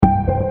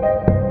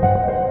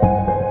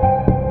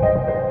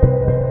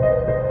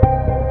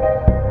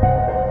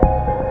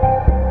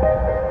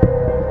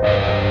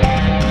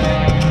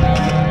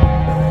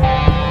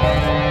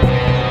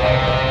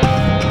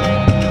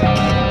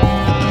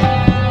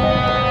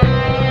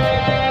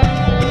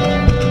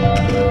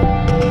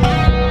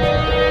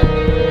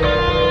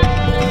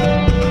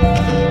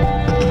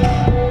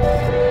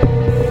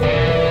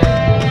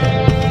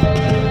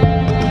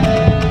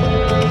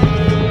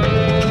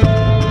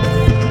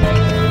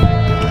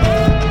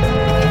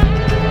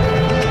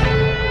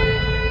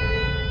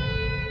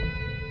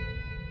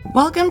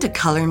Welcome to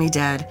Color Me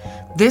Dead.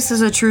 This is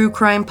a true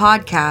crime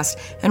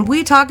podcast, and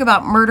we talk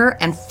about murder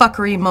and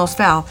fuckery most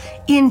foul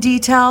in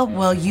detail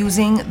while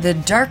using the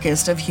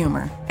darkest of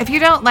humor. If you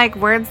don't like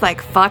words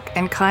like fuck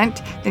and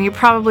cunt, then you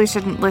probably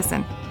shouldn't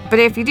listen. But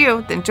if you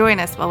do, then join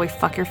us while we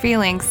fuck your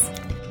feelings.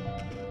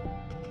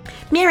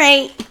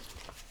 Mary.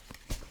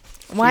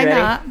 Why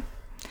not?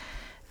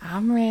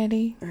 I'm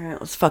ready. All right,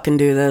 let's fucking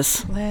do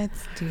this.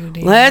 Let's do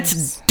this.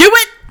 Let's do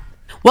it!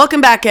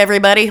 Welcome back,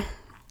 everybody.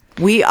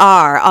 We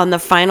are on the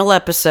final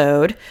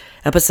episode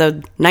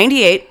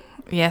 98.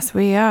 Yes,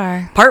 we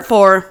are. Part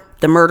 4,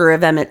 the murder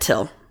of Emmett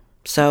Till.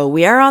 So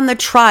we are on the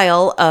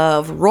trial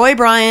of Roy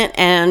Bryant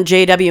and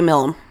J.W.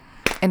 Millam.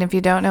 And if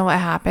you don't know what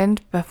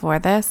happened before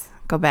this,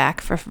 go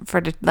back for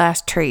the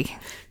last tree.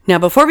 Now,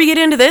 before we get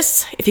into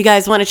this, if you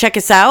guys want to check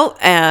us out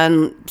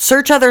and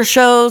search other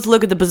shows,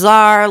 look at the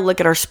Bazaar, look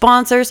at our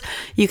sponsors,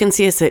 you can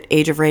see us at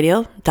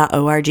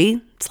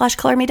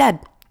ageofradio.org/colormedead.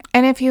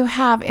 And if you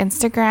have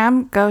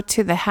Instagram, go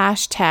to the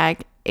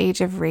hashtag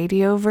Age of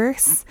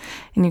Radioverse,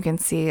 and you can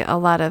see a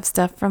lot of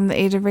stuff from the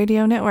Age of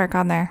Radio Network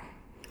on there.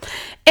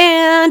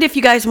 And if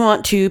you guys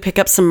want to pick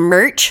up some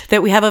merch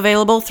that we have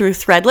available through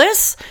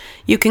Threadless,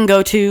 you can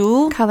go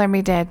to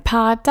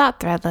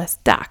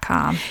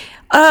colormedeadpod.threadless.com.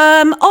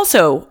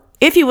 Also,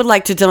 if you would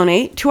like to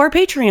donate to our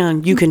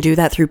Patreon, you can do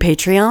that through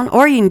Patreon,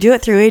 or you can do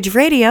it through Age of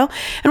Radio.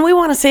 And we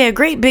want to say a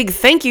great big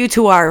thank you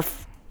to our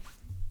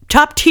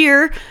top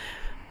tier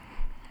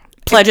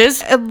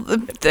pledges.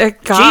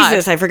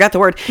 Jesus, I forgot the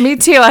word. Me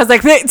too. I was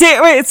like, wait,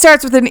 it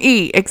starts with an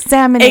E.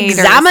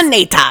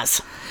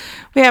 Examinators.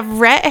 We have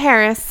Rhett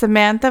Harris,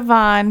 Samantha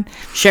Vaughn,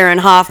 Sharon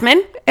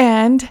Hoffman,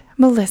 and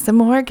Melissa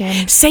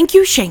Morgan. Thank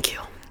you, shank you.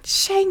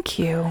 Thank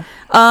you.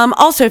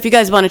 Also, if you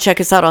guys want to check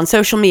us out on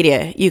social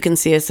media, you can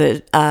see us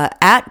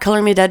at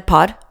Color Me Dead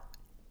Pod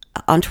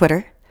on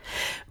Twitter.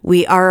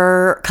 We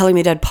are Color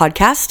Me Dead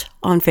Podcast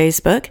on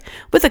Facebook,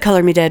 with the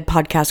Color Me Dead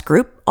Podcast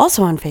group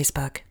also on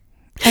Facebook.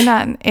 And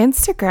on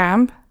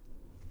Instagram,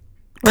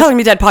 Color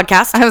Me Dead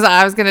Podcast.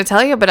 I was going to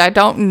tell you, but I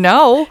don't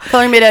know.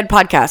 Color Me Dead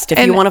Podcast. If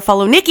you want to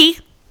follow Nikki,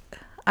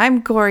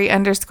 I'm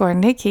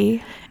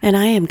Gory_Nikki. And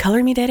I am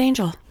Color Me Dead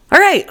Angel. All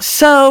right,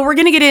 so we're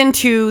going to get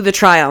into the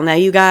trial. Now,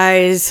 you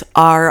guys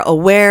are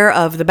aware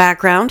of the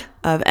background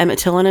of Emmett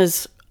Till and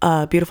his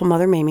beautiful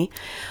mother, Mamie.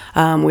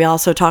 We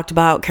also talked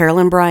about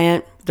Carolyn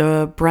Bryant,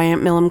 the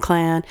Bryant Millam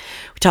clan.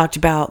 We talked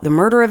about the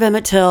murder of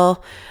Emmett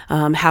Till,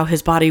 how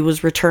his body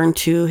was returned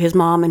to his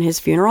mom and his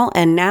funeral,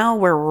 and now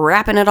we're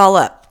wrapping it all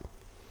up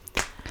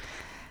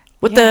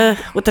with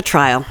the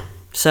trial.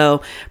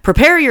 So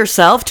prepare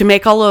yourself to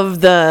make all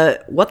of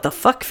the what the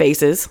fuck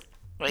faces.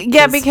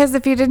 Yeah, because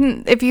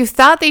if you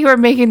thought that you were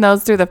making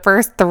those through the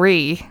first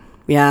 3,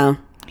 yeah,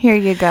 here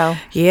you go.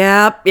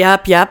 Yep.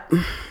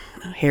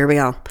 Here we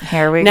go.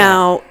 Now,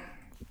 Now,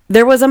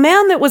 there was a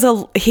man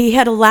that he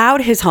had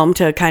allowed his home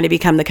to kind of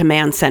become the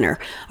command center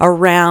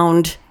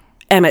around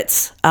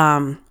Emmett's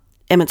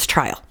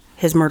trial,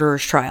 his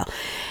murderer's trial.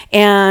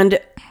 And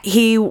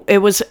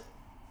it was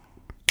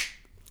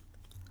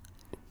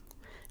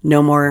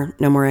no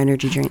more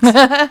energy drinks.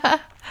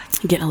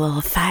 Getting a little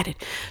excited.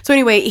 So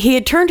anyway, he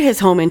had turned his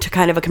home into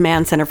kind of a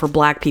command center for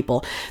black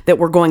people that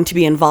were going to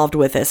be involved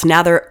with this.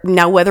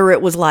 Now whether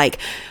it was like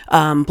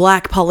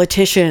black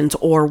politicians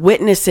or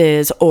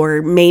witnesses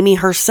or Mamie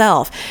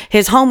herself,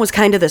 his home was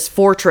kind of this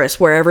fortress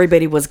where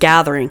everybody was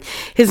gathering.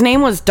 His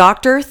name was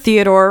Dr.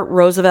 Theodore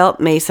Roosevelt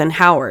Mason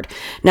Howard.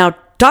 Now,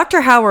 Dr.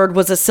 Howard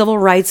was a civil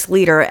rights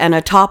leader and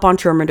a top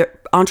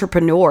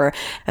entrepreneur,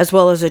 as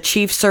well as a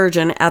chief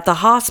surgeon at the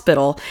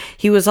hospital.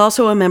 He was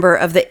also a member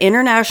of the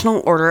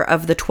International Order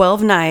of the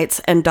 12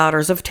 Knights and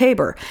Daughters of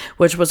Tabor,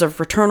 which was a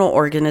fraternal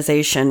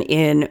organization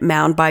in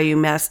Mound Bayou,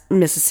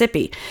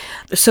 Mississippi.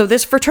 So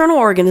this fraternal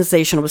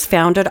organization was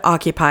founded,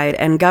 occupied,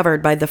 and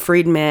governed by the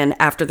freedmen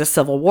after the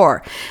Civil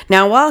War.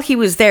 Now, while he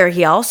was there,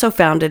 he also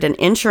founded an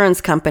insurance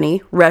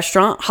company,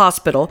 restaurant,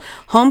 hospital,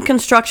 home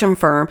construction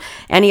firm,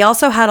 and he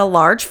also had a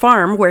large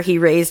farm where he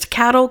raised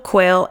cattle,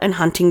 quail, and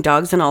hunting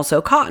dogs, and also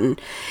cotton.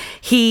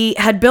 He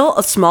had built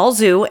a small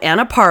zoo and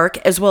a park,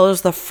 as well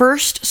as the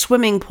first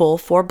swimming pool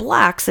for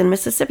blacks in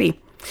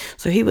Mississippi.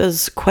 So he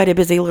was quite a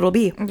busy little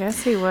bee.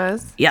 Yes, he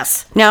was.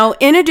 Yes. Now,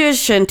 in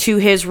addition to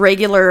his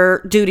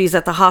regular duties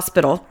at the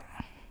hospital,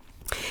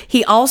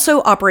 he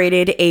also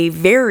operated a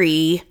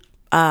very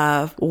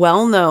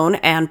well-known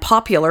and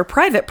popular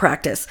private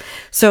practice.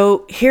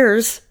 So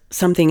here's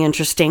something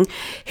interesting.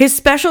 His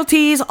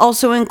specialties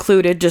also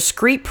included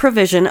discreet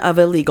provision of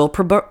illegal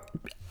proportions.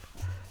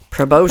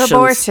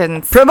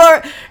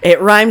 It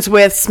rhymes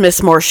with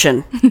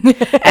Smithsmortion.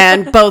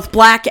 And both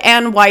black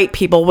and white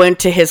people went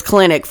to his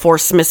clinic for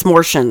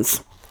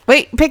Smithsmortions.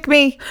 Wait, pick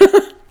me.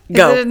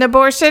 Go. Is it an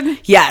abortion?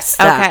 Yes.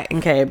 That.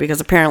 Okay,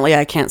 because apparently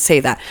I can't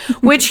say that.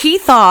 Which he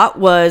thought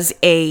was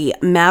a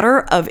matter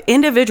of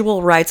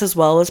individual rights as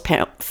well as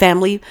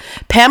family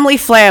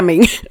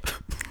flamming.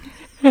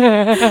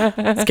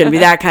 It's going to be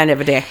that kind of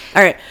a day.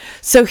 All right.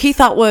 So he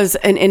thought was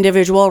an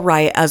individual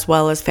right as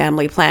well as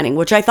family planning,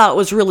 which I thought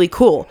was really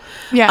cool.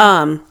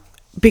 Yeah.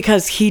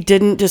 Because he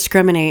didn't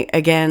discriminate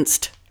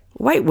against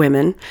white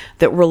women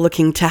that were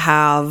looking to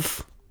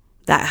have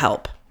that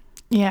help.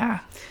 Yeah.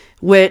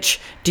 Which,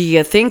 do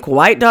you think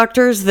white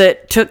doctors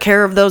that took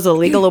care of those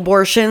illegal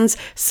abortions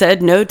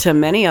said no to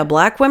many a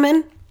black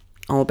women?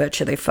 I'll bet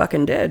you they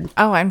fucking did.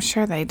 Oh, I'm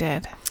sure they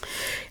did.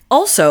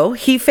 Also,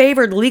 he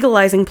favored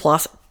legalizing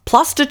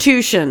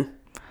prostitution.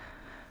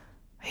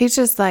 He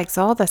just likes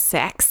all the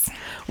sex.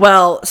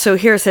 Well, so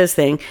here's his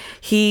thing.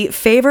 He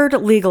favored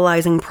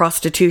legalizing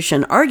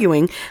prostitution,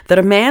 arguing that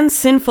a man's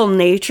sinful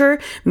nature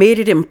made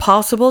it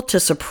impossible to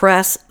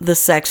suppress the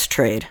sex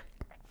trade.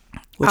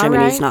 Which,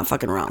 he's not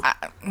fucking wrong.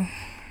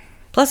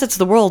 Plus, it's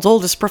the world's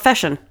oldest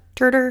profession.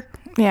 Turter.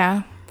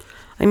 Yeah.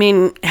 I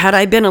mean, had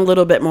I been a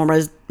little bit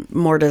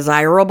more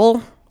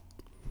desirable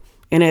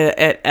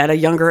at a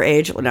younger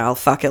age, no,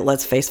 fuck it,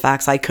 let's face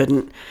facts, I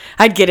couldn't.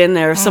 I'd get in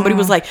there. If somebody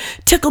was like,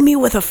 tickle me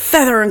with a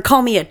feather and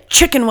call me a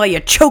chicken while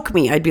you choke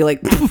me, I'd be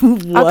like,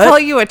 what? I'll call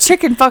you a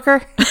chicken fucker.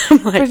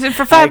 Like,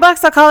 for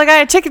 $5, I'll call a guy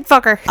a chicken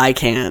fucker. I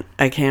can't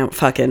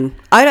fucking.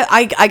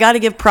 I got to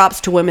give props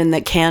to women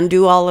that can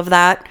do all of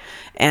that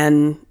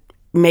and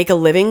make a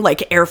living,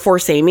 like Air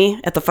Force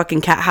Amy at the fucking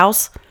cat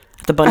house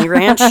at the Bunny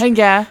Ranch.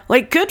 Yeah.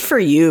 Like, good for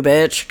you,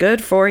 bitch.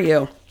 Good for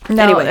you.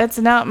 No, anyway, it's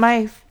not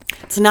my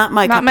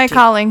cup of tea.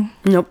 calling.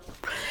 Nope.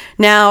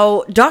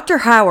 Now, Dr.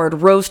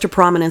 Howard rose to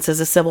prominence as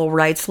a civil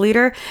rights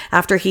leader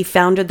after he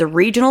founded the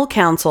Regional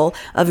Council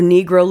of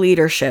Negro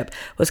Leadership,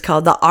 was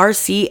called the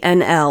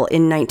RCNL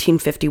in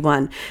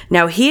 1951.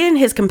 Now, he and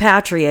his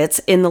compatriots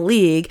in the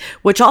league,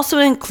 which also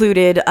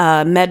included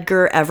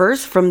Medgar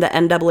Evers from the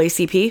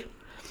NAACP,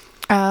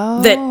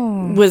 that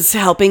was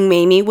helping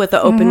Mamie with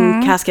the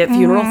open casket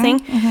funeral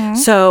thing.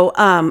 So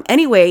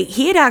anyway,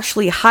 he had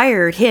actually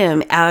hired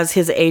him as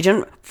his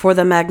agent for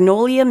the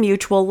Magnolia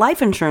Mutual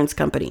Life Insurance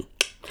Company.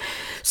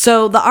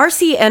 So the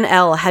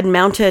RCNL had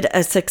mounted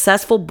a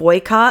successful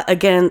boycott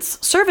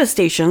against service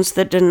stations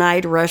that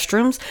denied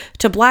restrooms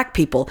to black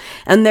people.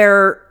 And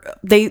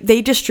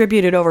they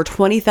distributed over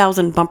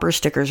 20,000 bumper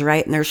stickers,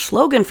 right? And their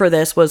slogan for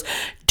this was,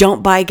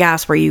 "Don't buy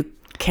gas where you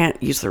can't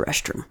use the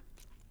restroom."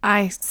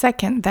 I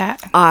second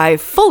that. I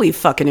fully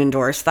fucking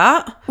endorse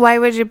that. Why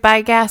would you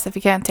buy gas if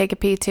you can't take a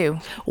pee too?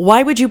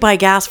 Why would you buy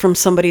gas from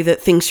somebody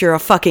that thinks you're a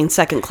fucking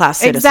second-class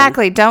citizen?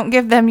 Exactly. Don't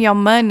give them your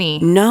money.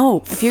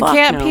 No. If you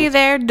can't pee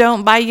there,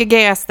 don't buy your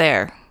gas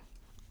there.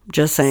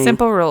 Just saying.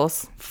 Simple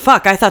rules.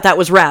 Fuck, I thought that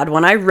was rad.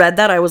 When I read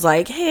that, I was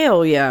like,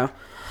 hell yeah.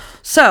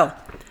 So,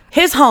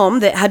 his home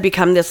that had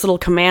become this little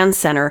command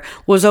center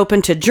was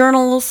open to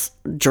journalists,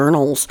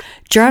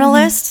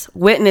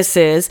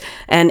 witnesses,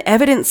 and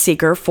evidence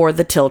seeker for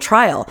the Till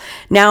trial.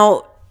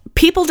 Now,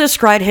 people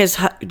described his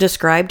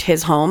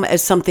home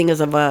as something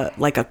as of a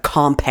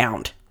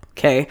compound.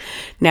 Okay.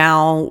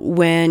 Now,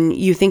 when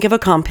you think of a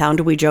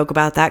compound, we joke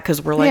about that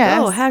because we're like,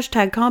 oh,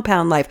 hashtag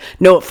compound life.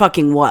 No, it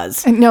fucking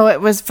was. No,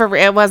 it was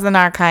it wasn't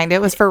our kind.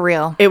 It was for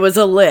real. It was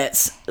a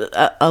Litz.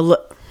 A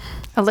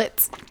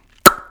Litz.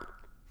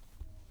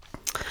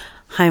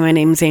 Hi, my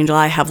name's Angel.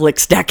 I have lick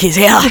stackies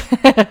here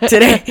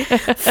today.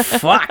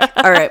 Fuck.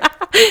 All right.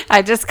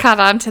 I just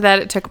caught on to that.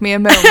 It took me a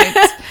moment.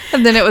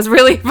 And then it was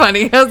really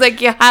funny. I was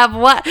like, you have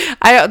what?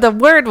 The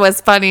word was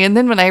funny. And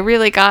then when I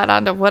really got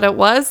onto what it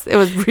was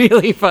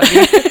really funny.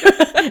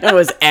 It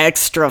was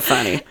extra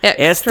funny.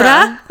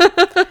 Extra?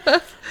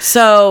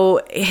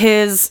 So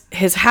his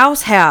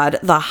house had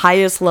the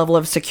highest level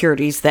of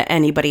securities that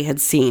anybody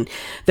had seen.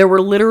 There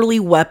were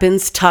literally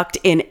weapons tucked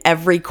in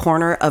every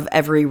corner of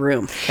every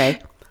room. Okay.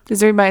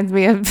 This reminds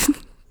me of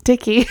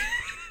Dickie.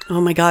 Oh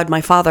my God,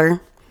 my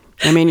father.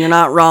 I mean, you're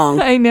not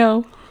wrong. I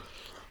know.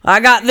 I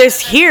got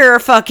this here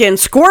fucking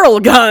squirrel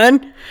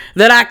gun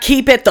that I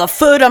keep at the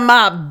foot of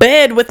my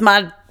bed with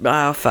my...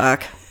 Oh,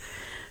 fuck.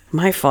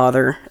 My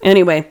father.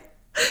 Anyway.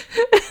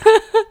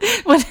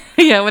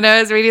 When I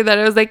was reading that,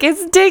 I was like,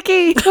 it's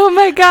Dickie. Oh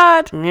my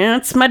God. Yeah,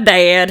 it's my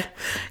dad.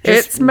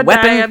 It's my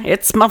dad.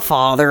 It's my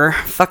father.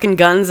 Fucking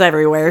guns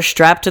everywhere,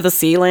 strapped to the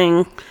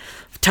ceiling.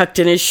 Tucked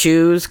in his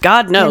shoes.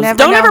 God knows.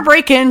 Don't ever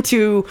break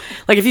into,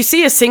 like, if you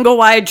see a single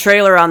wide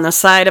trailer on the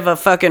side of a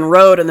fucking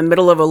road in the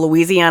middle of a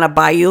Louisiana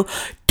bayou,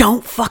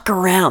 don't fuck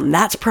around.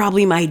 That's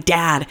probably my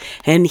dad.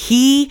 And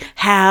he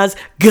has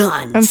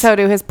guns. And so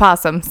do his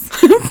possums.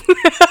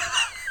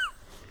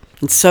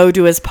 And so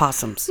do his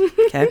possums.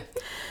 Okay.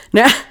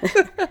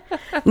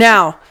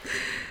 Now,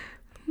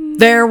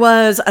 there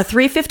was a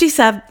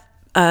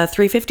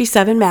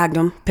 357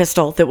 Magnum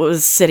pistol that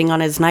was sitting on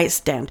his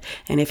nightstand.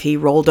 And if he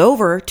rolled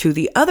over to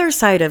the other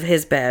side of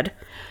his bed,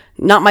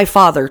 not my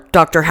father,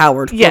 Dr.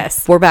 Howard.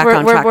 Yes. We're back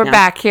on track We're now.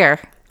 back here.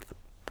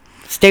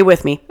 Stay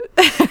with me.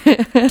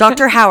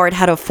 Dr. Howard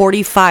had a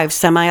 .45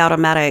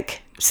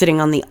 semi-automatic sitting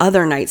on the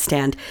other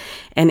nightstand.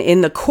 And in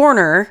the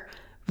corner,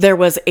 there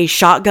was a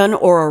shotgun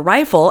or a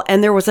rifle.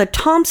 And there was a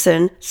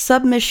Thompson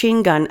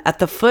submachine gun at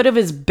the foot of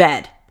his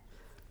bed.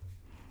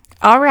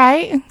 All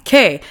right.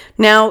 Okay.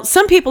 Now,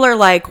 some people are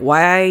like,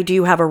 why do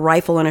you have a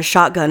rifle and a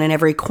shotgun in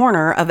every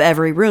corner of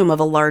every room of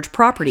a large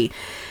property?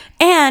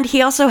 And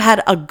he also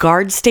had a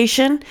guard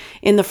station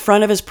in the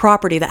front of his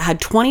property that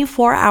had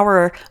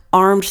 24-hour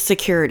armed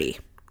security.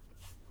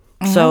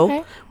 So,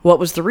 Okay. what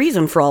was the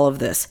reason for all of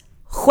this?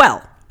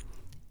 Well,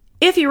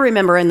 if you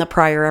remember in the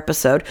prior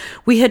episode,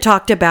 we had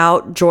talked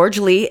about George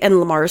Lee and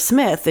Lamar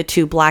Smith, the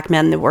two black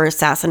men that were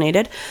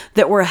assassinated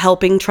that were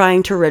helping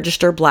trying to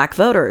register black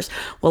voters.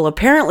 Well,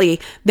 apparently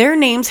their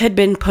names had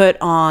been put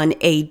on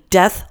a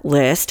death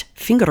list,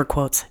 finger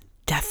quotes,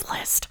 death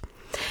list.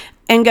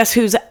 And guess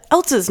whose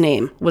else's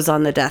name was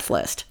on the death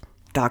list?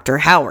 Dr.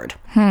 Howard.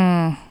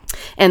 And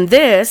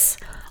this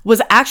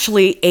was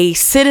actually a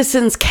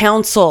citizens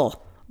council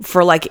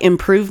for like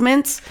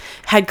improvements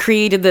had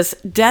created this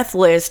death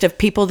list of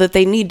people that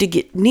they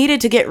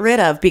needed to get rid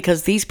of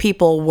because these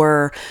people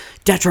were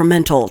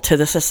detrimental to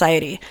the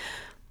society.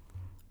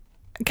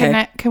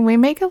 Can we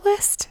make a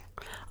list?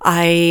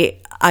 I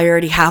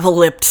already have a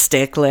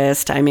lipstick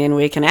list. I mean,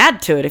 we can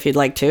add to it if you'd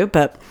like to,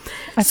 but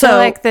I feel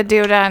like the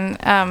dude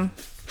on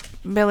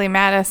Billy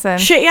Madison.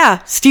 Shit,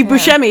 yeah, Steve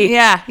Buscemi.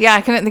 Yeah, I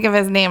couldn't think of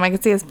his name. I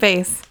could see his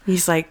face.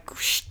 He's like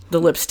the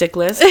lipstick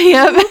list.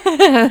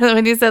 Yep.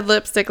 When you said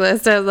lipstick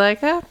list, I was like,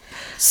 oh,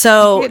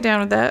 So get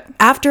down with that.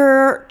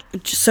 after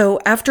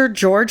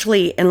George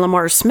Lee and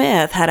Lamar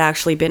Smith had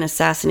actually been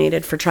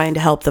assassinated for trying to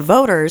help the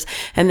voters,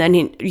 and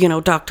then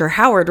Dr.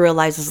 Howard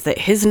realizes that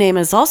his name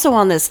is also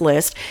on this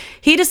list,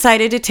 he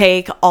decided to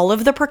take all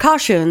of the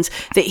precautions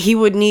that he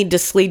would need to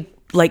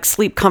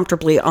sleep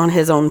comfortably on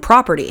his own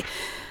property.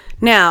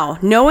 Now,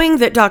 knowing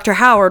that Dr.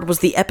 Howard was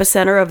the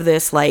epicenter of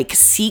this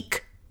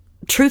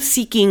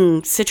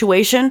truth-seeking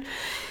situation,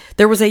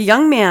 there was a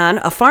young man,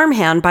 a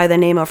farmhand by the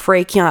name of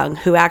Frank Young,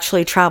 who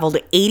actually traveled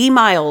 80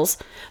 miles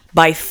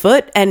by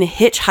foot and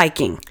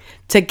hitchhiking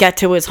to get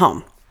to his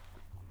home.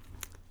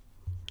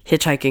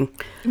 Hitchhiking.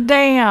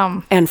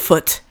 Damn. And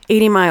foot.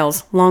 80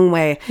 miles. Long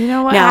way. You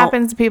know what Now,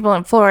 happens to people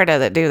in Florida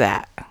that do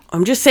that?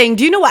 I'm just saying,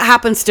 do you know what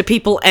happens to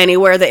people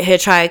anywhere that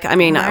hitchhike? I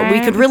mean,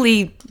 we could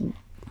really...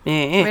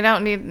 We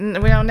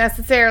don't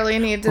necessarily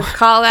need to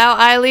call out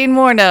Eileen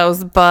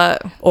Mornos,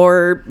 but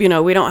Or, we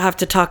don't have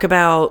to talk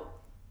about...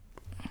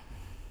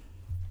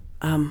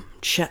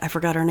 Shit, I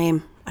forgot her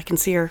name. I can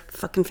see her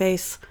fucking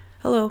face.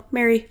 Hello,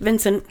 Mary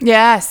Vincent.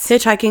 yes.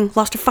 Hitchhiking,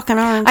 lost her fucking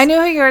arms. I knew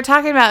who you were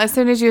talking about as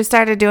soon as you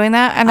started doing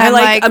that, and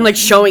I'm I'm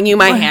showing you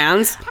my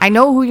hands. I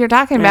know who you're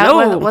talking I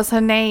about. know. What's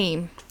her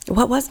name?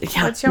 What was it?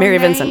 Yeah, What's your Mary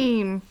name?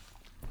 Vincent.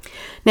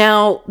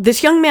 Now,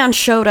 this young man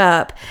showed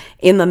up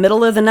in the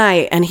middle of the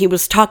night, and he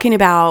was talking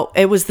about,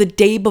 it was the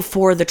day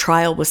before the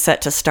trial was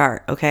set to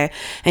start, okay?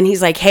 And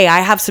he's like, hey, I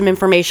have some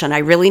information. I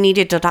really need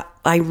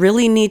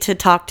to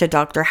talk to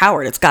Dr.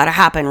 Howard. It's got to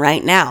happen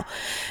right now.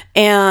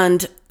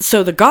 And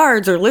so the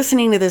guards are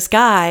listening to this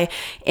guy,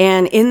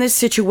 and in this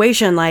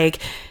situation,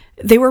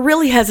 they were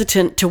really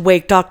hesitant to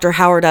wake Dr.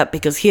 Howard up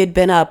because he had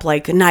been up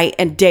night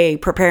and day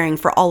preparing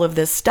for all of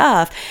this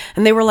stuff.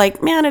 And they were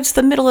like, man, it's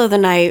the middle of the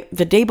night,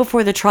 the day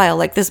before the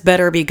trial. This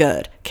better be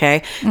good.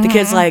 Okay. The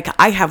kid's like,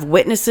 I have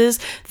witnesses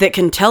that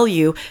can tell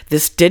you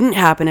this didn't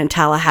happen in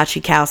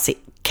Tallahatchie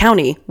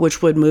County,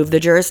 which would move the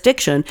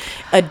jurisdiction.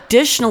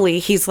 Additionally,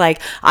 he's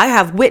like, I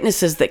have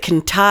witnesses that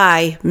can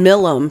tie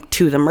Millam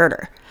to the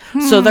murder.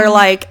 So they're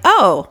like,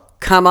 oh,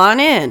 come on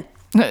in.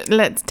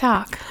 Let's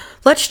talk.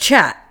 Let's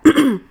chat.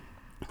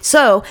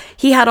 So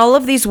he had all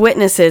of these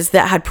witnesses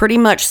that had pretty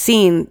much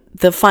seen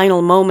the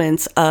final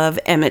moments of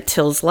Emmett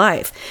Till's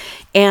life.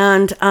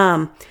 And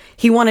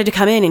he wanted to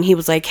come in, and he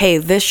was like, hey,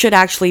 this should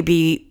actually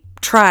be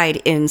tried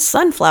in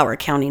Sunflower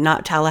County,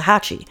 not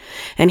Tallahatchie.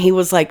 And he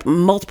was like,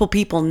 multiple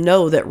people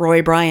know that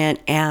Roy Bryant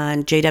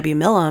and J.W.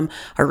 Millam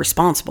are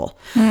responsible.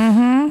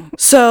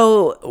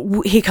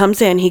 So he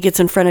comes in, he gets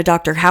in front of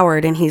Dr.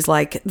 Howard, and he's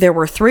like, there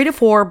were 3 to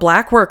 4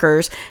 black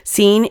workers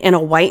seen in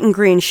a white and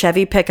green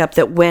Chevy pickup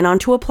that went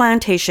onto a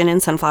plantation in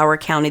Sunflower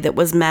County that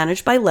was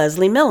managed by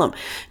Leslie Millam.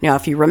 Now,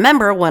 if you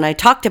remember, when I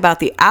talked about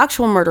the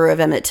actual murder of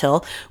Emmett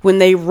Till, when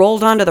they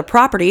rolled onto the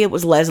property, it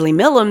was Leslie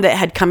Millam that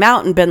had come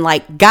out and been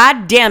like,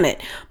 God damn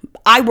it,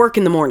 I work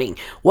in the morning.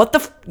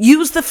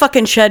 Use the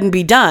fucking shed and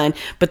be done.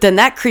 But then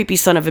that creepy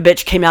son of a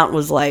bitch came out and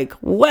was like,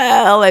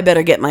 well, I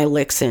better get my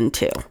licks in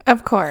too.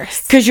 Of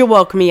course. Because you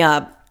woke me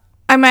up.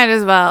 I might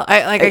as well.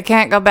 I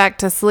can't go back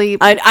to sleep.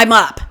 I'm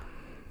up.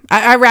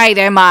 All right,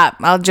 I'm up.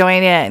 I'll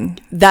join in.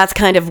 That's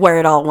kind of where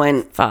it all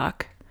went.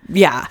 Fuck.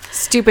 Yeah.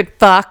 Stupid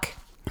fuck.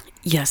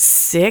 You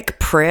sick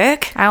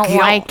prick. I don't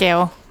like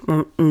you.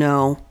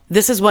 No.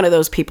 This is one of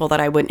those people that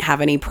I wouldn't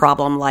have any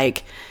problem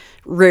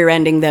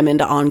rear-ending them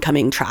into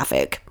oncoming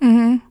traffic.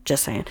 Mm-hmm.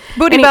 Just saying.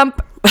 Booty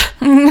bump.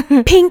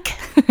 Pink.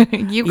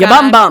 You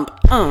bum bump.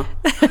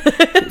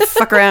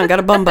 Fuck around. Got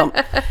a bum bump.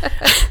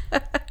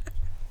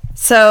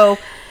 So,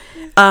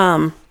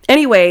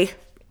 anyway,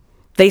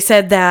 they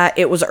said that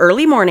it was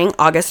early morning,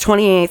 August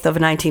 28th of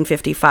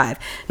 1955.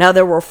 Now,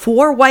 there were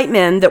 4 white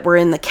men that were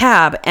in the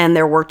cab, and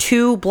there were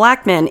 2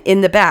 black men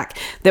in the back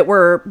that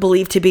were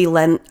believed to be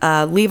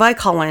Levi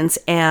Collins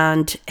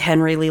and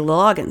Henry Lee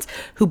Loggins,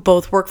 who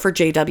both worked for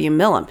J.W.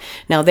 Millam.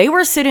 Now, they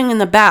were sitting in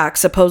the back,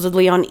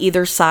 supposedly on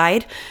either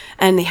side,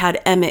 and they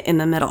had Emmett in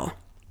the middle.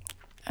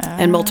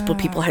 And multiple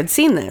people had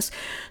seen this.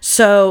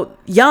 So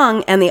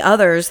Young and the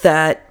others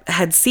that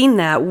had seen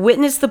that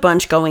witnessed the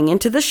bunch going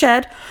into the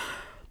shed,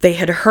 They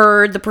had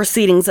heard the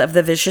proceedings of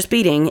the vicious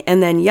beating,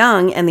 and then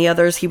Young and the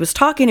others he was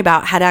talking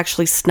about had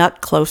actually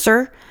snuck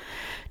closer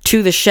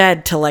to the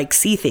shed to like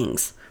see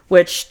things,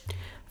 which,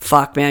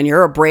 fuck, man,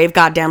 you're a brave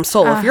goddamn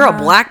soul. If you're a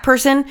black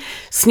person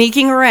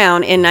sneaking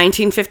around in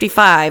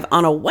 1955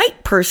 on a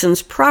white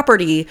person's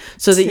property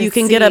so that you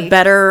can get a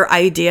better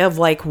idea of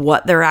like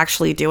what they're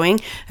actually doing,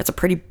 that's a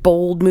pretty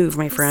bold move,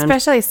 my friend.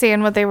 Especially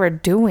seeing what they were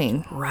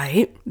doing.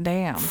 Right?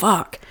 Damn.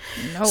 Fuck.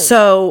 No.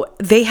 So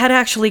they had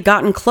actually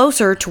gotten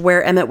closer to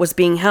where Emmett was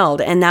being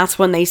held, and that's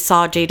when they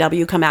saw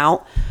JW come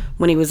out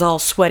when he was all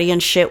sweaty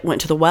and shit,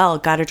 went to the well,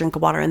 got a drink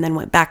of water, and then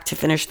went back to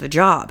finish the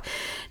job.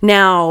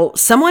 Now,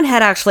 someone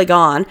had actually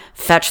gone,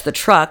 fetched the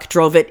truck,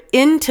 drove it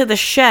into the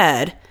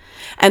shed,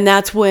 and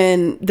that's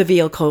when the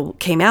vehicle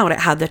came out. It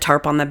had the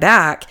tarp on the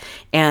back,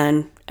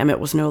 and Emmett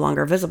was no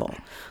longer visible.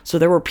 So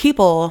there were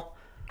people,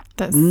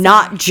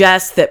 not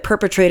just that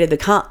perpetrated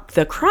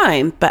the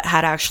crime, but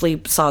had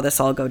actually saw this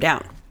all go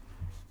down.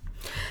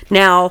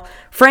 Now,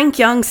 Frank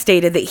Young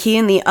stated that he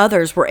and the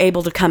others were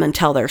able to come and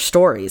tell their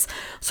stories.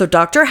 So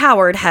Dr.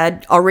 Howard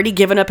had already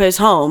given up his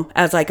home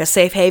as like a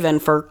safe haven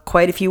for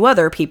quite a few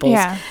other peoples.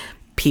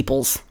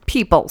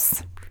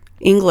 Peoples.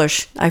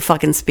 English, I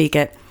fucking speak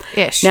it.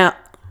 Ish. Now,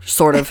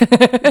 sort of.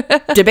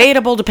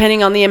 Debatable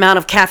depending on the amount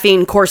of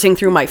caffeine coursing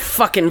through my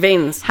fucking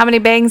veins. How many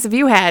bangs have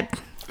you had?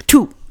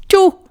 2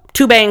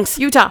 bangs.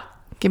 Utah.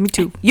 Give me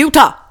 2.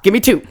 Utah. Give me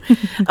 2.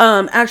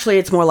 Actually,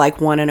 it's more like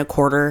 1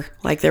 1/4.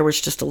 Like there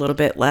was just a little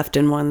bit left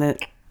in one that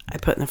I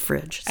put in the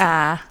fridge.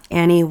 So.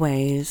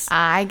 Anyways.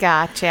 I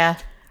gotcha.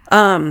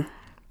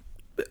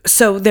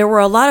 So there were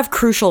a lot of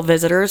crucial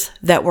visitors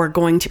that were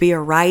going to be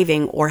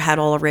arriving or had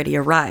already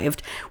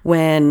arrived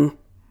when,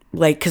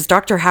 like, because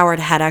Dr. Howard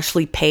had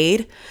actually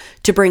paid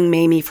to bring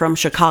Mamie from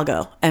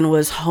Chicago and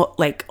was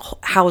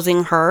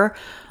housing her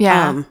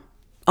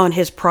on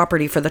his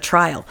property for the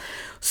trial.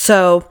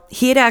 So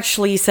he had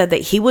actually said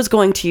that he was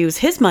going to use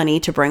his money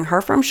to bring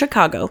her from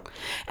Chicago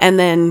and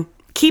then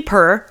keep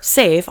her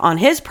safe on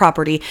his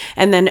property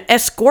and then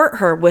escort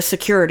her with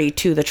security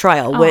to the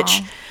trial,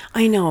 which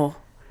I know,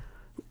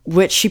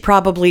 which she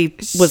probably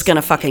was going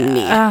to fucking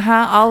need.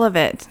 All of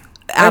it.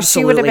 Absolutely. Or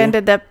she would have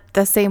ended up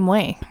the same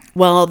way.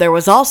 Well, there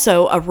was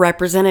also a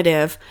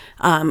representative.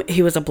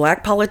 He was a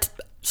black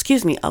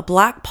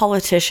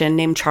politician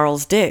named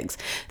Charles Diggs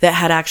that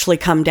had actually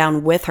come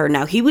down with her.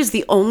 Now, he was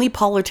the only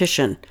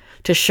politician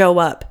to show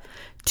up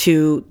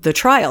to the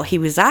trial. He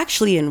was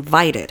actually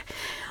invited.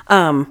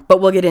 But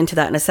we'll get into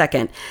that in a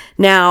second.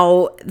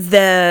 Now,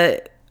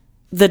 the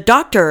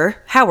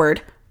Dr.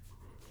 Howard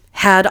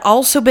had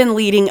also been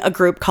leading a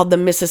group called the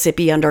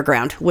Mississippi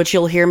Underground, which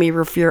you'll hear me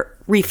refer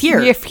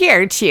to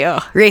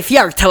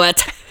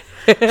it.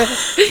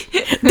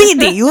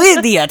 Did you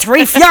idiot?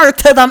 Refer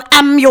to them,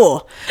 am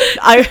you?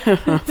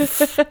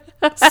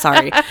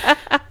 Sorry.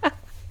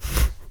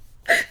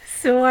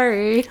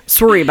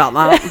 Sorry about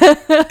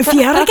that. If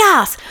you're a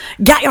gas,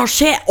 get your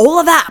shit, all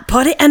of that,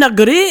 put it in a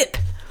group.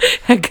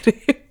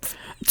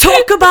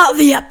 Talk about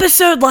the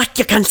episode like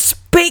you can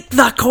speak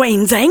the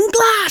Queen's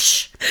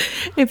English.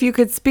 If you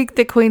could speak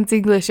the Queen's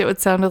English, it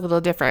would sound a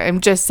little different. I'm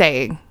just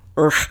saying.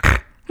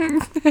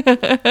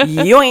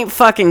 You ain't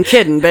fucking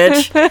kidding,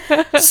 bitch.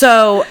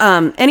 So,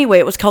 anyway,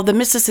 it was called the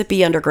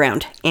Mississippi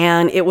Underground,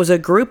 and it was a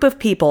group of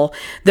people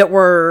that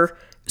were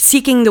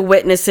seeking the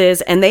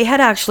witnesses, and they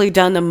had actually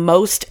done the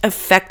most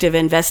effective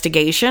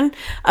investigation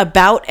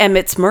about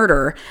Emmett's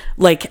murder,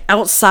 like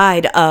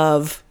outside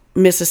of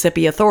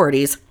Mississippi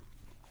authorities.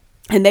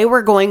 And they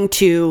were going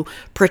to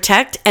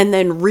protect and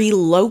then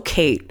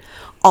relocate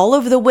all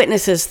of the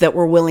witnesses that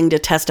were willing to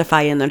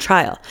testify in the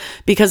trial.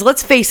 Because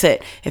let's face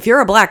it, if you're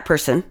a black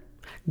person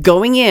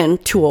going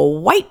into a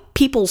white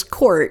people's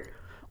court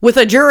with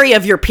a jury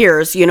of your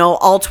peers, you know,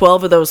 all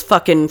 12 of those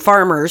fucking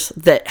farmers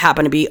that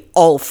happen to be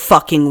all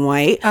fucking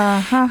white,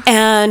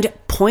 and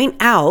point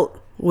out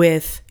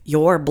with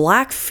your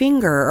black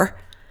finger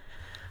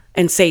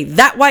and say,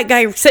 that white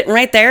guy sitting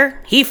right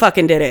there, he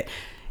fucking did it.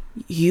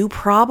 You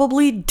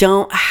probably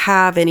don't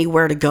have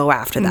anywhere to go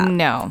after that.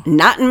 No.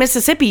 Not in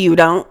Mississippi, you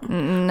don't.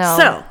 No.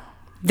 So,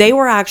 they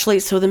were actually,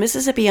 so the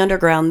Mississippi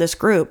Underground, this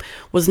group,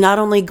 was not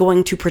only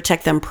going to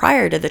protect them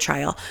prior to the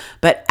trial,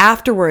 but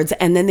afterwards,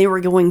 and then they were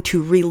going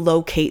to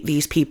relocate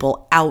these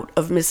people out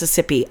of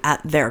Mississippi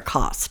at their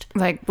cost.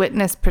 Like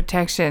witness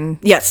protection.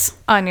 Yes.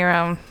 On your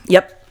own.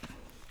 Yep.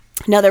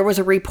 Now, there was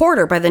a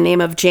reporter by the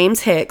name of James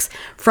Hicks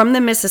from the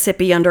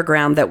Mississippi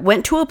Underground that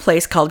went to a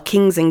place called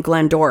Kings in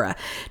Glendora.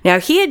 Now,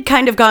 he had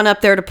kind of gone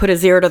up there to put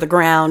his ear to the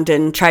ground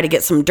and try to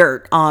get some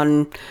dirt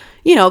on,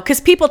 you know,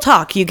 because people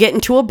talk. You get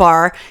into a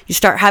bar, you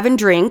start having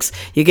drinks,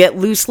 you get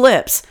loose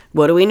lips.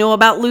 What do we know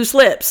about loose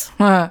lips?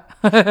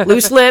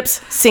 Loose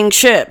lips sink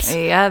ships.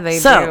 Yeah, they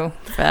do.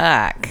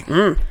 Fuck.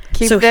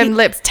 Keep them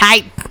lips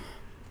tight.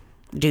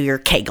 Do your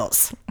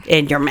kegels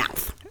in your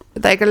mouth.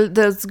 Like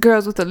those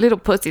girls with the little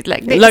pussies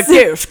like this. Like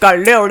this, got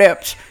little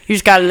lips. You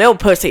just got a little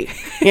pussy.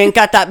 You ain't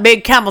got that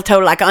big camel toe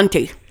like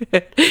auntie.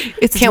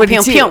 It's pew,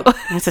 22. Pew, pew.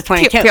 It's a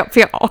 22. Pew, pew,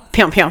 pew.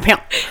 Pew, pew, pew.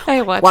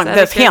 I watched Want that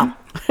this again.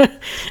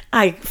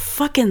 I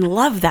fucking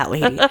love that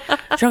lady.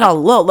 She got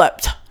little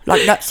lips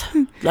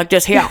like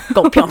this, here.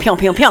 Go pew pew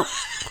pew pew.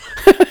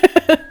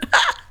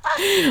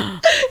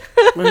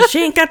 Well,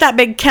 she ain't got that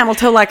big camel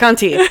toe like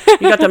auntie. You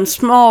got them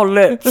small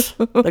lips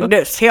like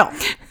this here.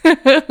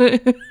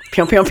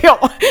 Pew pew pew.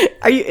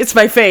 It's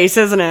my face,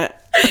 isn't it?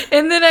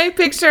 And then I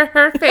picture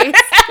her face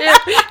too,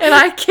 and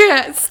I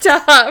can't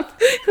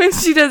stop when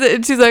she does it.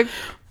 And she's like,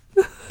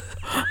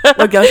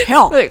 like this here.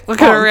 like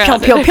looking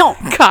around, pew pew pew,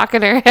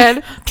 cocking her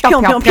head.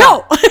 pew pew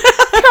pew.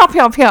 Pew,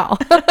 pew, pew.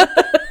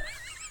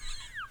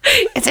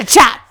 It's a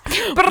chop.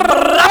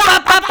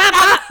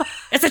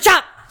 It's a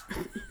chop.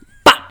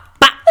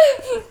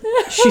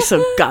 She's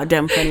so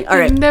goddamn funny. All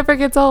right. It never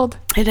gets old.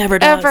 It never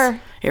does. Ever.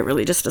 It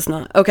really just does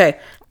not. Okay.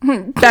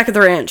 Back at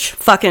the ranch.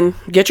 Fucking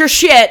get your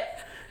shit.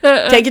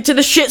 Take it to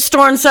the shit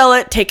store and sell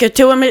it. Take it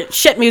to a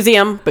shit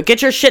museum. But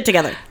get your shit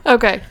together.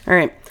 Okay. All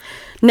right.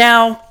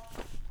 Now,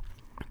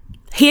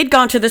 he had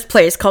gone to this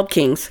place called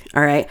King's.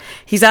 All right.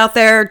 He's out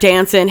there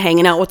dancing,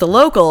 hanging out with the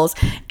locals.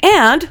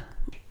 And,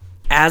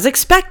 as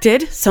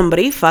expected,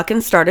 somebody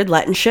fucking started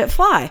letting shit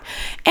fly.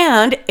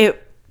 And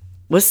it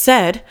was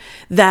said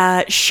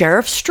that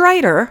Sheriff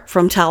Strider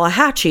from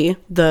Tallahatchie,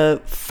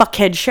 the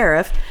fuckhead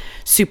sheriff,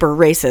 super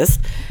racist,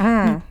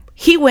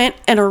 he went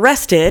and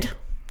arrested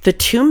the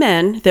two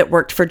men that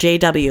worked for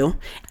JW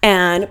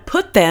and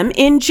put them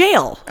in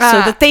jail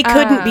so that they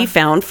couldn't be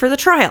found for the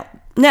trial.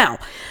 Now,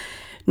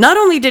 not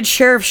only did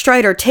Sheriff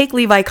Strider take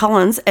Levi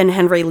Collins and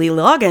Henry Lee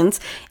Loggins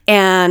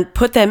and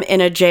put them in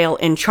a jail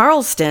in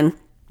Charleston,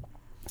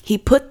 he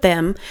booked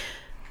them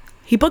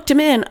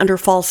in under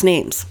false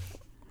names.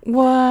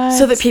 What?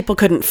 So that people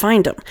couldn't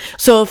find them.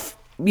 So if,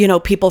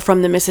 people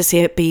from the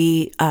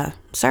Mississippi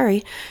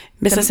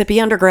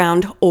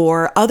Underground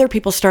or other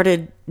people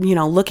started,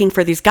 looking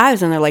for these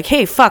guys and they're like,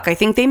 hey, fuck, I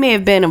think they may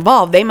have been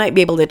involved. They might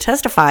be able to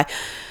testify.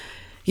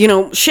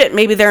 Shit,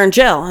 maybe they're in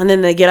jail. And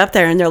then they get up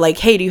there and they're like,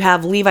 hey, do you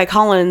have Levi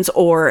Collins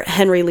or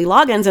Henry Lee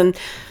Loggins? And,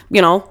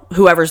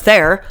 whoever's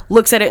there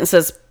looks at it and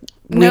says,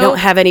 we don't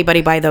have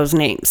anybody by those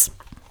names.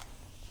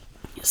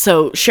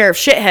 So Sheriff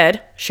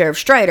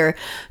Strider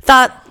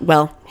thought,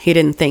 well, he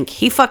didn't think.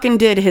 He fucking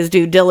did his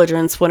due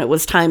diligence when it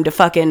was time to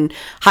fucking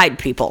hide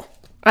people.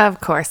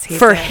 Of course he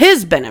for did.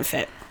 his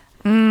benefit.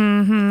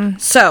 Mm-hmm.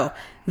 So,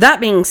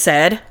 that being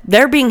said,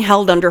 they're being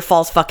held under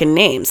false fucking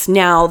names.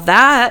 Now,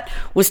 that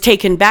was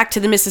taken back to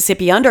the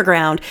Mississippi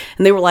Underground,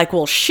 and they were like,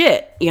 well,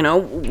 shit,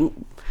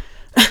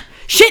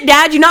 shit,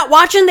 Dad, you not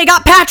watching? They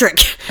got Patrick.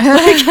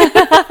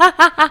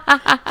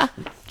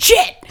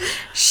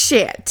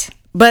 Shit.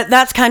 But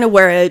that's kind of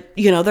where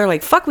they're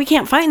like, fuck, we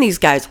can't find these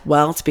guys.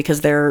 Well, it's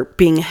because they're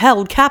being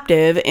held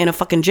captive in a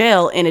fucking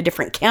jail in a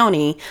different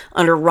county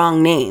under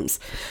wrong names.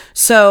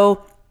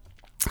 So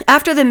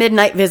after the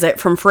midnight visit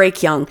from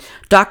Frake Young,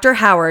 Dr.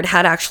 Howard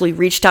had actually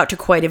reached out to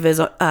quite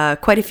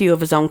a few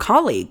of his own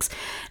colleagues.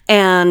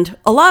 And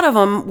a lot of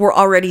them were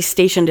already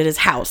stationed at his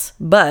house.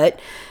 But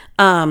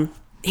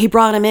he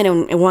brought him in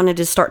and wanted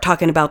to start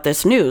talking about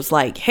this news.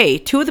 Like, hey,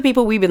 two of the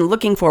people we've been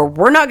looking for,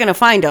 we're not going to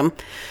find them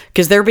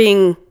because they're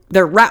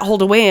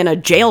rat-holed away in a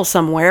jail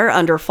somewhere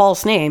under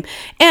false name.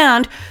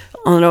 And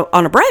on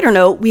a brighter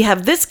note, we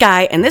have this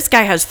guy, and this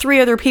guy has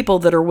 3 other people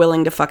that are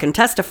willing to fucking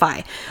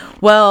testify.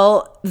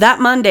 Well, that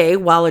Monday,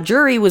 while a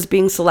jury was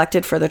being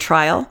selected for the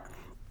trial,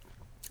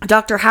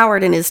 Dr.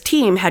 Howard and his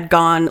team had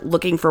gone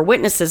looking for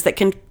witnesses that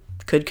could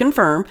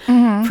confirm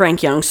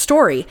Frank Young's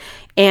story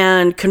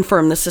and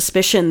confirm the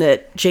suspicion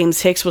that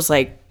James Hicks was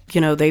like,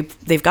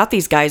 they've got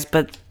these guys,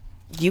 but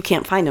you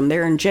can't find them.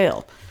 They're in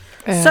jail.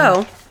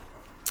 So,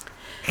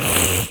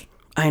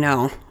 I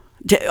know.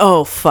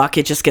 Oh, fuck.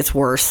 It just gets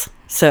worse.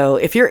 So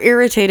if you're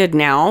irritated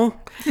now,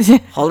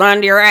 hold on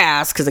to your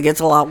ass because it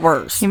gets a lot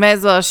worse. You might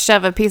as well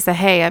shove a piece of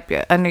hay up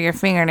under your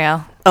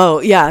fingernail.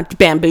 Oh, yeah.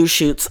 Bamboo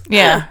shoots.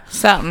 Yeah,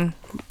 something.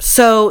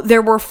 So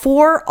there were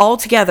 4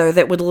 altogether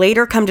that would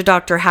later come to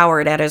Dr.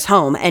 Howard at his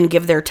home and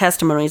give their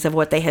testimonies of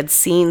what they had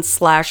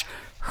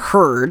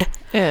seen/heard.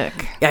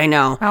 Ick. I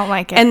know. I don't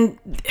like it. And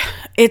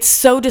it's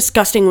so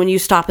disgusting when you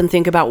stop and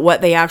think about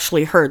what they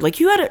actually heard. Like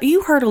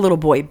you heard a little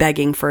boy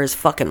begging for his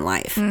fucking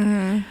life.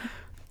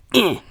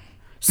 Mm-hmm.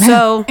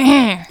 So,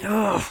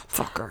 oh,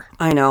 fucker.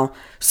 I know.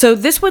 So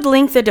this would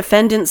link the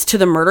defendants to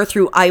the murder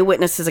through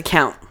eyewitnesses'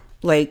 account.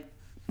 Like,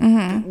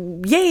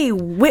 yay,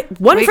 one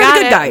for the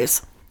good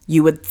guys.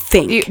 You would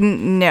think.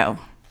 No.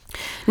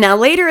 Now,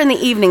 later in the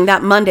evening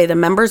that Monday, the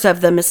members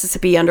of the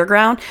Mississippi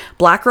Underground,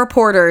 black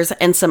reporters,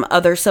 and some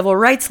other civil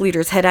rights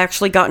leaders had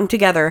actually gotten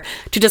together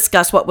to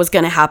discuss what was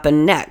going to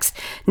happen next.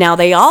 Now,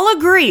 they all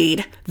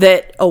agreed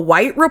that a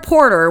white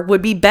reporter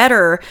would be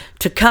better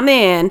to come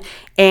in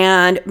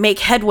and make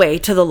headway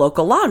to the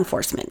local law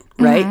enforcement,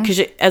 right?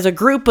 Because as a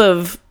group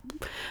of,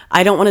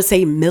 I don't want to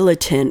say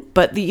militant,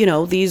 but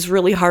these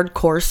really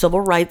hardcore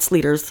civil rights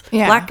leaders,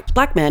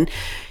 black men,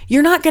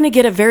 you're not going to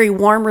get a very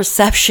warm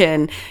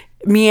reception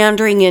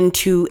meandering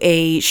into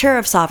a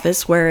sheriff's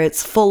office where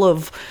it's full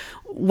of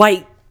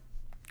white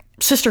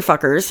sister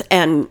fuckers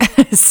and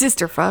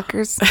Sister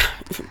fuckers.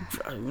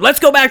 let's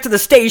go back to the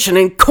station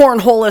and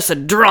cornhole us a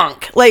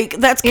drunk. Like,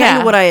 that's kind of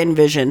Yeah. what I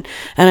envision.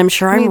 And I'm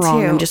sure I'm Me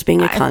wrong. too. I'm just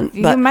being a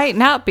cunt. But You might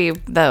not be,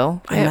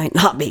 though. I might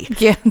not be.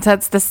 Yeah,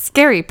 that's the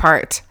scary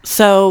part.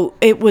 So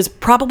it was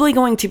probably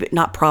going to be,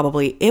 not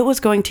probably, it was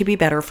going to be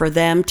better for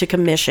them to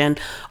commission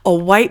a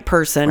white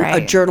person, a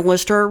Right.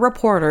 journalist or a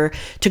reporter,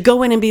 to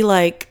go in and be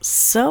like,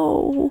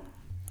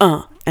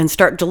 and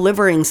start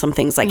delivering some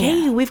things like,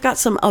 hey, we've got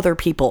some other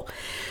people.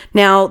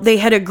 Now, they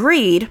had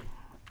agreed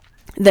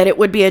that it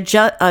would be a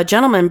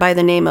gentleman by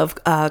the name of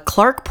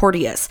Clark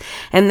Porteous,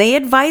 and they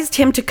advised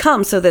him to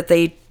come so that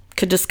they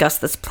could discuss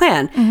this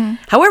plan.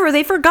 However,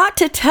 they forgot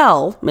to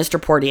tell Mr.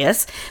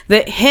 Porteous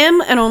that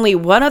him and only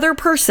one other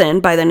person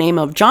by the name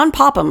of John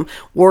Popham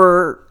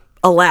were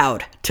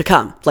allowed to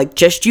come. Like,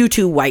 just you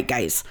two white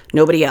guys,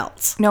 nobody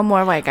else. No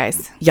more white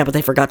guys. Yeah, but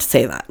they forgot to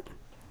say that.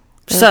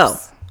 So,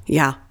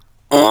 yeah.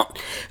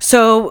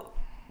 So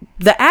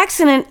the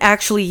accident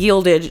actually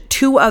yielded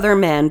two other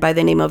men by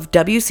the name of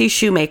W.C.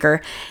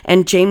 Shoemaker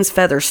and James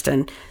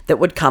Featherston that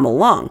would come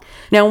along.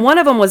 Now, one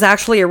of them was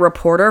actually a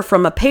reporter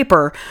from a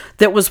paper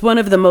that was one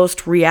of the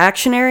most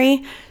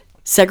reactionary,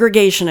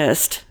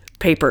 segregationist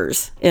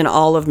papers in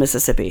all of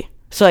Mississippi.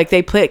 So, like,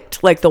 they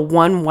picked, like, the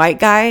one white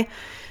guy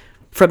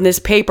from this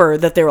paper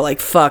that they were like,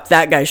 fuck,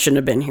 that guy shouldn't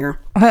have been here.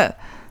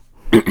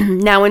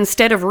 Now,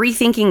 instead of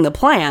rethinking the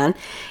plan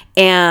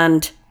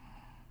and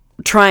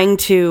trying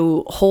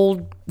to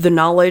hold the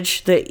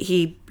knowledge that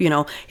he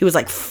was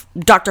like,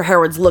 Dr.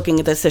 Howard's looking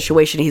at this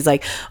situation. He's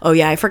like, oh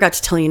yeah, I forgot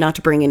to tell you not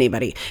to bring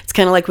anybody. It's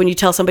kind of like when you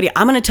tell somebody,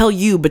 I'm going to tell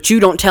you, but you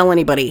don't tell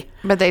anybody.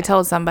 But they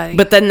told somebody.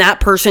 But then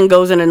that person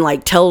goes in and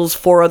like tells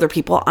 4 other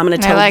people, I'm going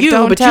to tell like, you,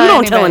 but you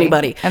don't tell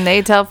anybody. And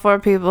they tell 4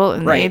 people,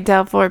 and they Right.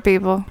 tell 4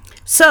 people.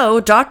 So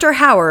Dr.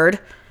 Howard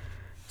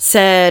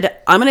said,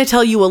 I'm going to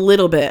tell you a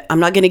little bit. I'm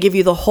not going to give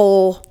you the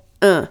whole,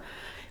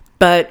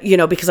 but,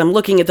 because I'm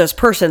looking at this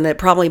person that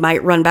probably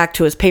might run back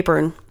to his paper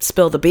and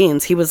spill the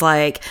beans. He was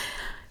like,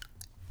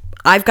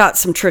 I've got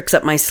some tricks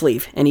up my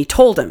sleeve. And he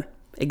told him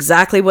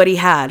exactly what he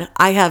had.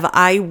 I have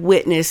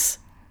eyewitness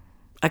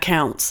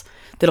accounts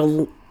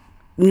that'll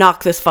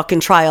knock this fucking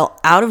trial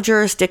out of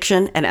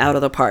jurisdiction and out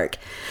of the park.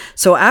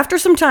 So after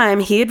some time,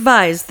 he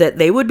advised that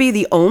they would be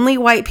the only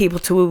white people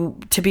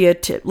to be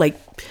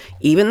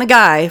even the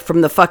guy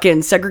from the fucking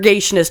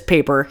segregationist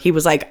paper. He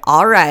was like,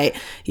 all right,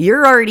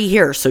 you're already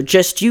here, so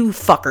just you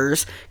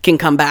fuckers can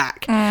come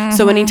back.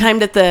 So anytime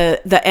that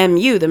the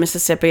MU, the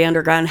Mississippi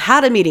Underground,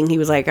 had a meeting, he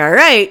was like, all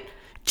right,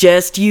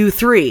 just you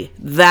 3.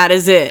 That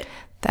is it.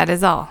 That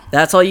is all.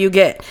 That's all you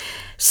get.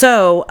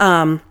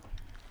 So,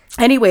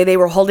 anyway, they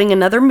were holding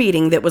another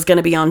meeting that was going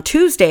to be on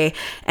Tuesday.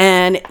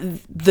 And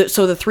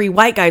so the 3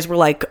 white guys were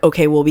like,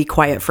 okay, we'll be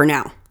quiet for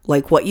now.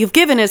 Like, what you've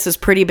given us is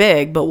pretty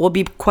big, but we'll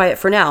be quiet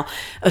for now.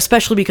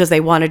 Especially because they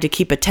wanted to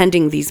keep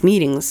attending these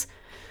meetings.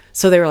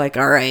 So they were like,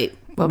 all right.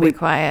 We'll be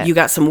quiet. You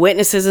got some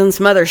witnesses and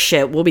some other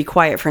shit. We'll be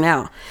quiet for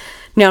now.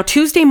 Now,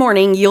 Tuesday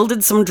morning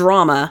yielded some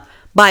drama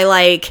by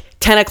like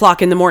 10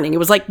 o'clock in the morning. It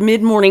was like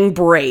mid-morning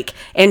break,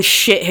 and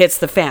shit hits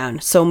the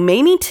fan. So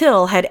Mamie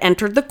Till had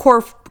entered the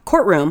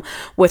courtroom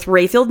with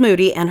Rayfield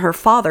Moody and her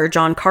father,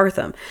 John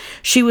Cartham.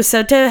 She was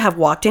said to have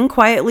walked in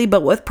quietly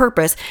but with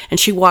purpose, and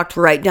she walked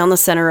right down the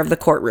center of the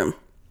courtroom.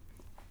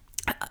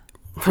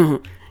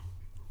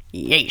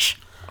 Yeesh.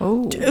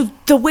 Oh.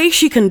 The way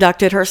she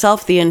conducted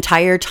herself the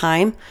entire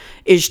time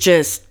is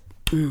just,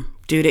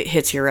 dude, it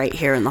hits you right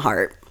here in the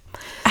heart.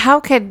 How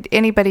could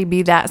anybody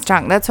be that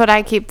strong? That's what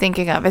I keep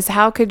thinking of, is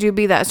how could you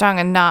be that strong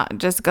and not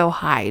just go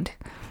hide?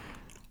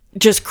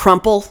 Just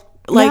crumple.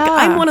 Like, Yeah.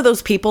 I'm one of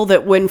those people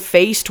that when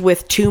faced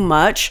with too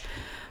much,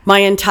 my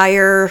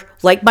entire,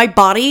 like, my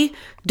body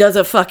does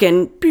a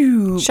fucking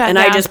boop, Shut and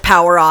I down. just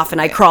power off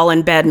and I crawl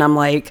in bed and I'm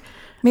like,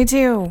 Me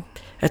too.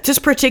 at this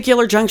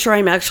particular juncture,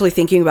 I'm actually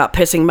thinking about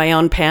pissing my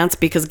own pants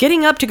because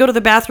getting up to go to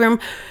the bathroom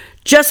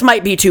just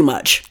might be too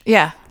much.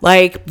 Yeah.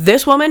 Like,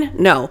 this woman,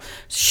 no.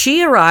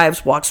 She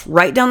arrives, walks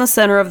right down the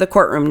center of the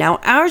courtroom. Now,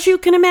 as you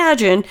can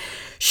imagine,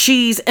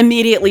 she's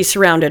immediately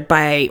surrounded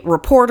by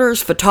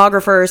reporters,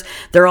 photographers.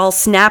 They're all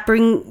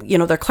snapping,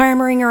 they're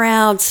clamoring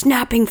around,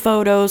 snapping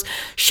photos,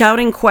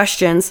 shouting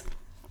questions.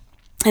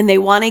 And they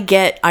want to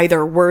get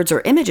either words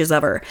or images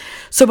of her.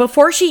 So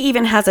before she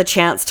even has a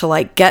chance to,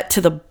 like, get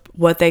to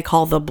what they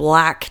call the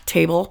black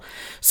table.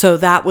 So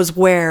that was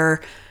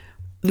where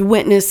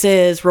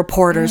witnesses,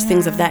 reporters,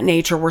 things of that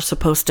nature were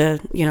supposed to,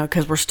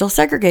 because we're still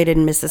segregated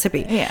in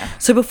Mississippi. Yeah.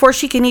 So before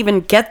she can even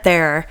get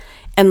there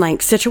and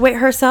like situate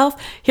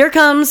herself, here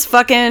comes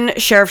fucking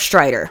Sheriff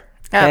Strider.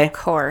 Okay? Of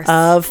course.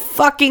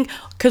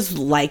 Because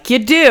like you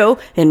do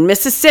in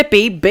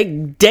Mississippi,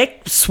 big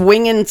dick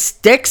swinging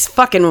sticks,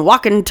 fucking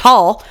walking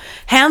tall,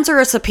 hands her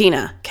a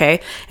subpoena. Okay.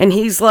 And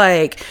he's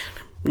like,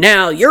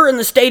 now you're in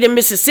the state of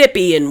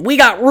Mississippi and we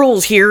got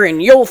rules here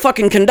and you'll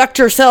fucking conduct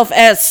yourself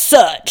as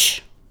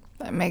such.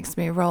 That makes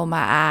me roll my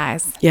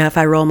eyes. Yeah, if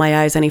I roll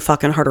my eyes any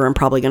fucking harder, I'm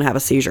probably going to have a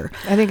seizure.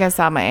 I think I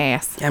saw my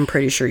ass. I'm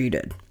pretty sure you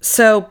did.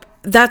 So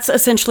that's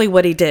essentially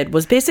what he did,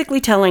 was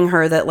basically telling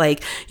her that,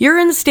 like, you're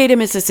in the state of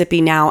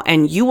Mississippi now,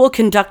 and you will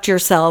conduct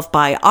yourself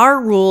by our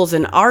rules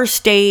and our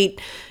state,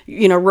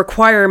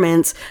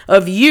 requirements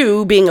of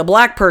you being a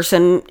black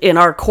person in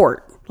our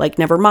court. Like,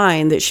 never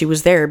mind that she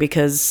was there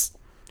because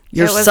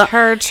it was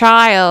her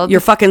child.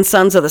 Your fucking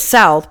sons of the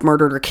South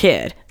murdered her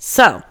kid.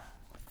 So,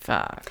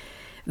 fuck.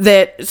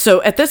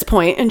 So at this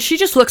point, and she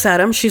just looks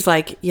at him. She's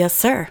like, yes,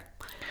 sir.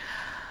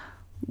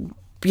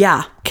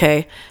 Yeah,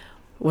 okay.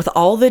 With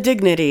all the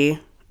dignity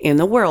in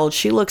the world,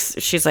 she's like,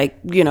 she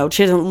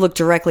doesn't look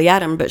directly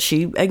at him, but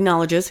she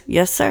acknowledges,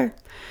 yes, sir.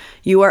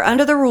 You are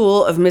under the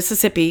rule of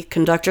Mississippi.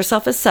 Conduct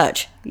yourself as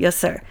such. Yes,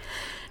 sir.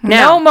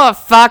 Now, no,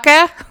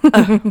 motherfucker.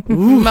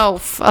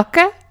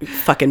 Motherfucker.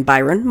 Fucking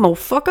Byron.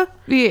 Motherfucker.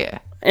 Yeah.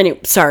 Anyway,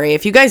 sorry.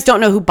 If you guys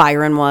don't know who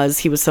Byron was,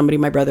 he was somebody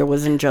my brother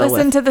was in jail with.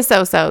 Listen to the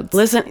so-so's.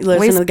 Listen to the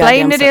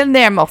goddamn explained it in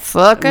there,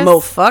 motherfucker.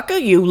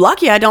 Motherfucker. You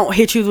lucky I don't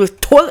hit you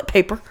with toilet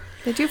paper.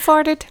 Did you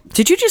fart it?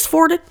 Did you just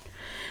fart it?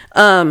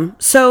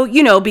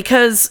 So,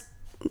 because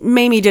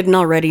Mamie didn't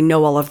already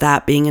know all of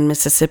that being in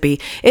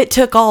Mississippi, it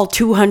took all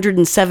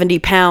 270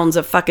 pounds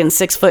of fucking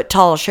 6 foot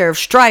tall Sheriff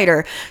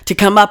Strider to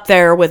come up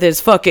there with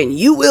his fucking,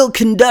 you will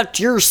conduct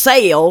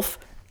yourself.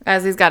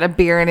 As he's got a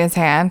beer in his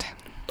hand.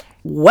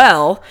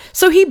 Well,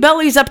 so he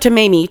bellies up to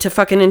Mamie to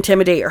fucking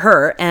intimidate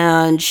her,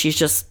 and she's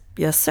just,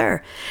 yes,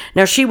 sir.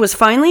 Now, she was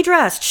finely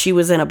dressed. She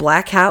was in a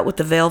black hat with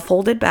the veil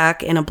folded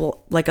back and a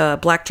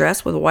black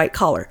dress with a white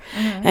collar.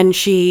 Mm-hmm. And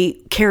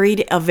she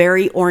carried a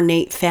very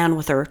ornate fan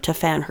with her to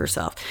fan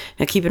herself.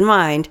 Now, keep in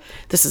mind,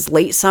 this is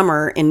late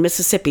summer in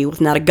Mississippi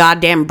with not a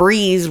goddamn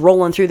breeze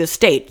rolling through the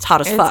state. It's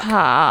hot as fuck. It's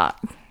hot.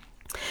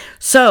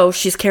 So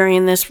she's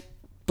carrying this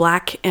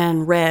black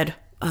and red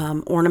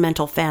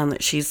ornamental fan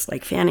that she's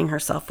like fanning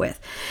herself with.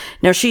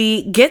 Now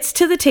she gets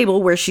to the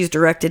table where she's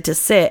directed to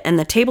sit, and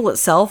the table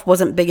itself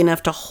wasn't big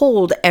enough to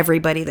hold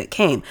everybody that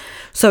came.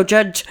 So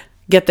get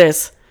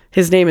this,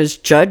 his name is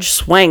Judge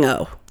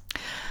Swango.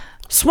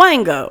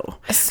 Swango.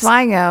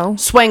 Swango.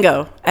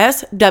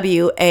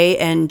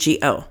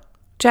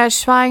 Judge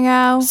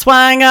Swango.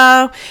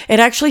 Swango. It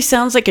actually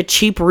sounds like a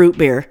cheap root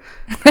beer.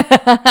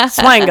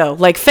 Swango,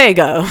 like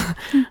Fago.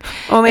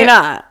 Only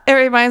not. It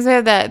reminds me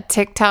of that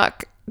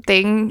TikTok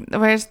thing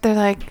where they're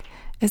like,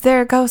 is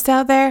there a ghost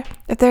out there?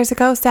 If there's a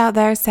ghost out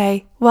there,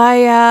 say,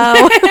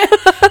 why-yo.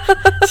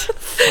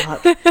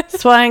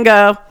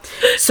 Swango.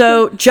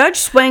 So Judge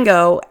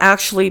Swango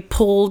actually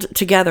pulled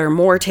together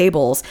more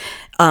tables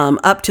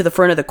up to the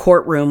front of the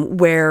courtroom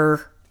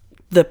where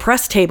the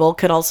press table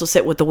could also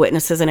sit with the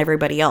witnesses and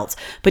everybody else.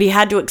 But he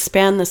had to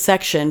expand the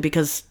section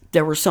because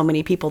there were so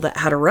many people that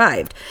had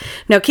arrived.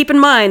 Now, keep in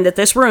mind that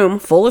this room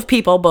full of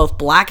people, both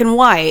black and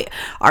white,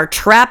 are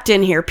trapped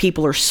in here.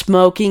 People are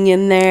smoking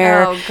in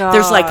there. Oh, God.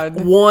 There's like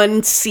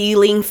one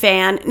ceiling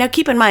fan. Now,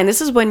 keep in mind, this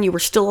is when you were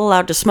still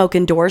allowed to smoke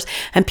indoors,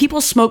 and people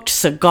smoked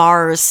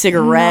cigars,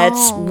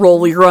 cigarettes,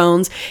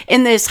 roll-your-owns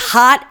in this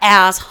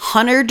hot-ass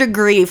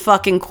 100-degree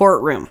fucking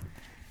courtroom.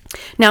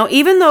 Now,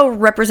 even though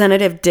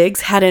Representative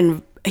Diggs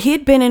he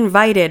had been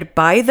invited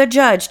by the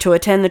judge to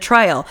attend the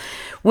trial,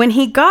 when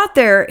he got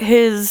there,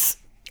 his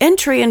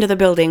entry into the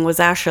building was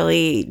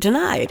actually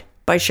denied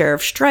by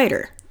Sheriff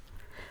Strider.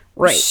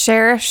 Right.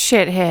 Sheriff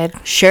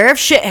Shithead. Sheriff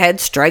Shithead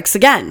strikes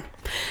again.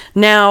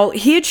 Now,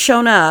 he had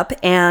shown up,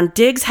 and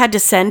Diggs had to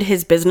send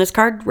his business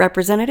card.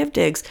 Representative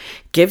Diggs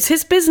gives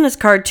his business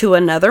card to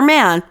another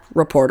man,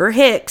 Reporter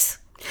Hicks,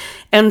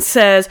 and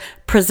says,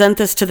 present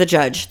this to the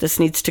judge. This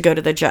needs to go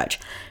to the judge.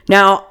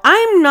 Now,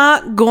 I'm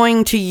not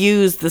going to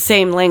use the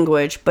same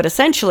language, but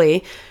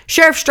essentially,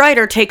 Sheriff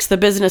Strider takes the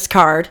business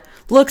card,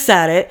 looks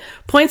at it,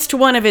 points to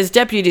one of his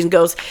deputies and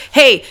goes,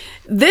 hey,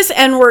 this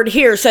N-word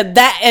here said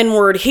that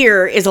N-word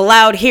here is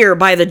allowed here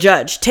by the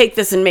judge. Take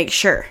this and make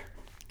sure.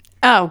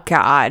 Oh,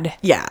 God.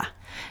 Yeah.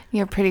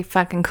 You're pretty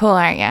fucking cool,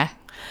 aren't you?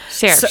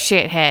 Sheriff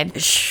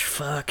Shithead.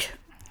 Fuck.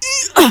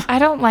 I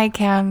don't like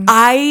him.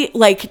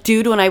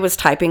 Dude, when I was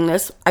typing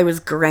this, I was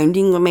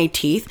grinding with my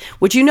teeth,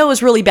 which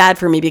is really bad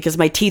for me because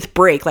my teeth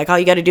break. Like, all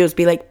you got to do is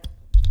be like,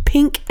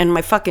 pink, and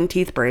my fucking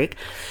teeth break.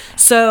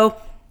 So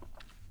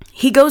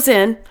he goes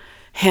in,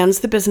 hands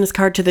the business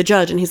card to the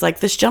judge, and he's like,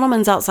 this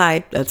gentleman's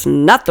outside. That's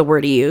not the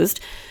word he used.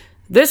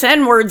 This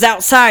N-word's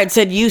outside,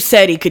 you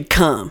said he could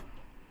come.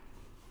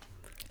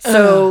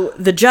 So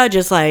the judge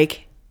is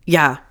like,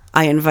 yeah,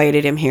 I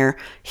invited him here.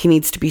 He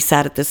needs to be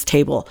sat at this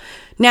table.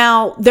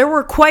 Now, there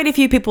were quite a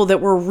few people that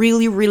were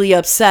really, really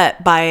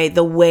upset by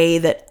the way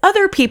that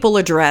other people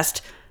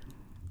addressed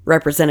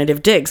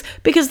Representative Diggs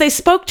because they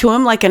spoke to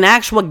him like an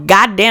actual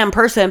goddamn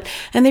person,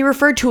 and they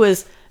referred to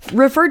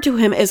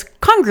him as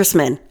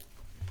Congressman.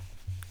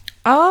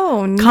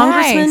 Oh, nice.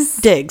 Congressman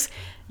Diggs.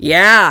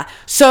 Yeah.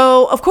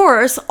 So, of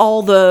course,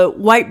 all the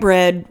white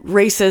bread,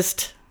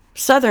 racist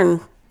Southern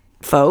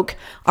folk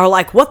are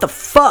like, what the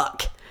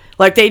fuck?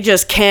 Like, they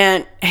just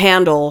can't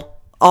handle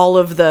all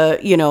of the,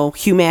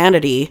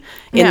 humanity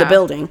in the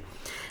building.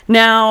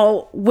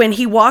 Now, when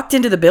he walked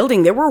into the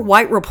building, there were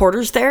white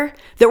reporters there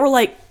that were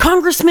like,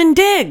 Congressman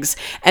Diggs.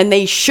 And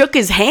they shook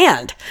his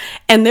hand.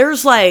 And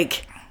there's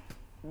like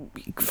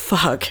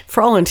fuck,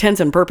 for all intents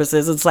and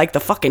purposes, it's like the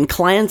fucking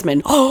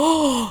Klansmen.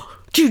 Oh,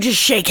 did you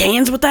just shake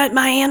hands with that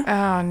man?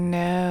 Oh,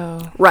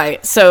 no.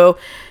 Right. So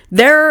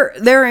they're,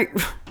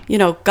 you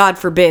know, God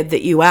forbid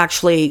that you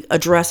actually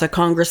address a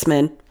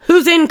congressman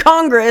who's in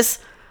Congress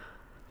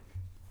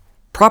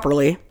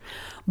properly.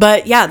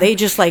 But yeah, they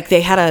just like,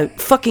 they had a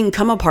fucking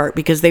come apart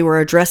because they were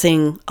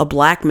addressing a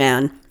black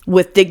man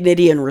with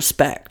dignity and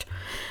respect.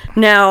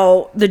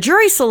 Now, the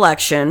jury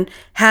selection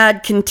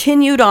had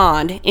continued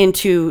on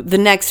into the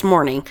next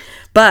morning,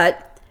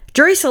 but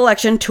jury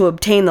selection to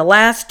obtain the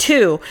last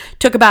two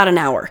took about an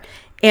hour,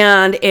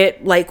 and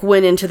it like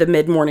went into the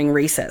mid-morning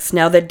recess.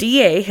 Now, the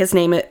DA, his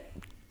name is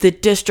the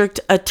district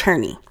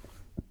attorney.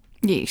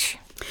 Yeesh.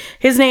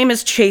 His name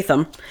is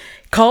Chatham.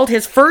 Called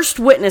his first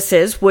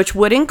witnesses, which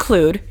would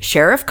include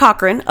Sheriff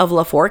Cochran of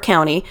LaFour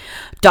County,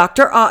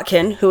 Dr.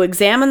 Otkin, who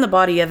examined the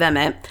body of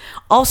Emmett,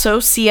 also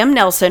C.M.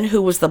 Nelson,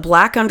 who was the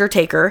black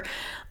undertaker.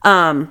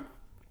 C.M.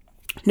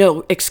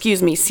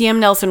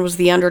 Nelson was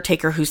the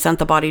undertaker who sent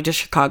the body to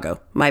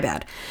Chicago. My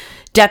bad.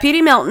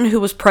 Deputy Melton, who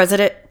was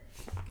present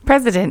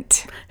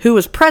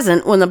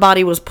when the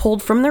body was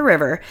pulled from the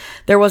river.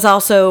 There was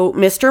also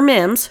Mr.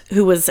 Mims,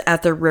 who was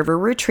at the river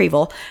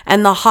retrieval,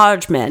 and the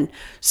Hodgemen.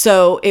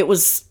 So it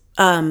was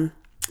the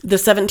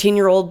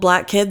 17-year-old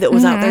black kid that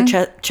was out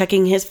there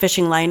checking his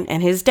fishing line,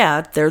 and his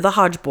dad. They're the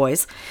Hodge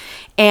boys.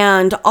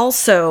 And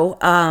also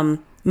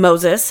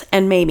Moses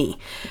and Mamie.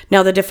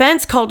 Now, the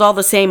defense called all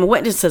the same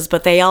witnesses,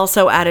 but they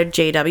also added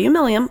J.W.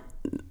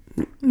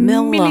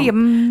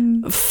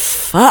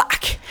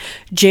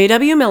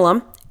 J.W.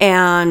 Millam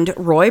and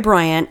Roy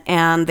Bryant,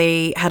 and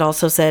they had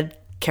also said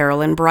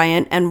Carolyn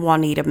Bryant and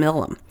Juanita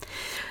Millam.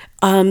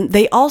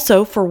 They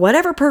also, for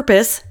whatever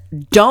purpose,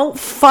 don't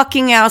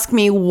fucking ask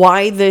me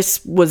why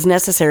this was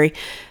necessary,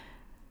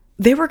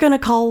 they were going to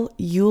call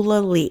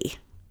Eula Lee,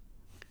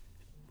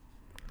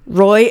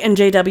 Roy and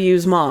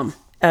JW's mom,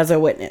 as a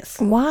witness.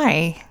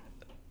 Why?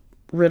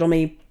 Riddle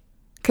me.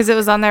 Because it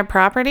was on their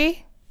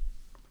property?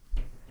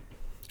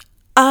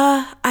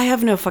 I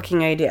have no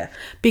fucking idea.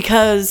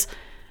 Because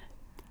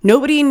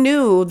nobody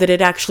knew that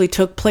it actually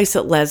took place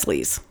at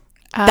Leslie's.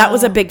 That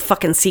was a big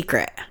fucking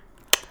secret.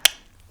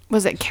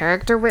 Was it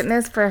character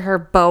witness for her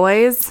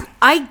boys?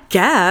 I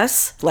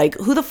guess. Like,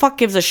 who the fuck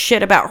gives a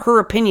shit about her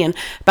opinion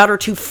about her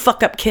two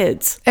fuck up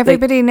kids?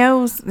 Everybody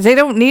knows. They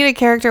don't need a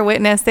character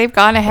witness. They've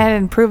gone ahead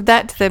and proved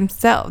that to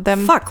themselves.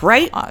 Fuck,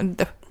 right? On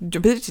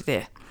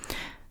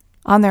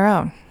their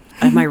own.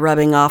 Am I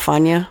rubbing off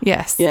on you?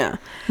 Yes. Yeah.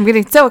 I'm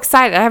getting so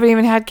excited. I haven't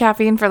even had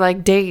caffeine for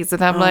like days.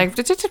 And I'm like...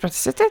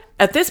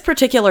 At this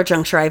particular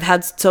juncture, I've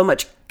had so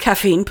much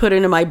caffeine put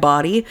into my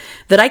body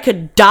that I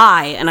could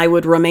die and I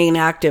would remain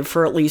active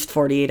for at least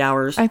 48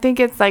 hours. I think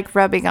it's like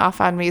rubbing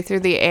off on me through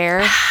the air.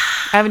 I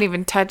haven't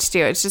even touched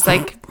you. It's just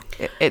like...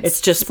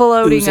 It's just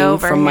floating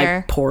over from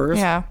here. My pores.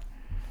 Yeah.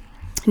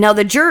 Now,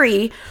 the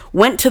jury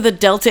went to the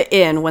Delta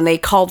Inn when they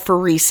called for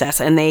recess,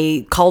 and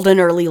they called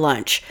an early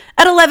lunch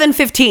at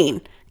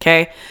 11:15.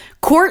 Okay.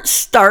 Court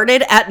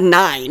started at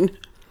 9.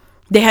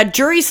 They had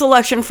jury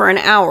selection for an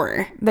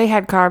hour. They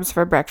had carbs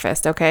for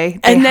breakfast, okay?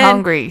 They're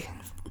hungry.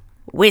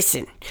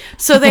 Listen.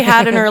 So they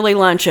had an early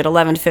lunch at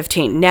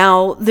 11:15.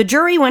 Now, the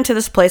jury went to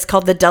this place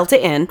called the Delta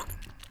Inn.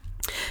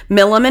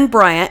 Millam and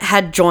Bryant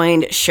had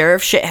joined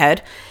Sheriff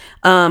Shithead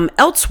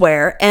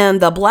elsewhere, and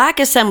the Black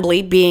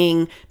Assembly,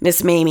 being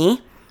Miss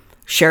Mamie,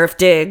 Sheriff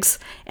Diggs,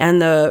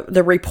 and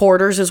the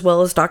reporters, as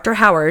well as Dr.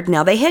 Howard.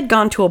 Now, they had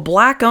gone to a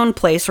black-owned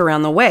place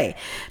around the way.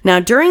 Now,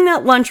 during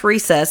that lunch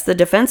recess, the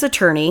defense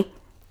attorney,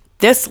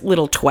 this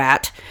little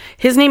twat,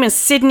 his name is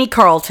Sidney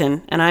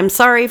Carlton, and I'm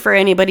sorry for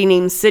anybody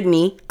named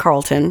Sidney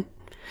Carlton,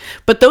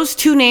 but those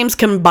two names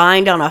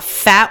combined on a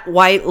fat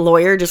white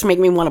lawyer just make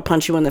me want to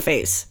punch you in the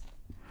face.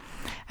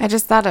 I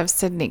just thought of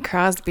Sidney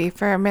Crosby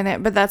for a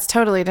minute, but that's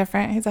totally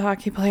different. He's a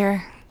hockey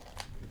player.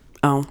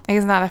 Oh.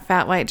 He's not a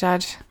fat white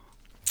judge.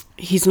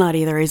 He's not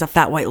either. He's a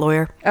fat white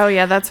lawyer. Oh,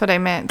 yeah, that's what I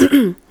meant.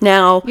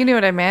 Now... You knew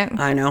what I meant.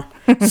 I know.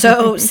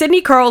 So,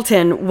 Sidney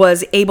Carlton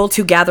was able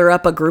to gather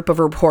up a group of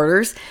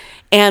reporters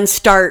and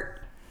start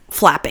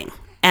flapping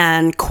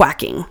and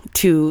quacking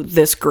to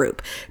this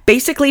group,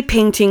 basically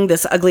painting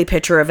this ugly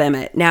picture of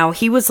Emmett. Now,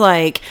 he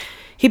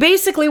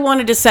basically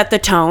wanted to set the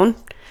tone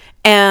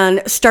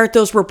and start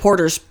those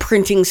reporters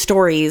printing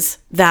stories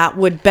that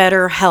would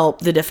better help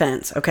the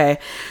defense, okay?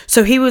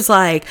 So he was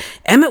like,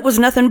 Emmett was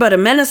nothing but a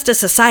menace to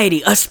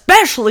society,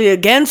 especially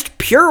against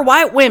pure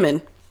white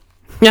women.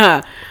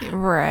 Yeah.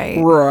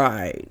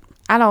 Right.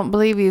 I don't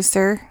believe you,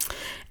 sir.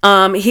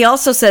 He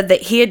also said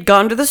that he had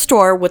gone to the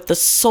store with the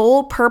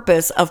sole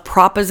purpose of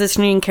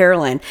propositioning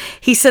Carolyn.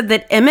 He said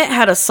that Emmett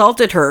had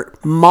assaulted her,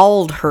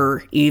 mauled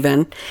her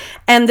even,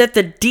 and that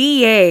the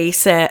DA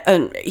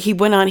said, he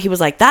went on, he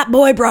was like, that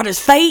boy brought his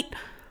fate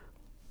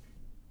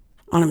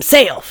on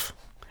himself.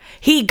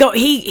 He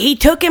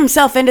took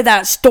himself into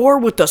that store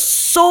with the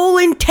sole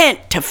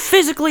intent to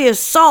physically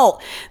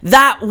assault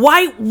that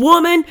white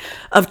woman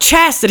of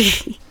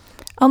chastity.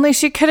 Only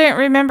she couldn't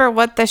remember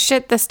what the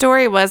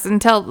story was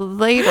until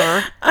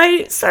later.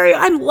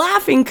 I'm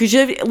laughing because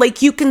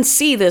you can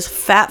see this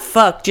fat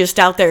fuck just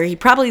out there. He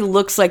probably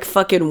looks like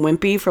fucking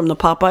Wimpy from the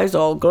Popeyes.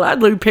 I'll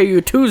gladly pay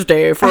you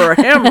Tuesday for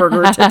a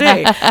hamburger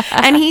today.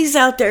 And he's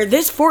out there.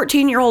 This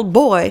 14-year-old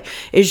boy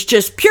is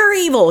just pure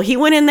evil. He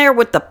went in there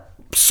with the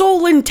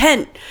sole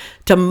intent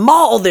to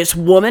maul this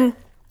woman.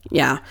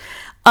 Yeah.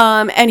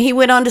 And he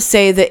went on to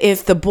say that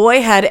if the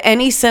boy had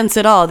any sense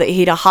at all, that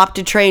he'd have hopped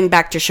a train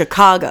back to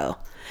Chicago.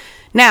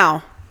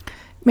 Now,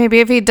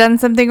 maybe if he'd done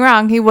something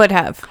wrong, he would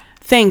have.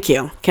 Thank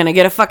you. Can I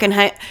get a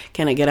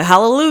can I get a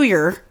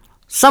hallelujah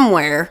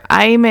somewhere?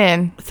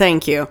 Amen.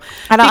 Thank you.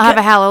 I don't have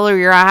a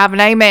hallelujah. I have an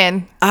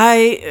amen.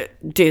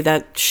 Dude,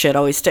 that shit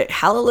always stay.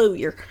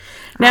 Hallelujah.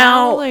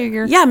 Now,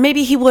 hallelujah. Yeah,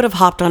 maybe he would have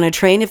hopped on a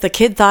train if the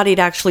kid thought he'd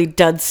actually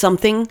done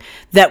something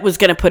that was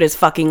going to put his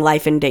fucking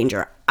life in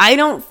danger. I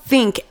don't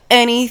think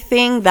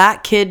anything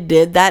that kid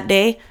did that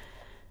day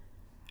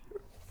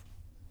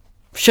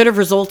should have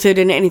resulted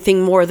in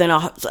anything more than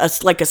a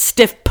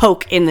stiff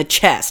poke in the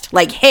chest.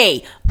 Like,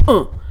 hey,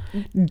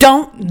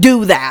 don't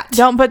do that.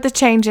 Don't put the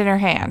change in her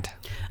hand.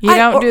 You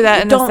don't do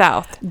that in the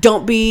South.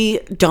 Don't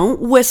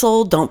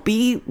whistle. Don't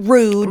be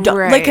rude.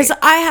 Right. Because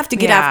I have to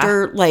get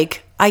after,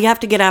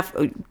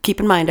 keep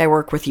in mind, I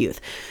work with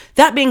youth.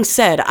 That being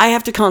said, I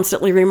have to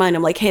constantly remind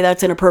them, like, hey,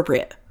 that's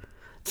inappropriate.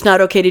 It's not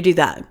okay to do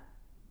that.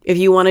 If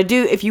you want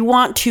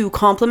to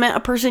compliment a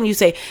person, you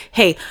say,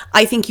 hey,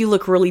 I think you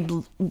look really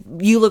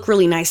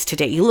nice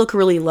today. You look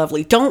really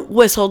lovely. Don't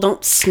whistle.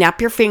 Don't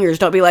snap your fingers.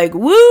 Don't be like,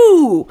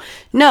 woo.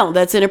 No,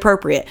 that's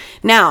inappropriate.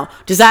 Now,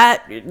 does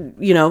that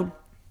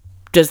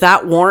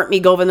warrant me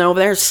going over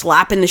there,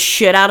 slapping the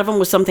shit out of him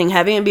with something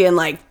heavy and being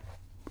like,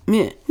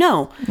 meh?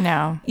 No.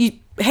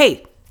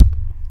 Hey,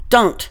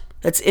 don't.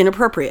 That's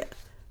inappropriate.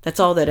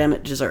 That's all that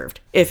Emmett deserved,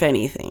 if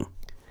anything.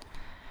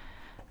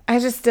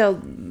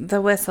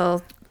 The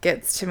whistle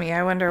gets to me.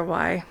 I wonder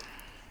why.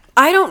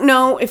 I don't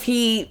know if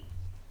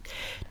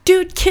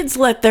kids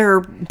let their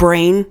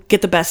brain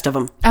get the best of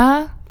them.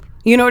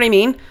 You know what I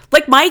mean?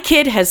 Like, my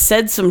kid has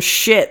said some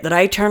shit that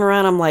I turn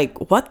around, I'm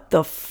like, what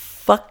the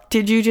fuck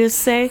did you just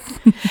say?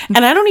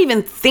 And I don't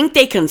even think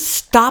they can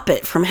stop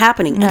it from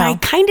happening. No. And I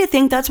kind of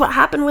think that's what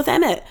happened with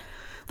Emmett.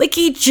 Like,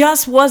 he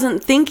just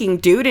wasn't thinking,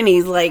 dude. And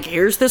he's like,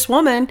 here's this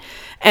woman.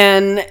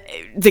 And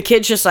the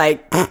kid's just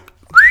like...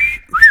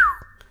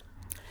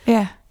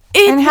 Yeah.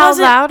 And how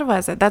loud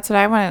was it? That's what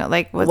I want to know.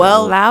 Like, was it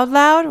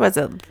loud? Was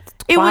it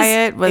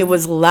quiet? It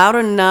was loud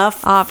enough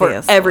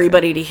for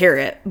everybody to hear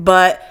it.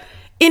 But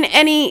in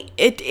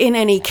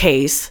any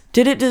case,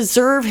 did it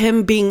deserve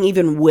him being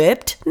even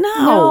whipped?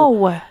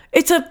 No.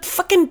 It's a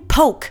fucking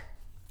poke.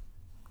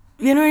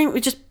 You know what I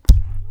mean? Just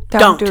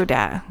don't do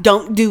that.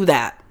 Don't do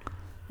that.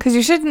 Because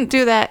you shouldn't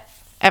do that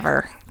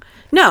ever.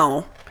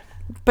 No.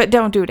 But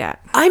don't do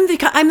that. I'm the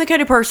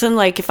kind of person,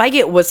 like, if I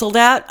get whistled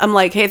at, I'm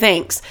like, hey,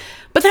 thanks.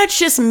 But that's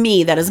just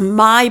me. That is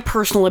my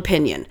personal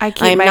opinion. I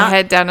keep my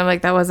head down. I'm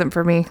like, that wasn't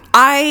for me.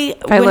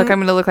 If I'm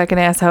going to look like an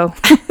asshole.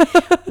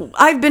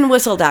 I've been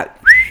whistled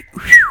at.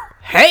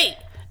 Hey!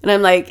 And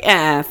I'm like,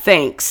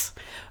 thanks.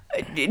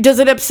 Does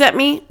it upset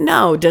me?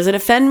 No. Does it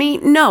offend me?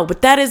 No.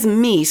 But that is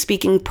me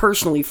speaking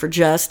personally for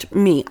just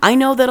me. I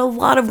know that a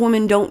lot of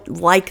women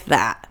don't like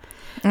that.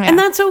 Yeah. And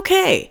that's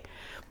okay.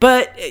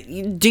 But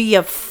do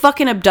you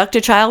fucking abduct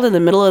a child in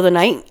the middle of the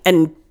night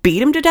and beat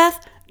him to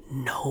death?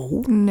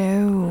 No.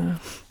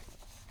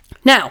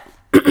 Now.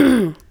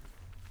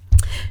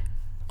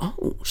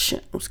 Oh,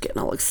 shit. I was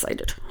getting all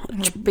excited.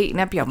 You're beating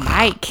up your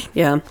mic.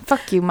 Yeah.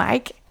 Fuck you,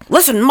 Mike.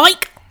 Listen,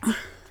 Mike.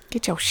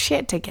 Get your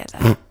shit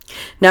together.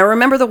 Now,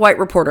 remember the white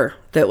reporter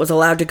that was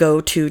allowed to go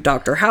to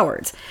Dr.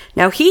 Howard's.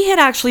 Now, he had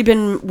actually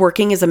been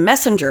working as a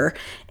messenger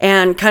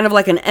and kind of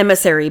like an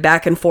emissary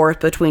back and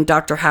forth between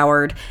Dr.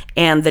 Howard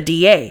and the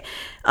DA.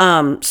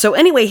 So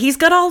anyway, he's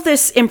got all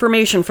this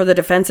information for the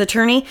defense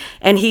attorney,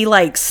 and he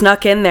like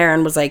snuck in there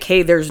and was like,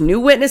 hey, there's new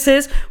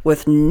witnesses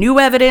with new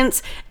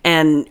evidence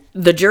and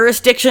the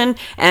jurisdiction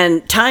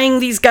and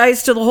tying these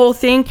guys to the whole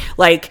thing,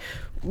 like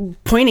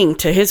pointing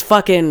to his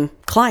fucking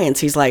clients.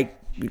 He's like,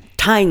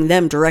 tying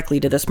them directly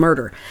to this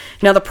murder.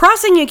 Now, the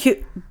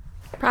prosecuting.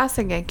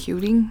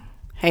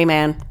 Hey,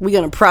 man, we're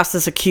going to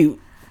process acute.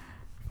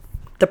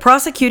 The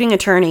prosecuting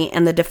attorney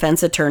and the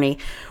defense attorney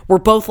were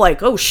both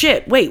like, oh,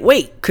 shit,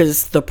 wait,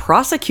 because the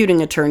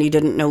prosecuting attorney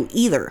didn't know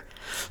either.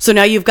 So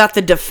now you've got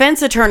the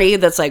defense attorney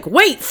that's like,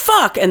 wait,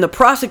 fuck. And the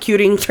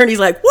prosecuting attorney's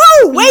like,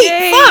 whoa,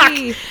 wait, fuck.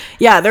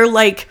 Yeah, they're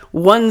like,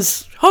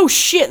 one's, oh,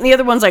 shit. And the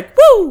other one's like,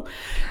 woo.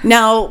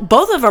 Now,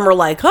 both of them are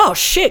like, oh,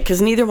 shit,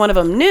 because neither one of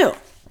them knew.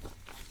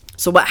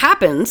 So what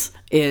happens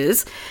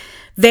is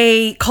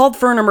they called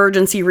for an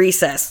emergency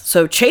recess.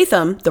 So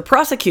Chatham, the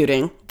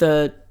prosecuting,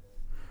 the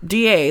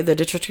DA, the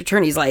district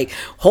attorney's like,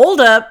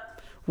 hold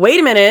up, wait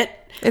a minute.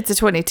 It's a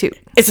 22.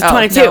 It's a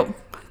 22. No.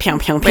 Pow,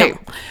 pow, pow. Right.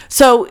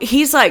 So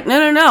he's like,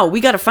 no,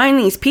 we got to find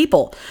these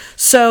people.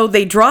 So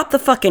they drop the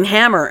fucking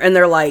hammer and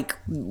they're like,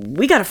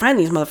 we got to find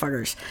these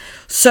motherfuckers.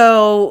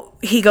 So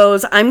he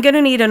goes, I'm going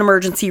to need an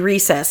emergency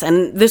recess.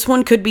 And this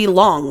one could be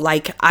long.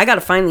 Like, I got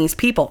to find these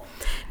people.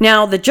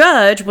 Now, the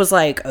judge was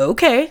like,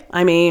 okay,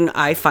 I mean,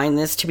 I find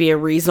this to be a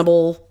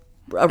reasonable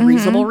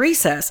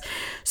recess.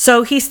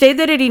 So he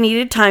stated that he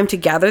needed time to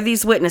gather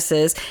these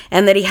witnesses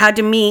and that he had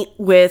to meet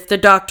with the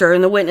doctor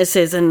and the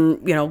witnesses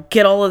and,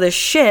 get all of this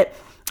shit.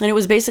 And it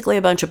was basically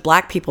a bunch of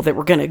black people that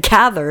were going to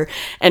gather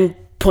and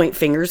point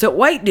fingers at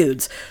white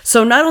dudes.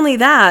 So not only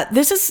that,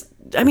 this is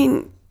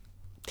going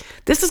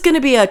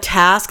to be a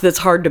task that's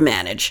hard to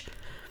manage.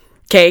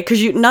 Okay?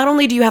 Because not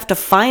only do you have to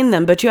find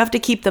them, but you have to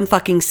keep them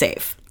fucking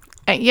safe.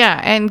 Yeah,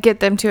 and get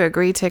them to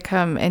agree to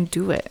come and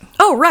do it.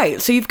 Oh,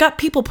 right. So you've got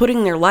people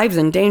putting their lives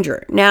in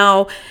danger.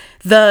 Now,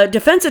 the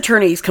defense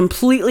attorney is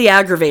completely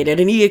aggravated,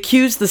 and he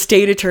accused the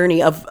state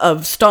attorney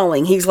of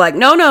stalling. He's like,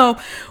 no,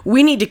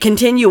 we need to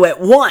continue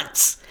at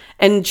once.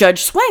 And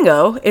Judge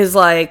Swango is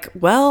like,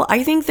 well,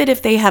 I think that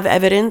if they have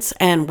evidence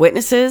and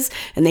witnesses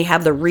and they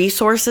have the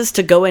resources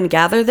to go and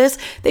gather this,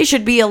 they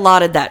should be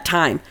allotted that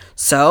time.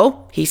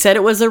 So he said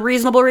it was a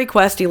reasonable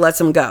request. He lets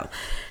them go.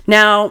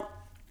 Now,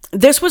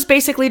 this was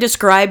basically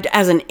described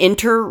as an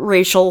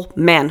interracial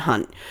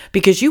manhunt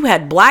because you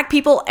had black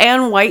people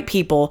and white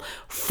people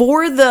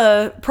for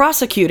the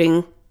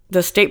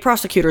state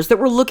prosecutors that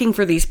were looking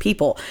for these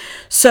people.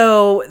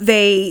 So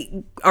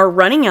they are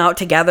running out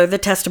to gather the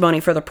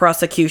testimony for the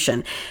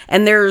prosecution.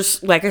 And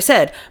there's, like I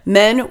said,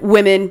 men,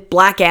 women,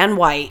 black and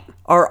white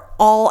are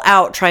all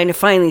out trying to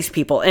find these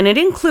people. And it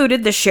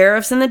included the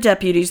sheriffs and the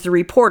deputies, the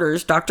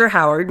reporters, Dr.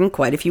 Howard, and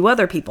quite a few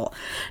other people.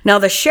 Now,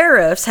 the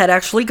sheriffs had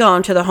actually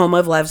gone to the home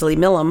of Leslie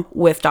Millum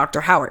with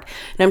Dr. Howard.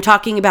 And I'm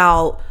talking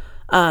about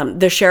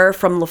the sheriff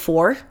from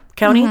LaFleur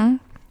County.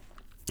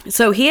 Mm-hmm.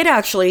 So he had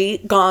actually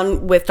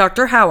gone with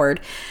Dr. Howard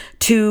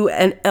to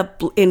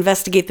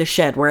investigate the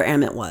shed where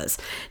Emmett was.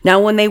 Now,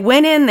 when they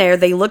went in there,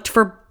 they looked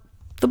for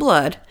the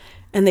blood,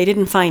 and they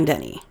didn't find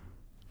any.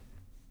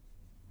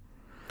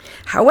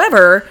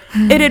 However,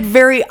 it had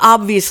very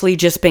obviously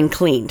just been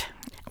cleaned.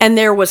 And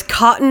there was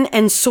cotton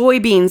and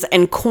soybeans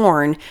and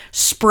corn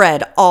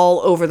spread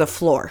all over the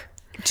floor.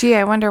 Gee,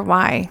 I wonder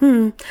why.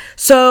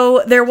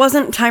 So there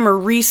wasn't time or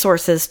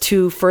resources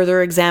to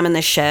further examine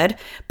the shed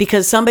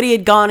because somebody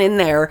had gone in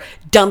there,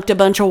 dumped a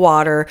bunch of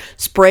water,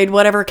 sprayed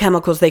whatever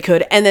chemicals they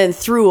could, and then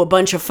threw a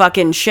bunch of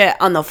fucking shit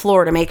on the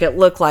floor to make it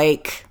look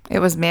like... It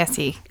was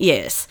messy.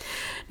 Yes.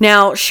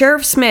 Now,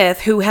 Sheriff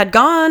Smith, who had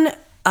gone...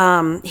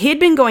 he had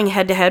been going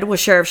head-to-head with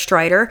Sheriff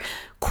Strider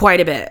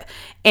quite a bit,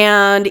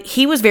 and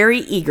he was very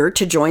eager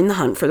to join the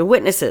hunt for the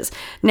witnesses.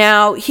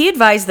 Now, he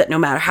advised that no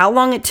matter how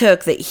long it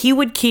took, that he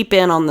would keep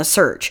in on the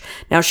search.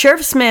 Now,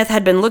 Sheriff Smith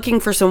had been looking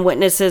for some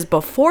witnesses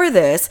before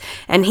this,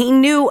 and he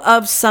knew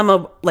of some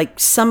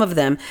of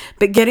them,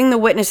 but getting the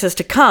witnesses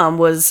to come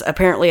was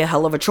apparently a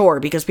hell of a chore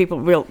because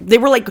people they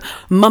were like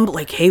mumbling,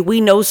 like, "Hey,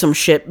 we know some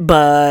shit,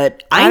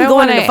 but I'm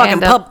going to the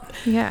fucking pub."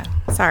 Yeah,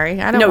 sorry,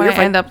 I don't want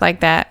to end up like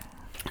that.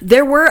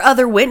 There were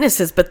other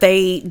witnesses, but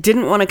they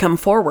didn't want to come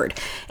forward.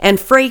 And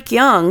Frank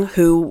Young,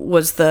 who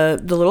was the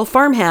little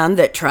farmhand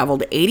that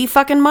traveled 80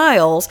 fucking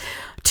miles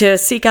to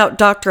seek out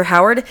Dr.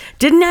 Howard,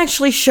 didn't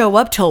actually show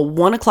up till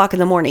 1 o'clock in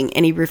the morning.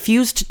 And he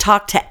refused to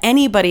talk to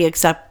anybody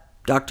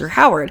except Dr.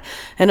 Howard.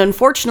 And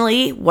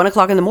unfortunately, 1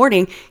 o'clock in the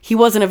morning, he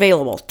wasn't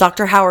available.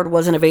 Dr. Howard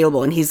wasn't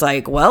available. And he's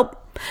like, well,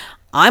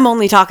 I'm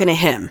only talking to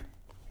him.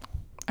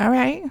 All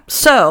right.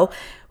 So...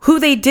 who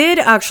they did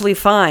actually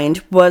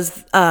find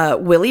was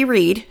Willie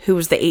Reed, who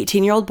was the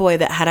 18-year-old boy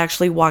that had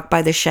actually walked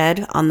by the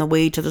shed on the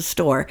way to the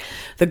store,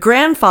 the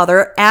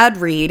grandfather, Ad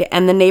Reed,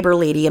 and the neighbor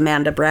lady,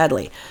 Amanda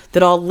Bradley,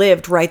 that all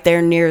lived right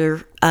there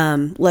near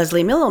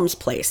Leslie Millum's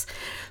place.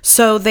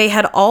 So they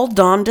had all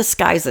donned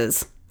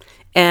disguises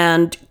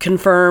and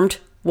confirmed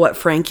what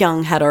Frank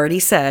Young had already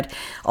said,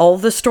 all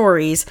the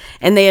stories,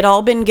 and they had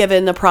all been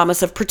given the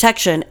promise of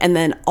protection, and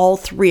then all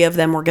three of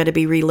them were going to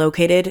be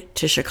relocated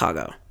to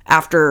Chicago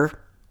afterwards.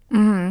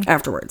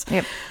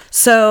 Yep.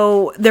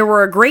 So there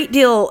were a great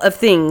deal of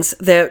things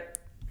that...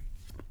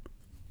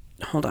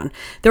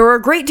 There were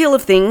a great deal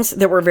of things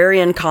that were very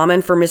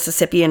uncommon for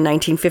Mississippi in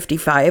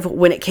 1955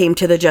 when it came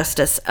to the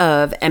justice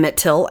of Emmett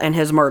Till and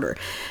his murder.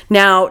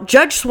 Now,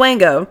 Judge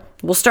Swango,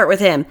 we'll start with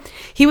him.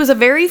 He was a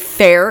very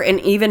fair and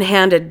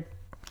even-handed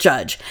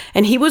judge,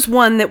 and he was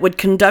one that would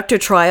conduct a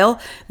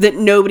trial that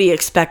nobody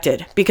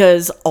expected,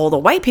 because all the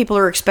white people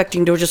are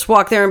expecting to just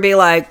walk there and be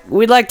like,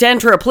 we'd like to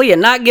enter a plea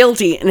and not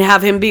guilty, and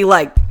have him be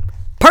like,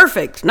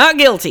 perfect, not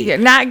guilty. You're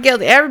not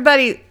guilty.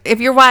 Everybody, if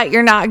you're white,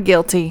 you're not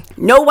guilty.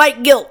 No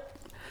white guilt.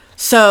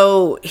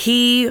 So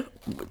he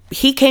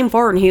came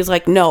forward and he was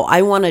like, no,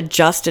 I want a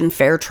just and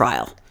fair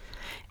trial.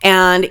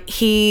 And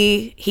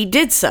he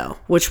did so,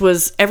 which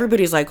was,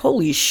 everybody's like,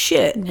 holy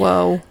shit.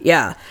 Whoa.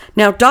 Yeah.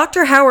 Now,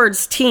 Dr.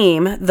 Howard's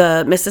team,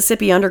 the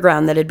Mississippi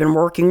Underground, that had been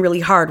working really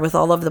hard with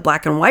all of the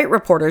black and white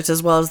reporters,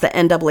 as well as the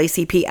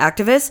NAACP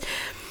activists,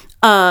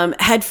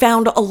 had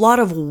found a lot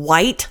of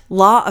white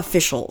law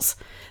officials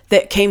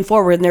that came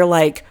forward and they're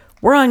like,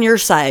 we're on your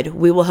side.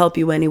 We will help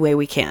you any way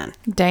we can.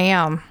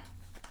 Damn.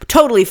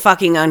 Totally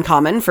fucking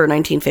uncommon for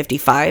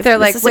 1955. They're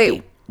like,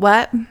 wait,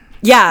 what?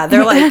 Yeah,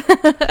 they're like,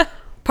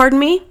 pardon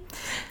me?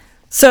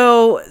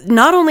 So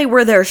not only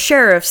were there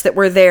sheriffs that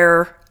were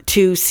there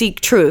to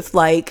seek truth,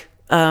 like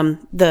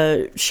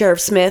the Sheriff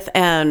Smith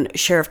and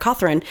Sheriff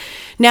Cothran.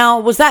 Now,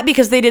 was that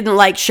because they didn't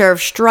like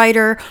Sheriff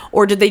Strider,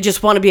 or did they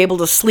just want to be able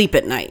to sleep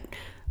at night?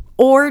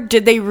 Or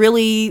did they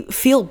really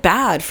feel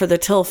bad for the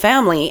Till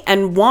family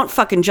and want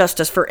fucking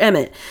justice for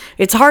Emmett?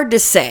 It's hard to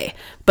say,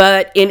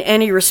 but in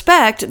any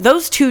respect,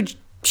 those two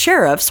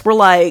sheriffs were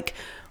like,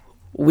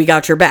 we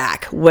got your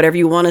back. Whatever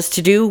you want us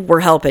to do,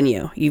 we're helping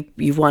you.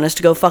 You want us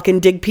to go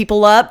fucking dig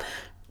people up?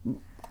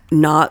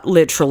 Not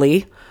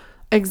literally.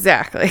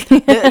 Exactly.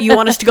 You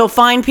want us to go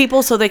find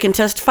people so they can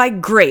testify?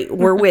 Great,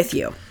 we're with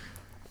you.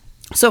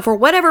 So for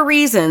whatever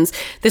reasons,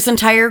 this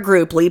entire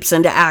group leaps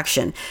into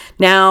action.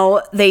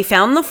 Now, they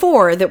found the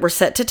 4 that were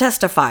set to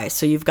testify.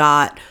 So you've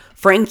got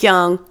Frank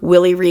Young,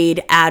 Willie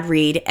Reed, Ad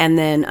Reed, and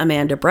then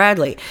Amanda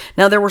Bradley.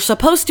 Now, there were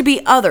supposed to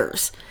be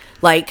others,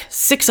 like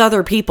 6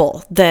 other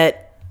people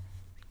that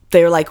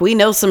they're like, we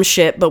know some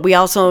shit, but we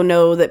also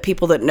know that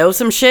people that know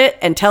some shit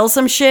and tell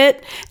some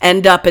shit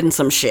end up in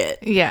some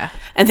shit. Yeah.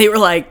 And they were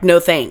like, no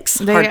thanks.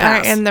 They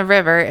are in the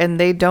river and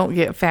they don't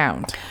get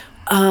found.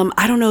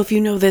 I don't know if you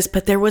know this,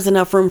 but there was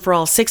enough room for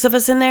all 6 of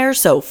us in there,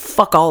 so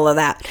fuck all of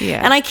that.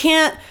 Yeah. And I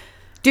can't,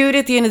 dude,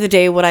 at the end of the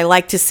day, would I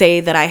like to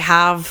say that I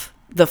have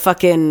the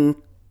fucking,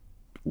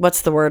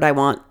 what's the word I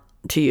want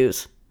to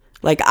use?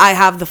 Like, I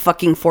have the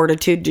fucking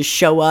fortitude to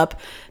show up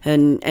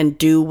and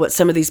do what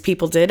some of these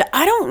people did.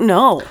 I don't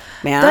know,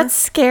 man. That's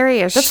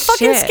scary as shit. That's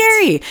fucking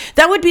scary.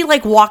 That would be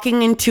like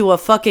walking into a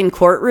fucking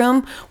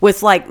courtroom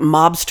with like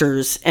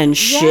mobsters and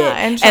shit. Yeah,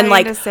 and trying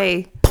like to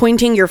say,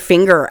 pointing your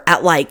finger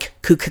at like,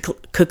 Kuklinski.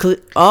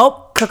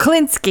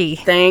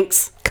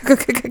 Thanks.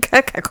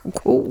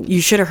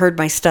 You should have heard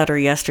my stutter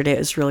yesterday. It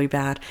was really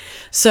bad.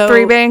 So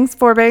 3 bangs,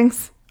 4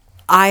 bangs.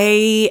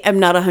 I am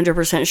not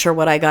 100% sure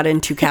what I got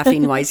into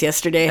caffeine-wise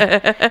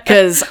yesterday.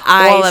 Because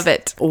all of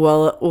it.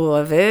 All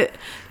of it.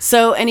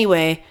 So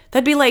anyway,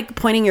 that'd be like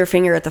pointing your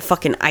finger at the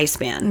fucking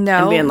Iceman. No.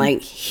 And being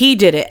like, he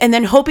did it. And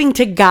then hoping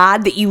to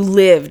God that you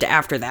lived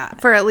after that.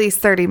 For at least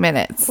 30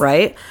 minutes.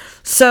 Right?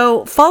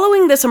 So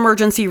following this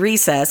emergency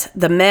recess,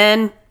 the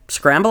men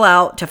scramble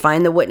out to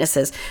find the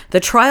witnesses. The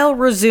trial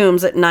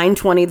resumes at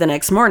 9:20 the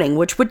next morning,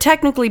 which would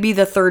technically be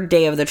the 3rd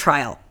day of the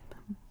trial.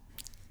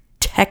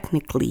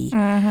 Technically.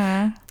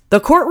 Mm-hmm. The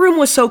courtroom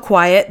was so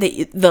quiet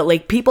that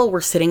like people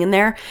were sitting in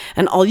there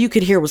and all you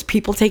could hear was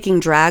people taking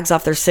drags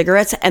off their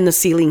cigarettes and the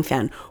ceiling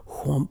fan.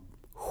 Whomp,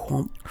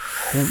 whomp,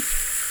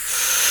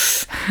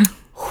 whomp,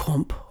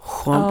 whomp,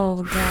 whomp.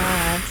 Oh,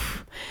 God.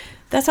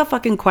 That's how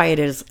fucking quiet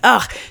it is.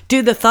 Ugh,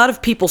 dude, the thought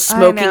of people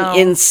smoking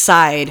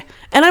inside.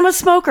 And I'm a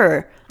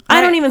smoker. I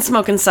don't even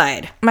smoke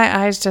inside. My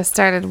eyes just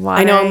started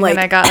watering. I know, I'm like,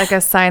 and I got like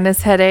a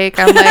sinus headache.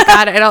 I'm like,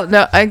 God, I don't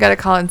know. I gotta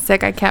call in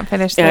sick. I can't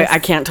finish this. I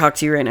can't talk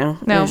to you right now.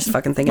 No, I'm just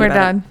fucking thinking we're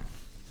about done.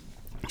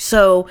 it.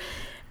 So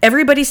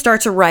everybody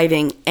starts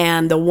arriving,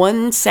 and the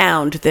one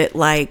sound that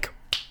like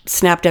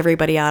snapped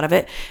everybody out of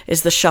it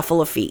is the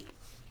shuffle of feet,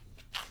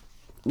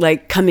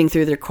 like coming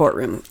through their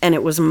courtroom, and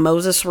it was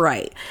Moses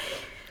Wright,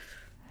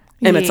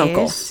 Emmett's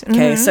uncle.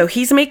 Okay, so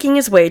he's making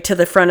his way to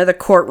the front of the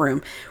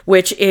courtroom,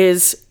 which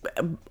is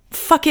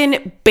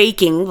fucking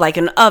baking like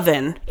an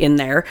oven in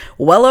there,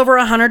 well over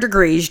 100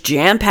 degrees,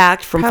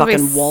 jam-packed from Probably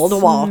fucking wall to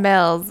wall.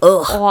 Smells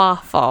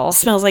awful.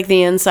 Smells like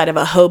the inside of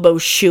a hobo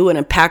shoe and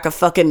a pack of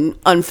fucking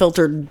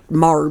unfiltered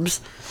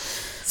marbs.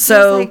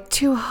 So There's like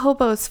 2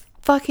 hobos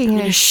fucking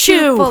in a shoe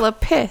shoe full of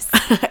piss.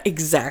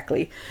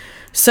 exactly.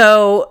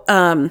 So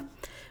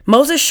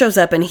Moses shows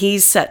up and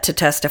he's set to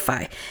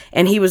testify,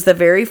 and he was the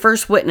very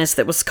first witness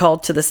that was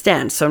called to the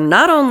stand. So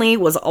not only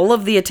was all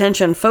of the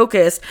attention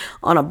focused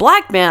on a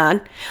black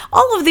man,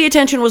 all of the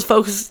attention was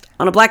focused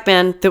on a black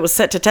man that was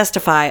set to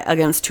testify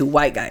against 2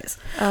 white guys.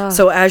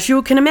 So as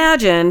you can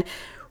imagine,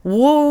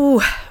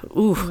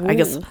 I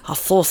guess I'm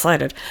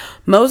full-sided.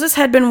 Moses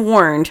had been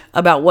warned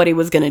about what he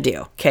was going to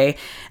do, okay?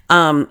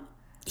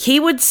 He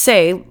would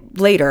say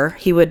later,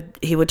 he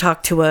would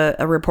talk to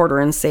a reporter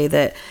and say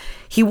that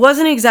he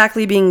wasn't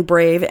exactly being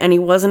brave and he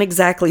wasn't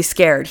exactly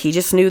scared. He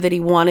just knew that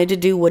he wanted to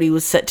do what he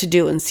was set to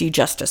do and see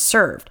justice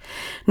served.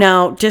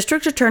 Now,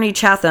 District Attorney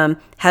Chatham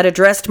had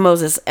addressed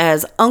Moses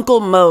as Uncle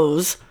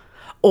Mose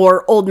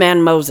or Old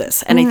Man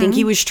Moses. And I think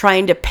he was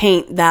trying to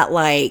paint that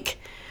like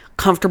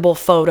comfortable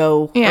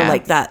photo or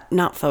like that,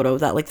 not photo,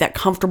 that like that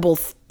comfortable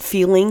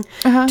feeling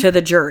to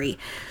the jury.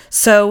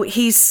 So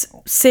he's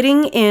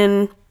sitting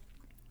in,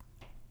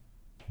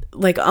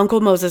 like Uncle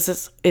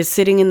Moses is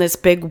sitting in this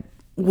big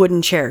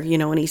wooden chair, you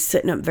know, and he's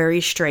sitting up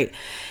very straight.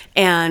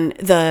 And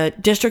the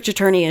district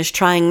attorney is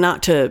trying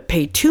not to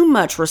pay too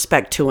much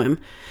respect to him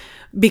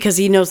because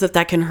he knows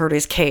that can hurt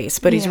his case,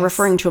 but he's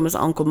referring to him as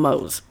Uncle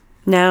Mose.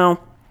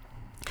 Now,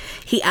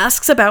 he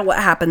asks about what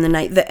happened the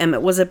night that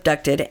Emmett was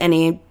abducted, and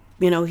he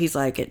he's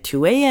like, at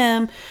 2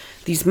 a.m.,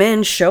 these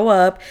men show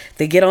up,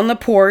 they get on the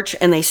porch,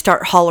 and they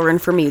start hollering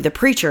for me, the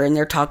preacher, and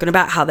they're talking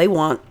about how they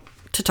want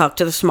to talk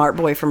to the smart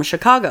boy from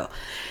Chicago.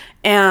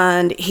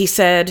 And he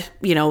said,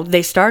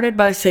 they started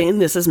by saying,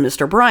 this is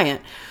Mr.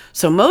 Bryant.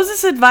 So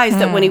Moses advised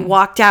that when he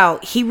walked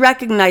out, he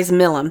recognized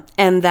Milam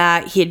and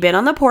that he had been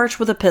on the porch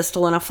with a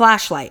pistol and a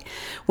flashlight.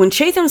 When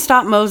Chatham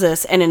stopped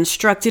Moses and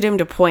instructed him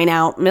to point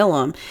out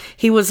Milam,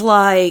 he was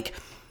like,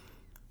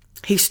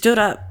 he stood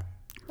up.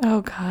 Oh,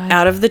 God.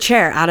 Out of the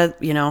chair,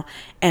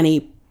 and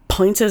he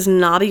points his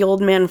knobby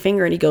old man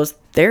finger and he goes,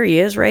 there he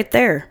is right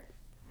there.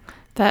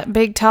 That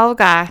big tall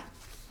guy.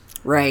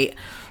 Right.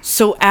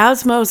 So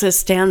as Moses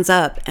stands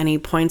up and he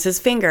points his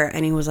finger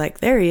and he was like,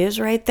 there he is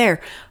right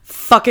there.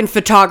 Fucking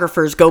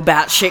photographers go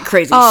batshit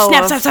crazy. Oh,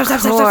 Snap.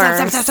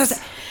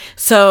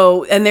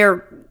 So, and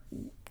they're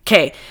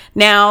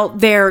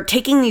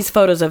taking these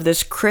photos of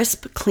this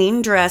crisp,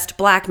 clean dressed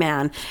black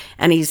man,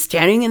 and he's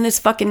standing in this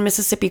fucking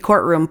Mississippi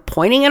courtroom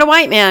pointing at a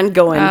white man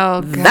going,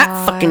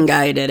 that fucking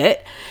guy did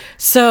it.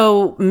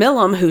 So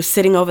Milam, who's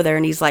sitting over there,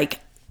 and he's like,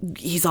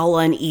 he's all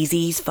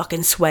uneasy, he's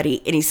fucking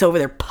sweaty, and he's over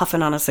there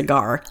puffing on a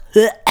cigar.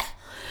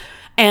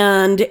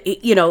 And,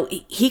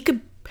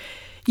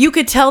 you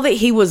could tell that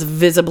he was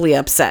visibly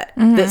upset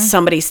that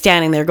somebody's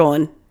standing there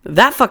going,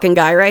 that fucking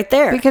guy right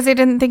there. Because he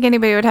didn't think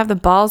anybody would have the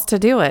balls to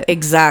do it.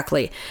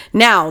 Exactly.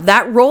 Now,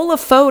 that roll of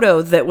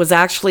photo that was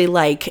actually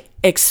like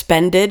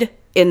expended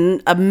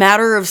in a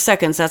matter of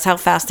seconds, that's how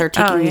fast they're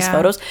taking these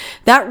photos.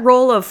 That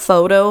roll of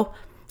photo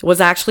was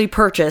actually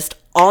purchased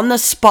on the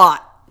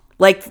spot.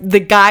 Like, the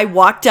guy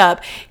walked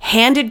up,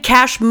 handed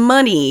cash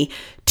money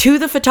to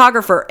the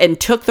photographer, and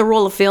took the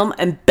roll of film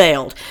and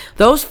bailed.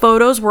 Those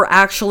photos were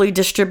actually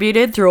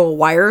distributed through a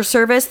wire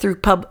service to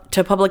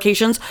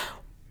publications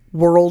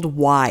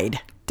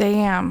worldwide.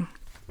 Damn.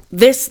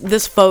 This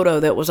photo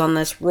that was on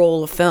this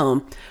roll of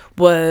film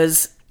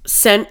was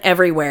sent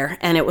everywhere,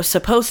 and it was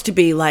supposed to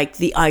be like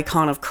the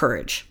icon of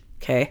courage.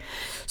 Okay.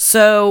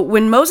 So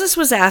when Moses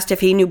was asked if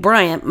he knew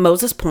Bryant,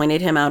 Moses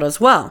pointed him out as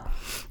well.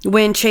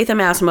 When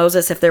Chatham asked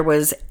Moses if there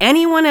was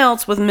anyone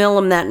else with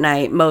Milam that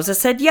night, Moses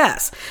said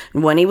yes.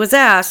 And when he was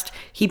asked,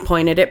 he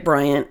pointed at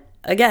Bryant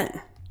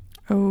again.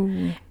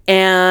 Oh.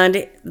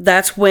 And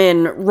that's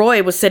when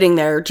Roy was sitting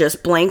there,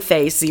 just blank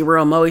face,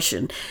 zero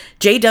emotion.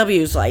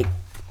 JW's like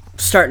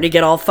starting to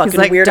get all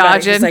fucking weird dodging.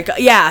 about it. He's like,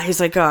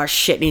 he's like, oh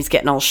shit, and he's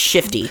getting all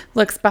shifty.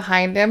 Looks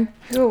behind him.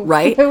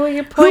 Right? Who are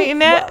you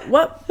pointing at?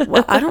 What?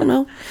 I don't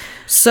know.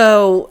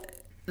 So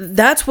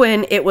that's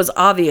when it was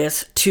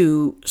obvious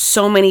to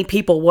so many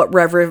people what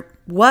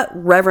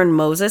Reverend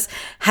Moses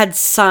had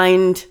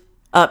signed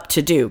up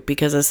to do,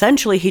 because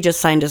essentially he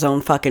just signed his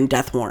own fucking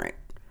death warrant.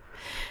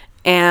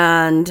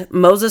 And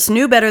Moses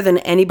knew better than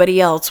anybody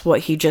else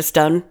what he just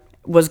done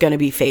was going to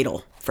be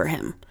fatal for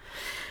him.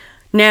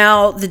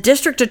 Now, the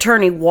district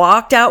attorney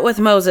walked out with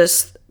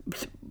Moses.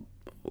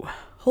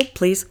 Hold,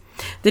 please.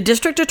 The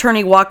district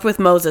attorney walked with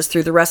Moses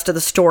through the rest of the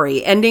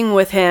story, ending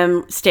with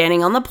him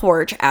standing on the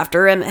porch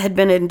after him had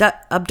been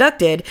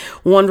abducted,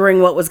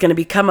 wondering what was going to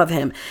become of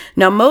him.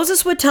 Now,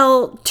 Moses would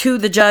tell to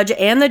the judge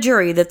and the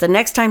jury that the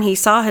next time he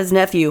saw his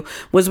nephew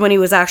was when he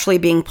was actually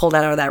being pulled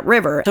out of that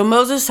river. So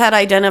Moses had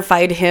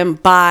identified him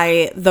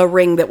by the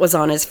ring that was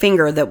on his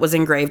finger that was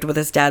engraved with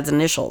his dad's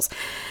initials.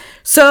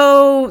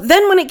 So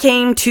then when it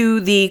came to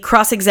the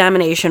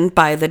cross-examination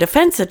by the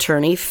defense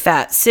attorney,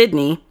 Fat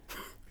Sadie.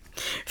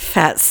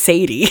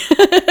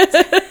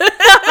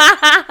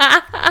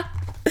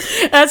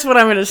 That's what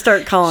I'm going to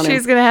start calling her.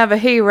 She's going to have a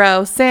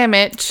hero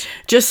sandwich.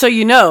 Just so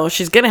you know,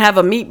 she's going to have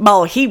a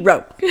meatball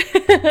hero.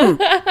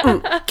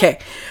 Okay.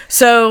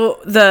 So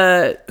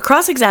the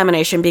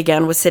cross-examination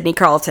began with Sidney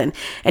Carlton,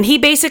 and he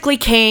basically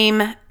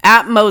came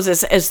at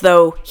Moses as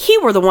though he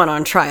were the one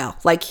on trial,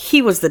 like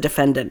he was the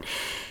defendant.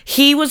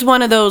 He was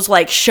one of those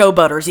like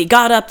showboaters. He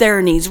got up there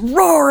and he's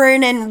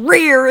roaring and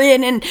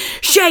rearing and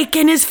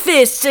shaking his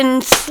fists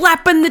and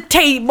slapping the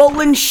table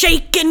and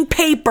shaking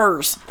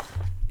papers.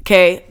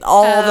 Okay,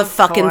 all the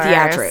fucking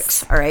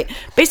theatrics. All right,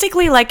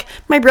 basically like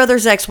my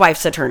brother's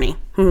ex-wife's attorney.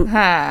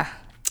 Now,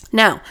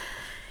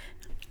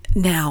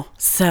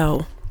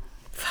 so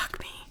fuck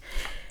me.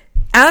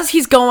 As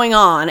he's going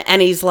on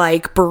and he's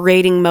like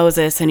berating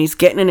Moses and he's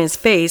getting in his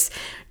face,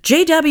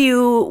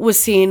 JW was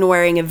seen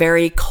wearing a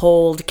very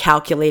cold,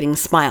 calculating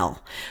smile.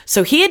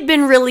 So he had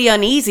been really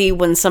uneasy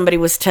when somebody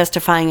was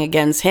testifying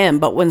against him,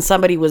 but when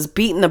somebody was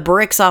beating the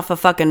bricks off of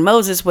fucking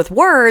Moses with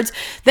words,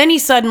 then he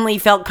suddenly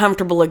felt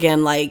comfortable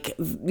again, like,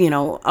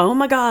 oh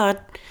my God,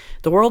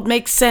 the world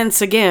makes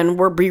sense again.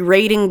 We're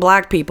berating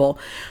black people.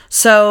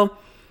 So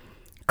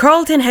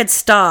Carlton had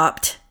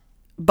stopped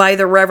by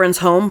the Reverend's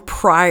home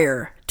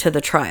prior to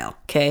the trial.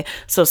 Okay.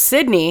 So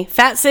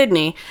Fat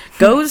Sidney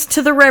goes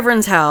to the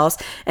Reverend's house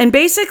and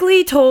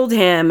basically told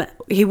him,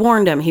 he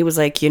warned him, he was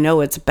like,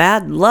 it's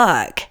bad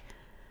luck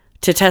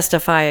to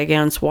testify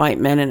against white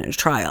men in a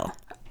trial.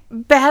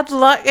 Bad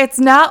luck. It's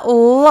not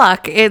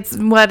luck. It's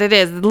what it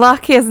is.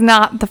 Luck is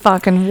not the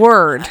fucking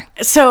word.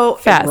 So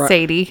Fat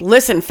Sadie.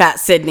 Listen,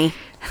 Fat Sidney.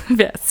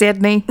 Fat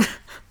Sidney.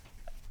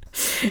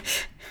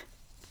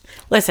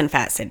 listen,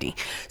 Fat Sydney.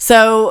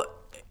 So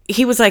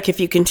he was like, if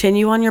you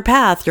continue on your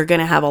path, you're going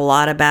to have a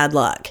lot of bad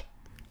luck.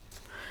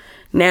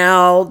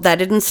 Now, that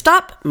didn't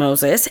stop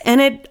Moses,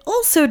 and it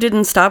also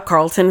didn't stop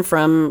Carlton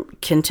from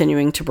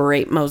continuing to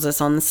berate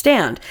Moses on the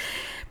stand.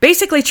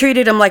 Basically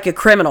treated him like a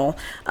criminal,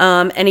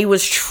 and he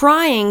was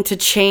trying to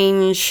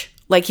change,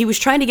 like he was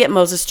trying to get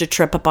Moses to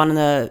trip up on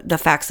the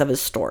facts of his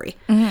story.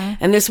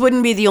 Mm-hmm. And this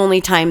wouldn't be the only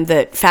time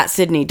that Fat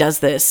Sydney does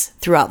this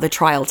throughout the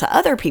trial to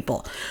other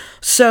people.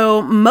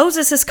 So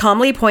Moses is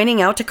calmly pointing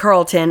out to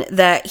Carlton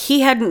that he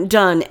hadn't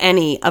done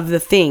any of the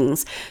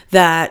things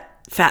that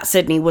Fat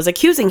Sydney was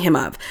accusing him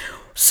of.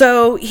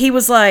 So he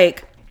was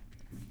like,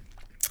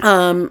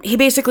 he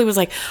basically was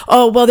like,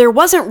 oh, well, there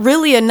wasn't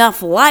really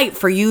enough light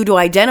for you to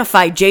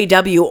identify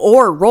JW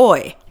or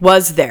Roy,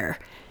 was there?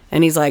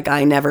 And he's like,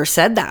 I never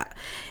said that.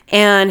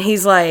 And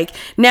he's like,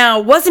 now,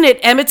 wasn't it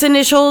Emmett's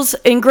initials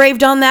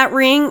engraved on that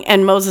ring?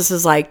 And Moses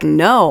is like,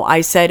 no, I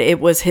said it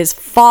was his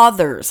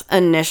father's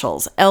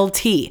initials,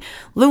 LT,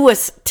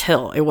 Lewis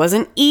Till. It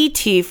wasn't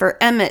ET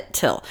for Emmett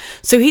Till.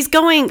 So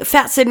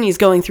Fat Sydney's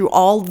going through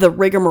all the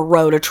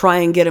rigmarole to try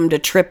and get him to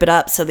trip it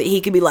up so that he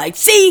could be like,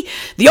 see,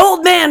 the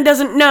old man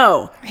doesn't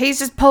know. He's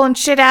just pulling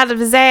shit out of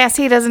his ass.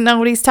 He doesn't know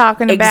what he's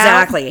talking about.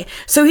 Exactly.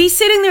 So he's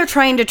sitting there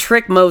trying to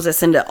trick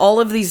Moses into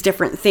all of these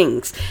different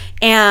things.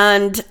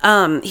 And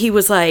he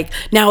was like,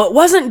 now it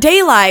wasn't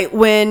daylight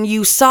when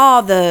you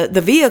saw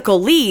the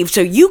vehicle leave,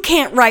 so you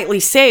can't rightly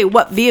say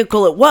what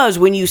vehicle it was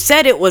when you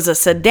said it was a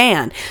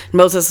sedan.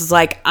 Moses is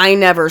like, I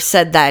never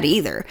said that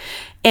either.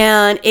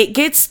 And it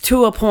gets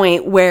to a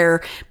point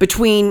where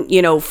between,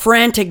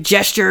 frantic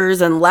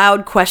gestures and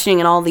loud questioning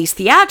and all these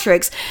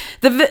theatrics,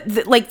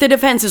 the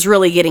defense is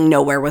really getting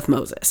nowhere with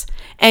Moses.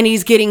 And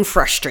he's getting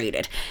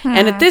frustrated.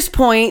 And at this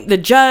point, the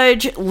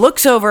judge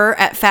looks over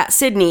at Fat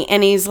Sydney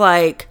and he's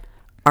like,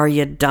 are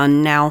you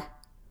done now?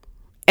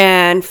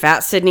 And Fat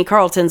Sydney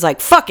Carlton's like,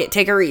 fuck it,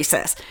 take a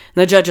recess.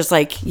 And the judge is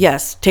like,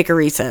 yes, take a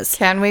recess.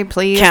 Can we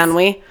please? Can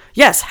we?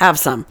 Yes, have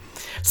some.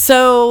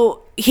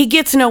 So he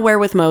gets nowhere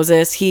with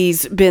Moses.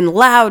 He's been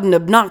loud and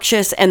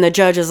obnoxious. And the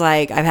judge is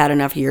like, I've had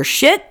enough of your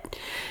shit.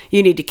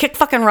 You need to kick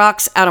fucking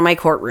rocks out of my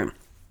courtroom.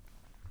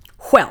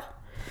 Well,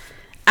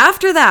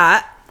 after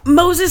that,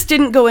 Moses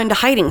didn't go into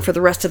hiding for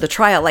the rest of the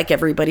trial like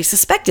everybody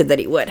suspected that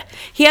he would.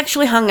 He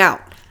actually hung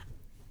out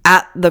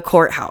at the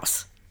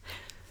courthouse.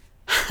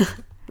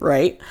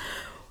 Right?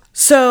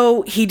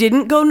 So he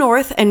didn't go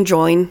north and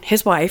join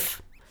his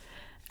wife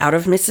out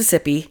of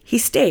Mississippi. He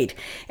stayed.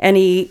 And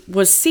he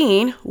was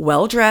seen,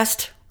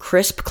 well-dressed,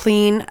 crisp,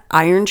 clean,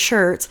 ironed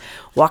shirts,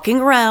 walking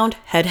around,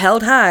 head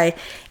held high,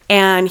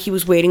 and he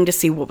was waiting to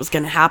see what was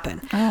going to happen.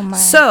 Oh, my.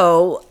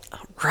 So,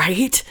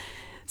 right?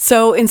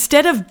 So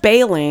instead of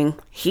bailing,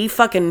 he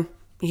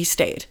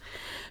stayed.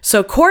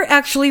 So court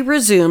actually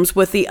resumes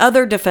with the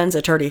other defense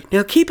attorney.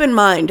 Now keep in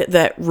mind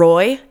that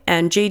Roy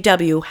and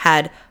JW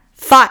had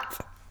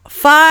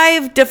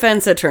five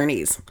defense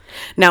attorneys.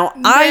 Now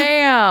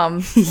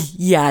Damn.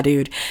 Yeah,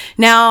 dude.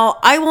 Now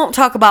I won't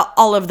talk about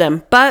all of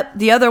them, but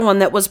the other one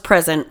that was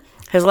present,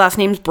 his last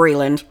name's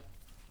Breland.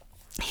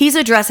 He's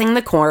addressing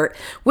the court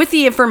with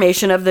the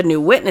information of the new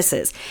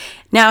witnesses.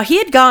 Now he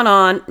had gone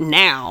on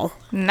now.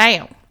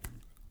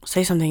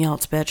 Say something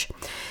else, bitch.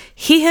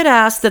 He had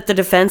asked that the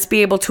defense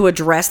be able to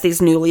address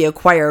these newly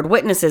acquired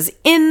witnesses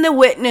in the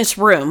witness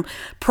room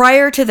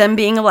prior to them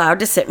being allowed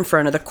to sit in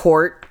front of the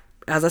court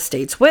as a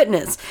state's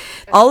witness.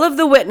 All of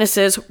the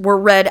witnesses were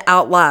read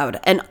out loud,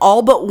 and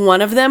all but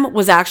one of them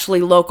was actually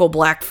local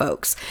black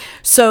folks.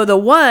 So the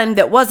one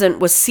that wasn't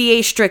was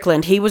C.A.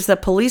 Strickland. He was the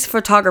police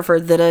photographer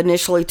that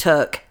initially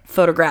took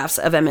photographs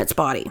of Emmett's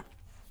body.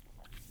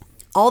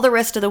 All the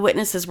rest of the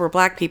witnesses were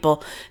black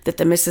people that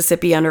the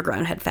Mississippi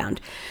Underground had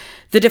found.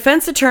 The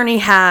defense attorney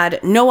had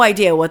no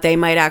idea what they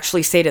might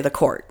actually say to the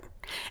court.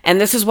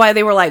 And this is why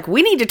they were like,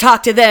 we need to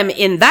talk to them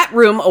in that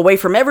room away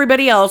from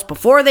everybody else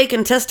before they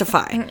can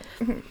testify.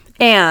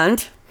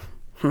 And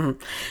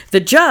the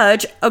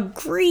judge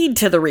agreed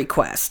to the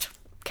request.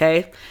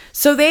 Okay.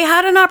 So they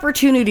had an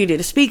opportunity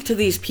to speak to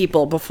these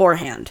people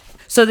beforehand.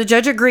 So the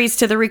judge agrees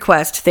to the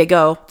request. They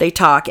go, they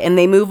talk, and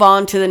they move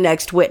on to the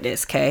next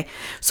witness, okay?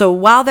 So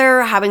while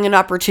they're having an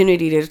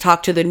opportunity to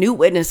talk to the new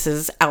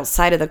witnesses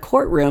outside of the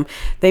courtroom,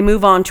 they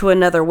move on to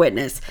another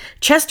witness.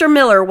 Chester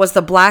Miller was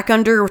the black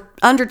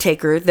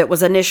undertaker that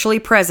was initially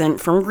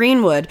present from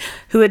Greenwood,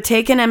 who had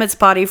taken Emmett's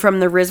body from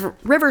the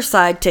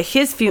riverside to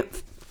his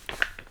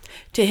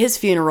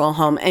funeral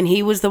home, and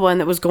he was the one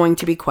that was going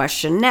to be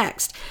questioned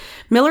next.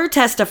 Miller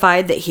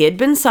testified that he had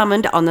been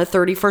summoned on the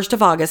 31st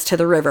of August to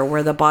the river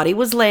where the body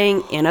was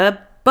laying in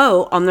a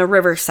boat on the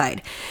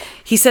riverside.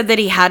 He said that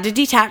he had to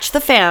detach the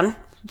fan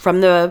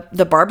from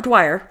the barbed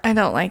wire. I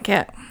don't like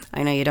it.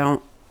 I know you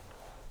don't.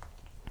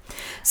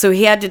 So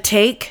he had to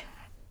take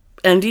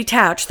and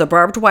detach the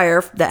barbed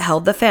wire that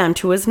held the fan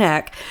to his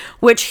neck,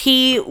 which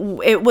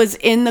it was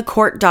in the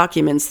court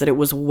documents that it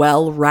was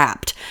well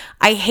wrapped.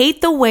 I hate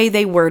the way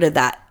they worded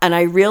that. And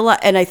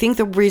I think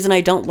the reason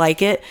I don't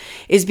like it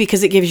is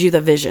because it gives you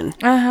the vision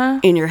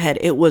in your head.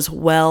 It was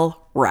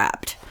well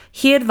wrapped.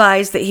 he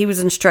advised that he was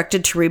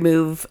instructed to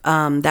remove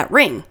that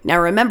ring. Now,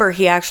 remember,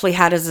 he actually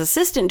had his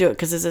assistant do it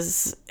because his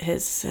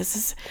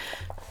assistant.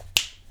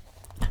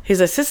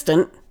 His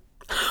assistant.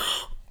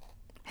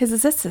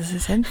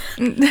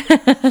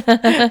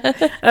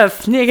 A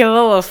sneaky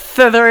little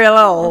feathery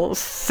little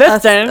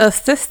assistant.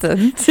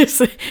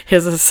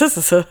 His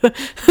assistant.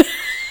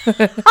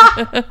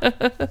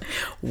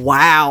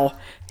 Wow.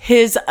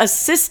 His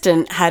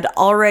assistant had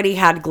already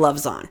had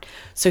gloves on.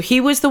 So he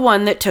was the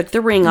one that took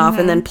the ring off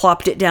and then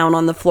plopped it down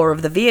on the floor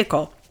of the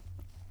vehicle.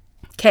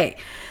 Okay.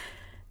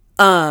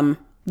 So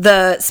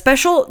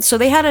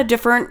they had a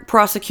different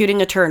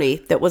prosecuting attorney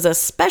that was a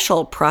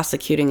special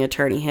prosecuting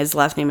attorney. His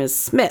last name is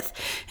Smith.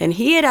 And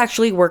he had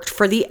actually worked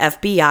for the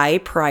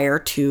FBI prior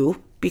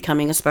to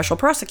becoming a special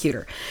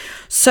prosecutor.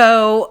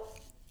 So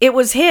it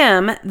was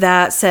him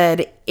that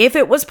said if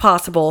it was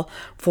possible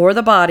for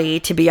the body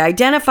to be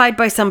identified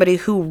by somebody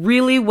who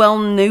really well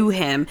knew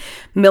him,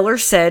 Miller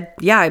said,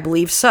 yeah, I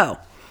believe so.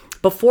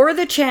 Before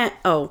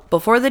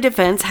the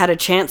defense had a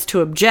chance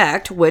to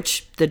object,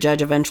 which the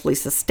judge eventually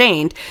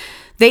sustained,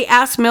 they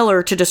asked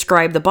Miller to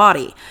describe the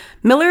body.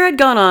 Miller had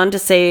gone on to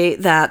say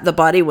that the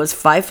body was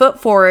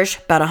 5'4"-ish,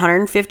 about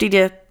 150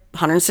 to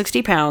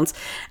 160 pounds,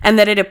 and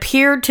that it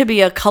appeared to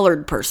be a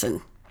colored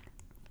person.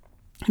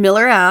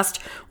 Miller asked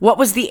what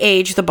was the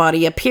age the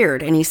body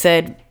appeared, and he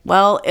said,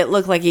 well, it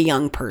looked like a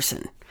young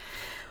person.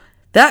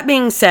 That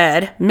being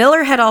said,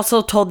 Miller had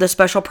also told the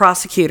special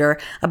prosecutor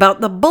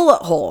about the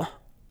bullet hole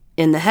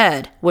in the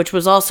head, which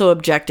was also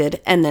objected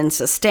and then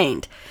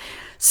sustained.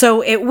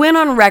 So it went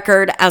on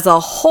record as a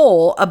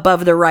hole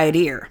above the right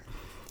ear.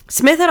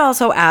 Smith had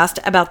also asked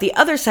about the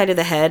other side of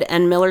the head,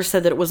 and Miller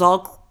said that it was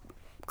all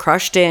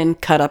crushed in,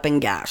 cut up,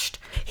 and gashed.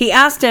 He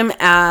asked him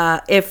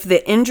if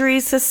the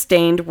injuries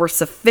sustained were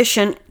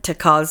sufficient to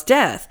cause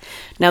death.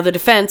 Now, the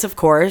defense, of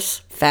course,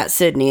 Fat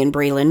Sidney and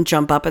Breland,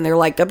 jump up and they're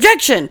like,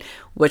 objection,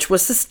 which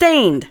was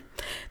sustained.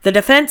 The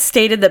defense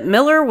stated that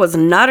Miller was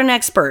not an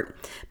expert,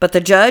 but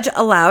the judge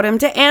allowed him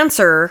to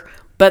answer,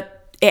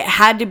 but it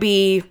had to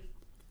be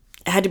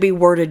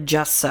worded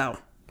just so,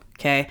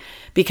 okay?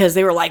 Because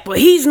they were like, well,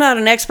 he's not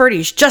an expert,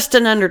 he's just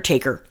an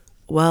undertaker.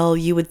 Well,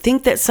 you would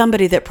think that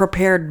somebody that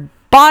prepared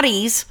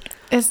bodies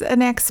is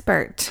an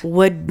expert,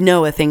 would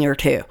know a thing or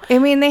two. I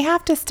mean, they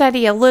have to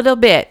study a little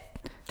bit.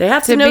 They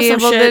have to know be some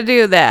able shit to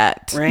do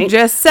that. Right?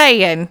 Just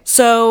saying.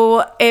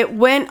 So it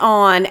went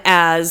on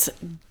as,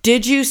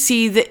 did you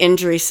see the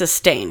injury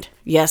sustained?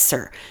 Yes,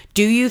 sir.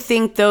 Do you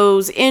think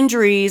those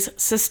injuries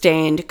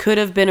sustained could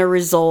have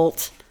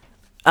resulted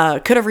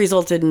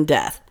in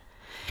death?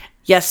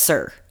 Yes,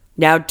 sir.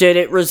 Now, did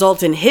it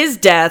result in his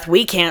death?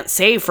 We can't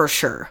say for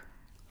sure.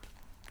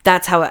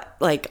 That's how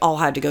it all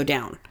had to go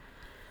down.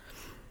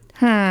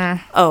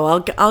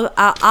 Oh,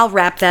 I'll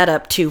wrap that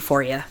up too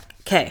for you.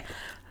 Okay.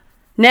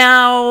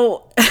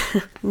 Now,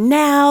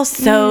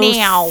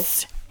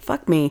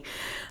 fuck me.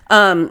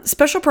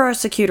 Special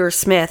Prosecutor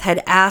Smith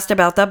had asked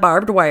about the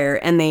barbed wire,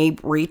 and they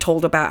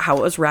retold about how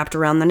it was wrapped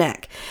around the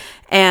neck.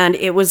 And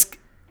it was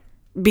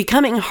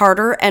becoming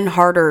harder and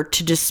harder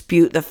to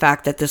dispute the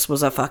fact that this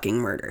was a fucking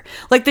murder.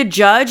 Like, the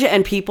judge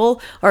and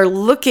people are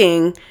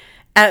looking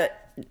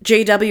at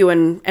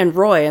JW and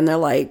Roy, and they're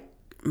like,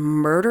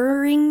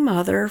 murdering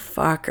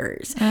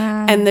motherfuckers.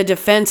 And the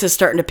defense is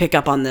starting to pick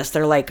up on this.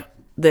 They're like,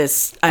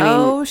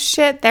 oh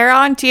shit, they're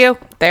on to you.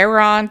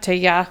 They're on to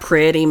ya.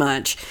 Pretty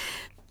much.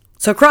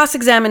 So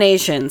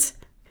cross-examinations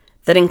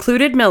that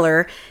included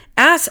Miller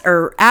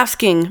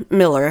asking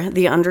Miller,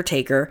 the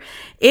Undertaker,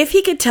 if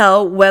he could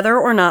tell whether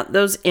or not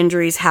those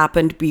injuries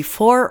happened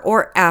before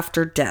or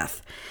after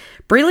death.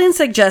 Breland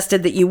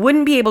suggested that you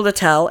wouldn't be able to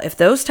tell if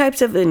those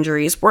types of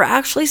injuries were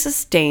actually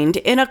sustained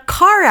in a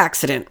car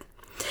accident.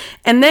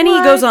 And then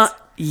he goes on,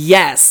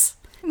 yes.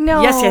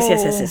 No.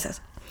 Yes.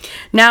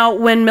 Now,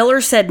 when Miller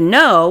said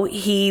no,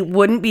 he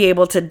wouldn't be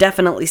able to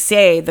definitely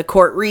say the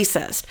court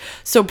recessed.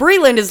 So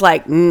Breland is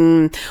like,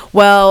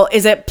 well,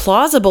 is it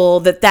plausible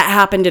that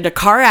happened in a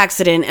car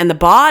accident and the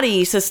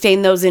body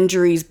sustained those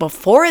injuries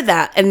before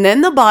that, and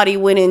then the body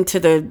went into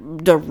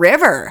the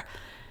river?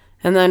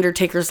 And the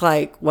Undertaker's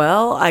like,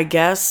 well, I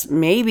guess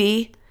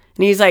maybe.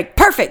 And he's like,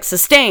 perfect,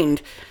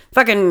 sustained.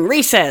 Fucking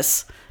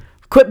recess.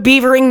 Quit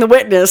beavering the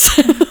witness.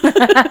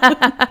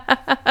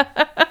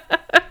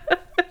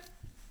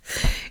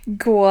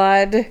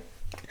 God.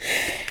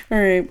 All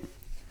right.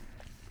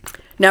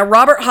 Now,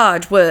 Robert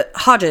Hodges was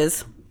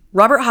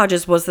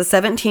the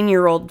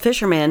 17-year-old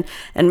fisherman,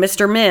 and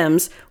Mr.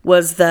 Mims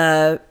was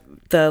the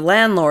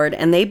landlord,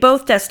 and they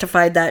both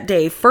testified that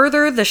day,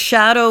 further the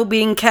shadow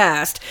being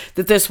cast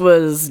that this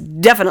was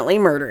definitely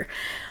murder.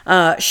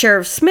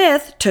 Sheriff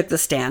Smith took the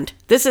stand.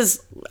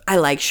 I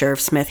like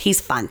Sheriff Smith.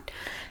 He's fun.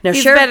 Now,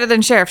 He's better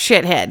than Sheriff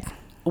Shithead.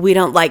 We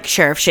don't like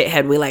Sheriff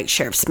Shithead. We like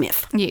Sheriff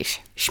Smith. Yeesh.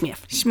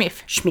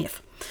 Schmiff.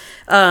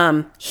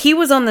 He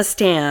was on the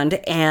stand,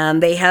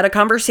 and they had a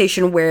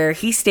conversation where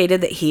he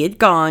stated that he had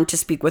gone to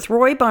speak with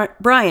Roy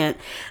Bryant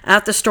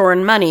at the store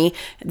in Money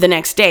the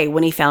next day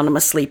when he found him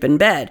asleep in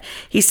bed.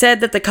 He said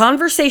that the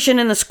conversation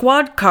in the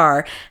squad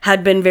car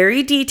had been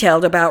very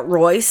detailed about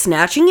Roy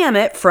snatching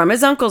Emmett from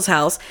his uncle's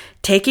house,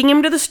 taking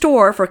him to the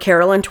store for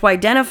Carolyn to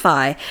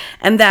identify,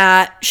 and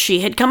that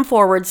she had come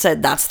forward,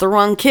 said that's the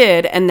wrong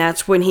kid, and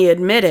that's when he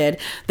admitted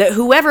that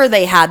whoever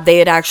they had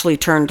actually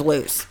turned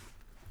loose.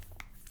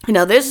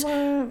 Now, this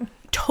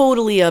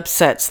totally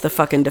upsets the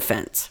fucking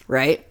defense,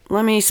 right?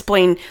 Let me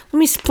explain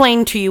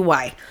to you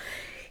why.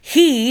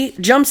 He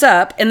jumps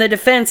up and the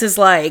defense is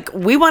like,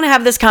 we want to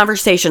have this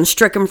conversation,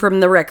 stricken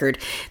from the record.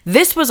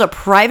 This was a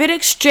private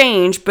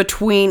exchange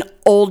between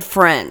old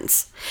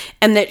friends,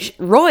 and that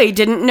Roy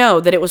didn't know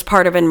that it was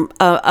part of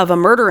a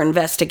murder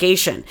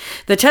investigation.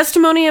 The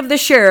testimony of the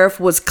sheriff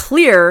was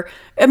clear.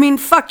 I mean,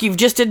 fuck, you've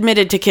just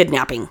admitted to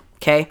kidnapping,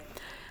 okay?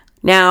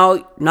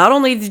 Now, not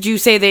only did you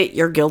say that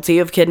you're guilty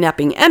of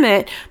kidnapping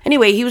Emmett,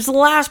 anyway, he was the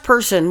last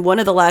person, one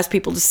of the last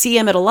people to see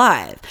Emmett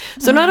alive.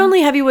 So not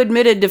only have you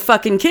admitted to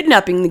fucking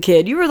kidnapping the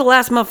kid, you were the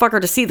last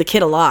motherfucker to see the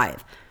kid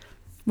alive.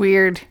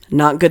 Weird.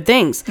 Not good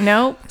things.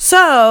 Nope.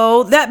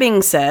 So, that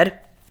being said,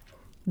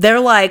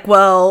 they're like,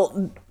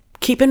 well,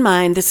 keep in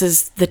mind, this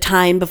is the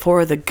time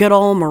before the good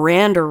old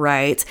Miranda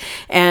rights,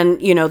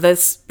 and, you know,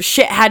 this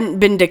shit hadn't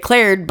been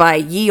declared by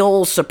ye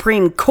old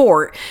Supreme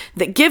Court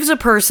that gives a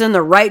person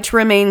the right to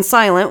remain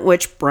silent,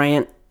 which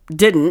Bryant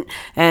didn't,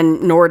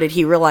 and nor did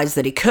he realize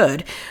that he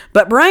could.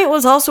 But Bryant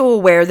was also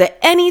aware that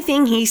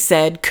anything he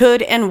said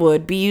could and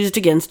would be used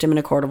against him in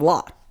a court of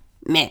law.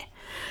 Meh.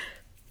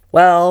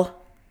 Well,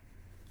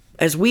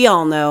 as we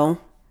all know,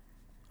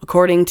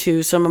 according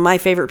to some of my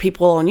favorite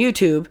people on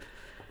YouTube,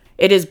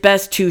 it is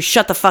best to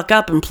shut the fuck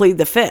up and plead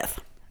the fifth.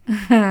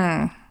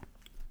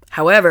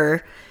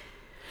 However,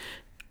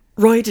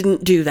 Roy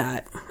didn't do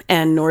that,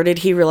 and nor did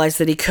he realize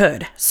that he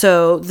could.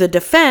 So the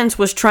defense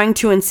was trying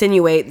to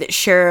insinuate that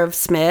Sheriff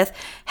Smith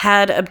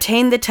had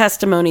obtained the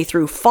testimony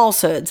through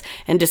falsehoods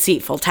and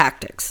deceitful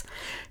tactics.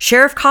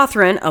 Sheriff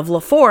Cothran of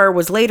LaFour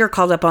was later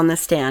called up on the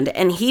stand,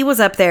 and he was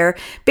up there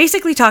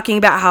basically talking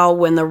about how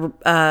when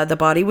the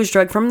body was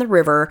dragged from the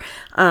river,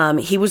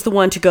 he was the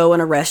one to go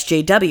and arrest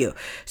JW.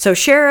 So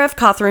Sheriff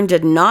Cothran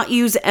did not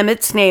use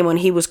Emmett's name when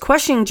he was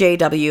questioning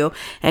JW,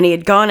 and he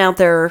had gone out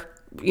there.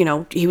 You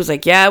know, he was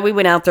like, yeah, we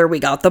went out there, we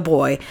got the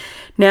boy.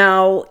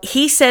 Now,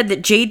 he said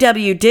that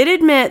JW did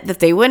admit that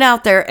they went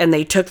out there and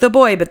they took the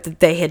boy, but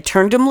that they had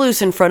turned him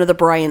loose in front of the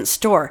Bryant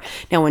store.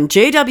 Now, when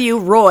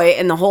JW, Roy,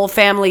 and the whole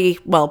family,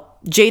 well,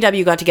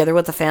 JW got together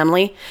with the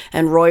family,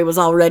 and Roy was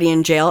already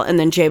in jail, and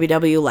then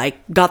JW,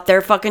 got their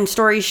fucking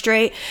story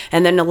straight,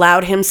 and then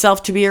allowed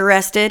himself to be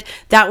arrested.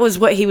 That was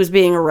what he was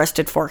being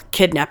arrested for,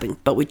 kidnapping.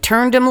 But we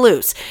turned him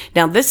loose.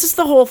 Now, this is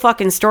the whole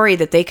fucking story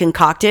that they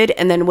concocted,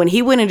 and then when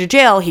he went into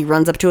jail, he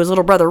runs up to his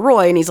little brother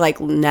Roy, and he's like,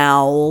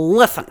 now,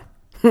 listen.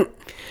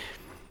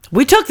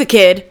 We took the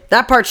kid.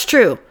 That part's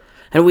true.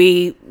 And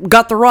we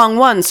got the wrong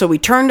one, so we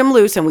turned him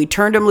loose, and we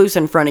turned him loose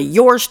in front of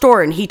your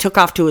store, and he took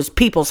off to his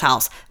people's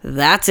house.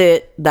 That's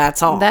it.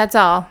 That's all. That's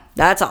all.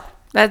 That's all.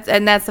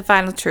 That's the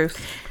final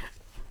truth.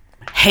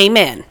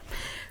 Amen.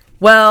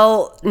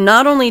 Well,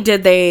 not only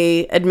did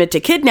they admit to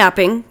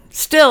kidnapping,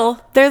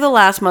 still, they're the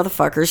last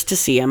motherfuckers to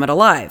see Emmett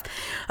alive.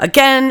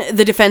 Again,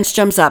 the defense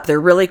jumps up. They're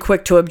really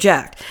quick to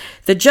object.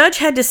 The judge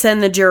had to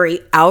send the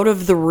jury out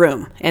of the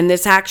room, and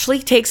this actually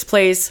takes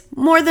place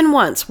more than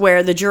once,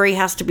 where the jury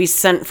has to be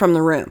sent from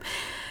the room.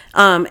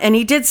 And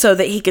he did so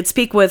that he could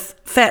speak with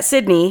Fat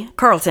Sidney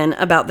Carlton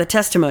about the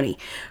testimony.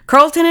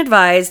 Carlton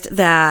advised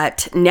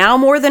that now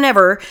more than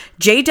ever,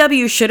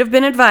 JW should have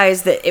been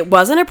advised that it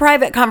wasn't a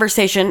private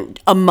conversation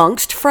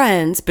amongst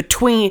friends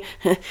between,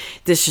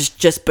 this is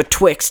just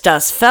betwixt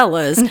us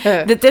fellas,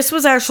 that this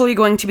was actually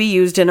going to be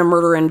used in a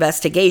murder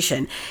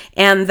investigation,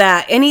 and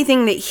that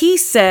anything that he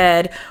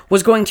said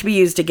was going to be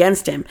used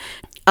against him.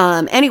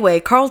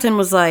 Anyway, Carlton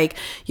was like,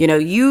 you know,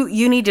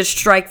 you need to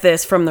strike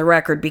this from the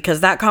record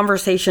because that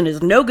conversation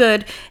is no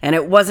good and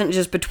it wasn't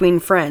just between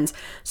friends.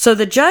 So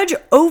the judge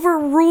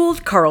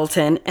overruled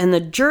Carlton and the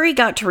jury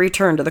got to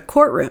return to the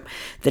courtroom.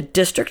 The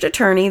district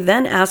attorney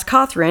then asked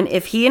Cothran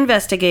if he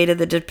investigated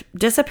the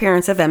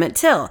disappearance of Emmett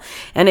Till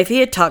and if he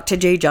had talked to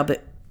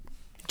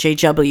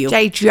JW.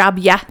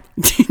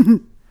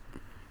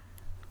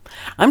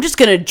 I'm just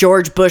going to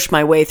George Bush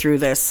my way through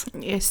this.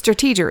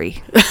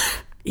 Strategery.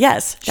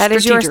 Yes. That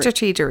is your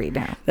strategery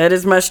now. That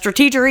is my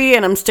strategery,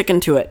 and I'm sticking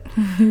to it.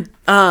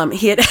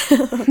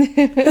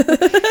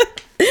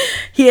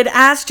 He had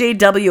asked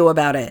JW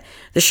about it.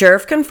 The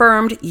sheriff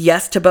confirmed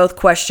yes to both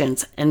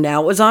questions, and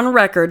now it was on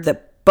record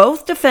that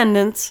both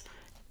defendants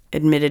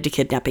admitted to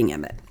kidnapping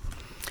Emmett.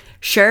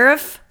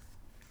 Sheriff,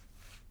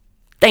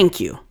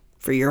 thank you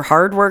for your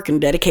hard work and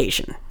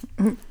dedication.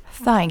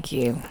 Thank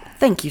you.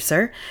 Thank you,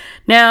 sir.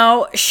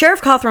 Now,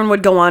 Sheriff Cothran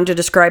would go on to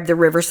describe the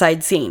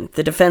Riverside scene.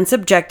 The defense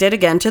objected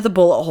again to the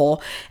bullet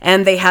hole,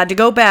 and they had to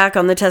go back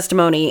on the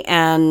testimony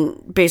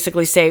and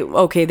basically say,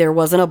 okay, there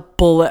wasn't a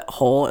bullet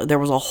hole, there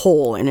was a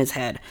hole in his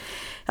head.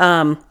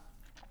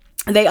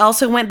 They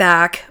also went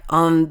back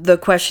on the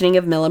questioning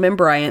of Milliman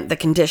Bryant, the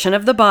condition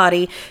of the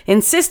body,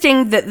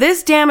 insisting that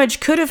this damage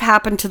could have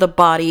happened to the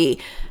body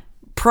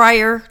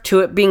prior to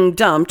it being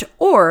dumped,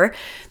 or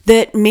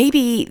that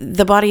maybe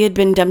the body had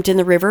been dumped in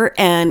the river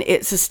and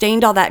it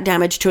sustained all that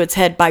damage to its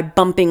head by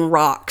bumping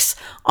rocks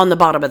on the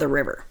bottom of the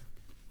river.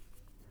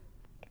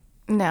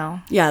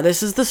 No. Yeah,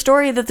 this is the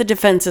story that the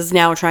defense is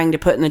now trying to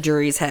put in the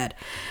jury's head.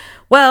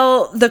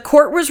 Well, the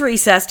court was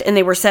recessed and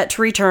they were set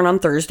to return on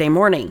Thursday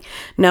morning.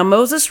 Now,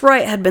 Moses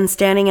Wright had been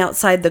standing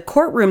outside the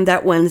courtroom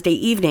that Wednesday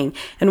evening,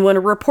 and when a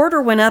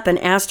reporter went up and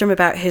asked him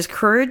about his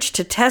courage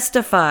to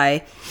testify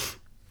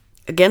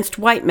against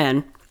white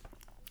men,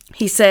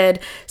 he said,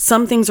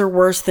 "Some things are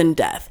worse than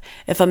death.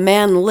 If a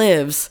man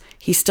lives,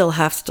 he still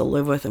has to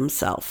live with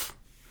himself."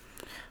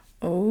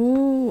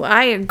 Oh,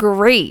 I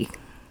agree.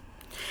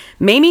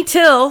 Mamie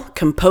Till,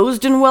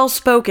 composed and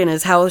well-spoken,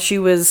 is how she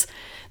was.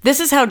 This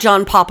is how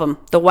John Popham,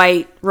 the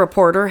white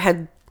reporter,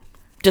 had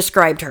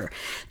described her.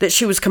 That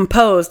she was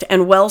composed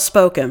and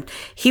well-spoken.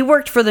 He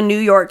worked for the New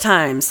York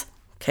Times.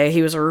 Okay,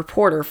 he was a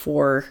reporter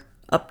for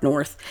up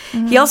north.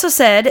 Mm-hmm. He also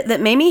said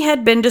that Mamie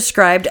had been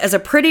described as a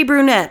pretty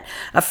brunette,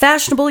 a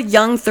fashionable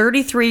young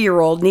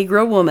 33-year-old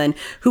Negro woman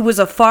who was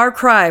a far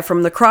cry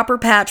from the Cropper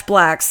Patch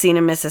blacks seen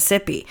in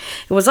Mississippi.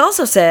 It was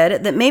also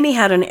said that Mamie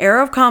had an air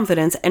of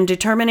confidence and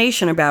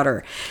determination about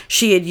her.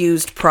 She had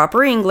used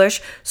proper English,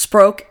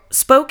 spoke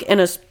in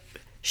a...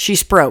 She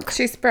spoke.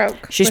 She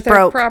spoke. She with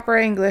spoke. her proper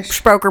English.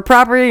 Spoke her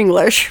proper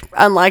English,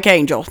 unlike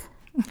Angel.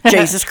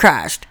 Jesus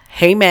Christ.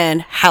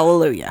 Amen.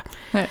 Hallelujah.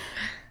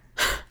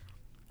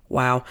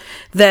 Wow.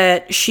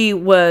 That she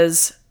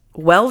was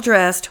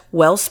well-dressed,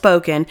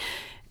 well-spoken,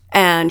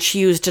 and she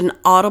used an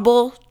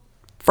audible,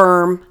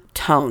 firm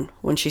tone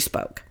when she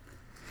spoke.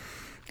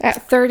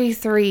 At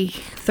 33.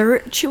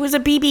 She was a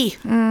BB.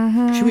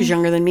 Mm-hmm. She was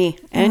younger than me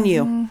and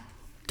you.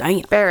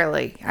 Damn.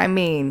 Barely. I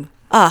mean...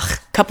 Ugh,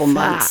 couple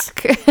months.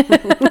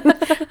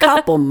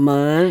 Couple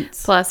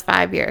months. Plus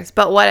 5 years.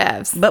 But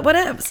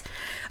whatevs.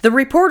 The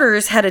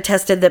reporters had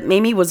attested that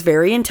Mamie was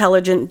very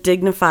intelligent,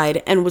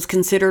 dignified, and was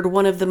considered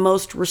one of the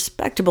most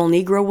respectable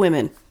Negro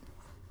women.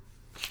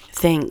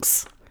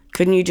 Thanks.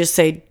 Couldn't you just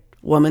say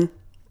woman?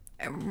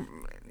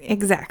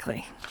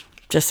 Exactly.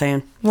 Just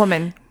saying.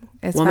 Woman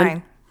is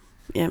fine.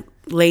 Yeah.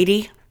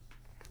 Lady.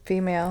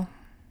 Female.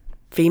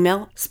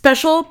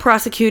 Special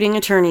Prosecuting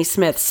Attorney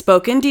Smith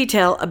spoke in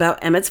detail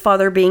about Emmett's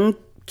father being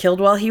killed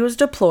while he was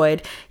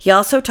deployed. He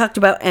also talked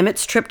about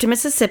Emmett's trip to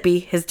Mississippi,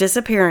 his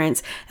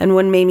disappearance, and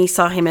when Mamie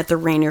saw him at the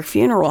Rainer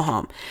funeral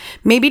home.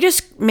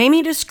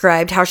 Mamie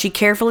described how she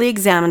carefully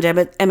examined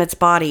Emmett's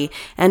body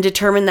and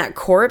determined that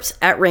corpse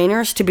at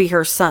Rainer's to be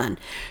her son.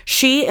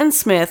 She and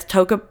Smith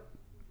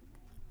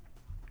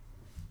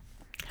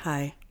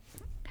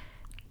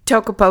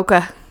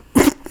Tokapoka.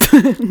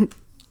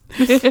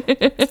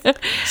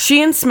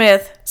 She and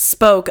Smith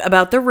spoke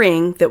about the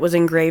ring that was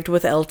engraved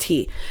with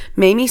LT.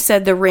 Mamie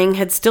said the ring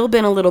had still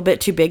been a little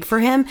bit too big for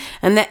him,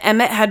 and that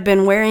Emmett had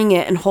been wearing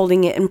it and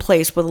holding it in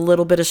place with a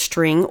little bit of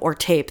string or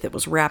tape that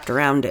was wrapped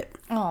around it.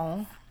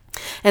 Oh.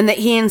 And that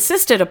he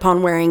insisted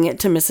upon wearing it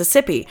to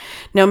Mississippi.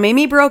 Now,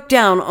 Mamie broke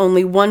down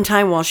only one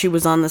time while she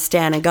was on the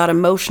stand and got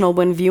emotional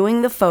when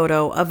viewing the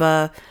photo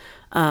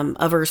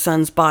of her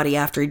son's body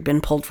after he'd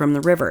been pulled from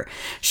the river.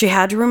 She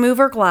had to remove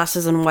her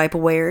glasses and wipe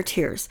away her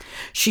tears.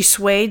 She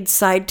swayed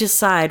side to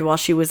side while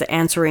she was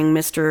answering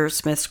Mr.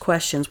 Smith's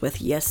questions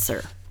with, "Yes,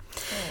 sir."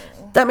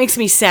 That makes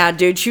me sad,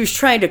 dude. She was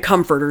trying to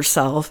comfort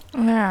herself.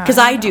 Yeah. Because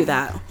I do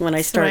that when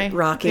I start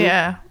rocking.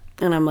 Yeah.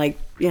 And I'm like,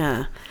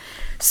 yeah.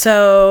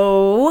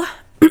 So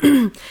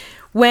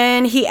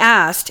when he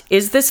asked,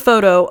 "Is this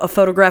photo a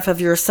photograph of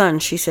your son?"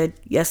 she said,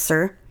 "Yes,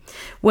 sir."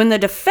 When the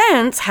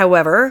defense,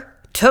 however,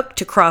 took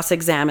to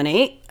cross-examine.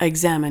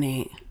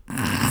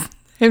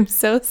 I'm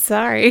so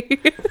sorry.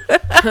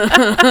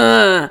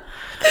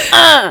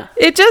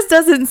 It just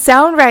doesn't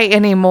sound right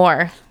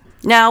anymore.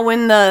 Now,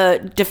 when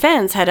the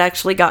defense had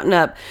actually gotten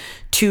up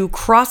to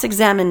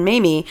cross-examine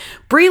Mamie,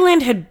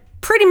 Breland had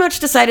pretty much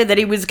decided that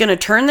he was going to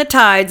turn the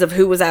tides of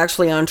who was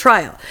actually on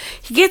trial.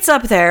 He gets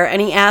up there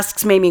and he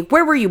asks Mamie,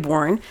 "Where were you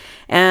born?"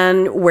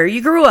 and where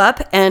you grew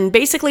up, and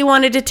basically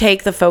wanted to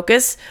take the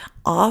focus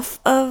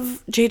off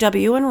of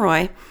JW and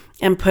Roy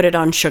and put it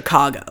on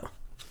Chicago.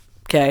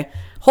 Okay?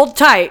 Hold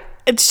tight.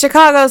 It's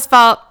Chicago's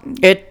fault.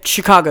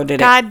 Chicago did it.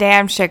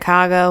 Goddamn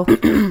Chicago.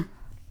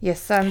 You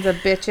sons of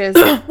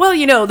bitches. Well,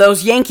 you know,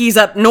 those Yankees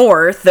up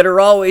north that are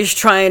always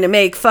trying to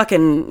make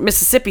fucking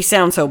Mississippi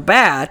sound so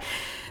bad.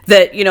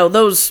 That, you know,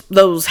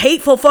 those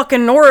hateful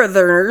fucking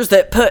northerners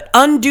that put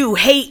undue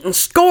hate and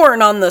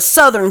scorn on the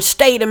southern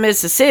state of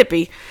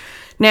Mississippi.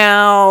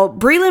 Now,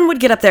 Breland would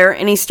get up there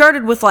and he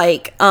started with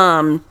like,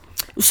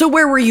 "So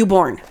where were you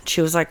born?"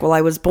 She was like, "Well,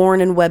 I was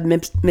born in Webb,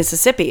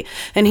 Mississippi."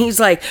 And he's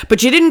like,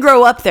 "But you didn't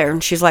grow up there."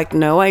 And she's like,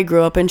 "No, I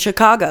grew up in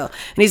Chicago."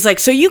 And he's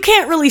like, "So you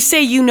can't really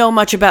say you know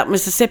much about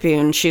Mississippi."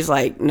 And she's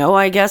like, "No,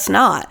 I guess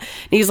not."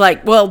 And he's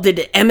like, "Well,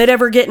 did Emmett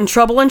ever get in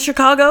trouble in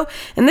Chicago?"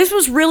 And this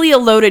was really a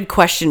loaded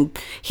question.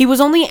 He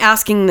was only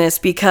asking this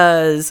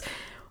because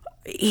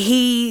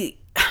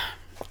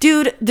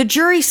Dude, the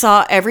jury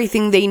saw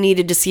everything they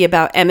needed to see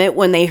about Emmett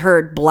when they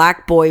heard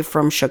Black Boy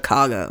from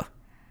Chicago.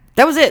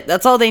 That was it.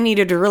 That's all they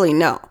needed to really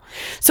know.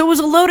 So it was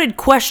a loaded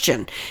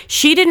question.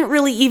 She didn't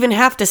really even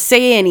have to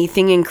say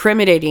anything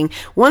incriminating.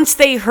 Once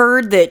they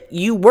heard that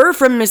you were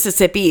from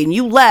Mississippi and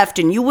you left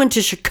and you went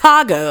to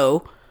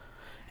Chicago,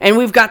 and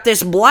we've got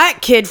this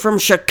black kid from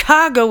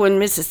Chicago and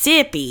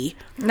Mississippi.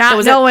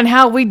 Not knowing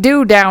how we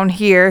do down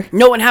here.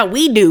 Knowing how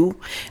we do.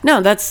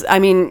 No,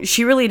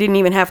 she really didn't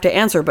even have to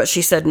answer, but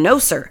she said, no,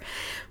 sir.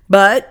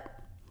 But,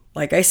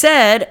 like I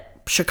said,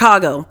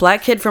 Chicago.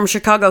 Black kid from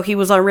Chicago, he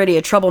was already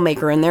a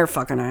troublemaker in their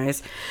fucking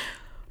eyes.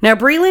 Now,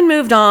 Breland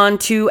moved on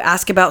to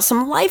ask about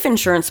some life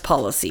insurance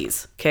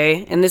policies,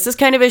 okay? And this is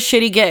kind of a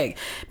shitty gig.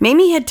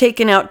 Mamie had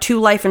taken out 2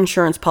 life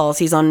insurance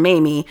policies on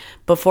Mamie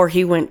before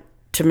he went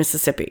to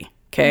Mississippi,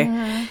 okay?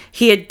 Mm-hmm.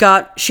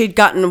 She'd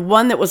gotten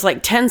one that was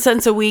like 10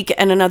 cents a week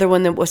and another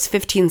one that was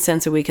 15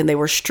 cents a week, and they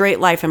were straight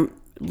life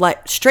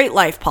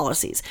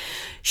policies.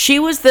 She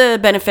was the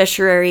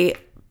beneficiary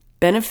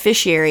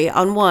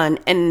on one,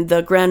 and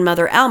the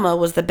grandmother Alma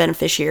was the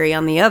beneficiary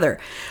on the other.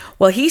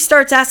 Well, he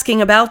starts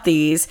asking about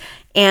these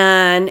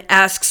and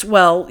asks,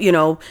 well,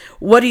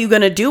 what are you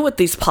going to do with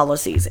these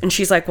policies? And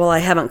she's like, well, I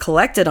haven't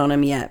collected on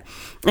them yet.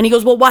 And he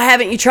goes, well, why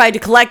haven't you tried to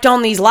collect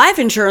on these life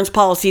insurance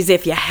policies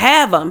if you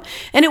have them?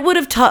 And it would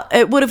have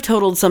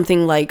totaled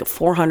something like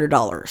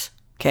 $400,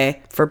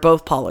 okay, for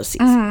both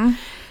policies. Mm-hmm.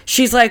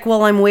 She's like,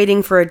 well, I'm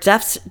waiting for a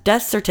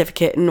death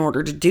certificate in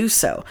order to do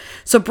so.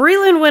 So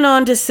Breland went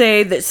on to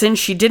say that since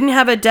she didn't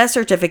have a death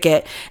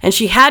certificate and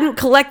she hadn't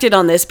collected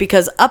on this,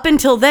 because up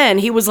until then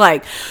he was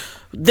like,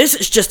 this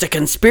is just a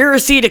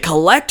conspiracy to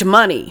collect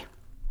money.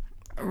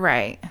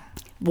 Right.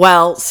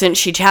 Well, since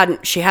she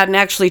hadn't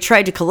actually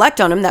tried to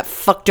collect on him, that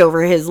fucked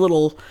over his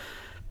little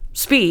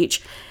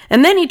speech.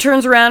 And then he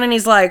turns around and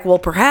he's like, well,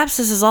 perhaps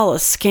this is all a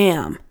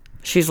scam.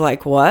 She's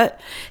like, what?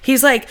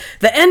 He's like,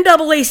 the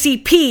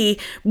NAACP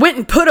went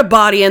and put a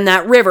body in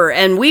that river,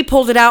 and we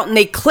pulled it out, and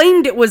they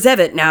claimed it was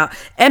Emmett,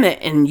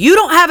 and you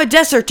don't have a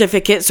death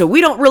certificate, so we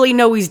don't really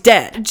know he's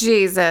dead.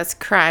 Jesus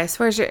Christ.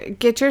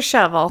 Get your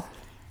shovel.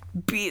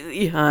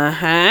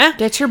 Uh-huh.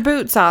 Get your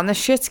boots on. The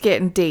shit's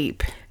getting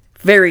deep.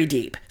 Very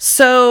deep.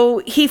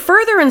 So he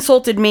further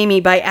insulted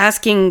Mamie by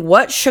asking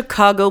what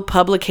Chicago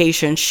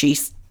publication she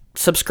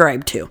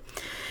subscribed to.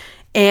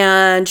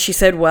 And she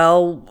said,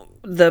 well,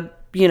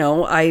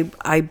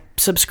 I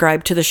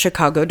subscribe to the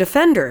Chicago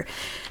Defender.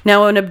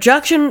 Now, an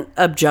objection.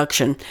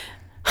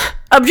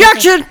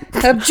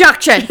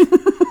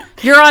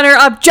 Your Honor,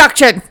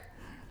 objection.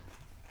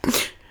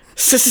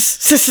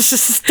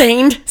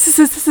 Sustained.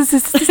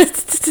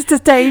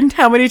 Sustained.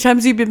 How many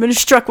times have you been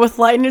struck with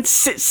lightning?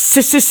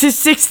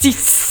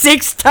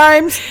 66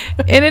 times.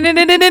 In the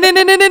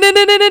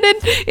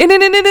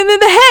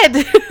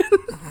head.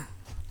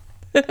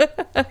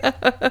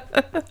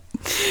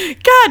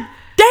 God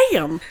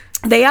damn.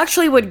 They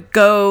actually would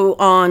go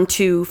on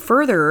to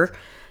further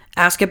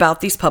ask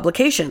about these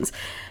publications.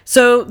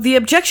 So the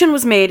objection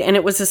was made, and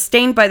it was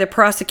sustained by the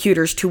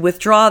prosecutors to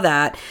withdraw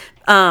that.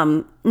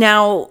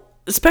 Now,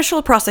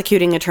 Special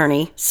Prosecuting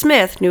Attorney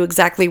Smith knew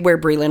exactly where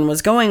Breland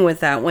was going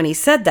with that when he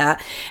said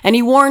that, and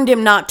he warned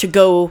him not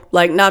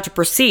to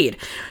proceed.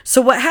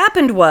 So what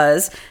happened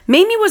was,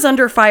 Mamie was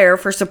under fire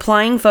for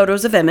supplying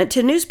photos of Emmett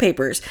to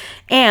newspapers,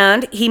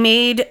 and he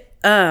made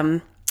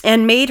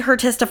her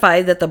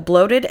testify that the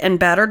bloated and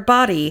battered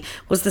body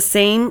was the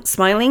same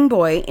smiling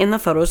boy in the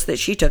photos that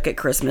she took at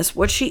Christmas,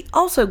 which she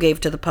also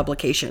gave to the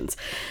publications.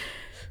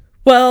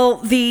 Well,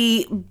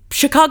 the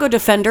Chicago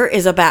Defender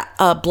is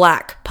a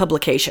black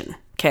publication,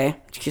 okay?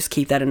 Just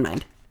keep that in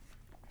mind.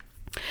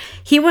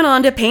 He went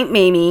on to paint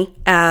Mamie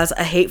as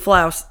a hateful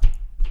oust.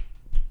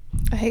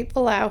 A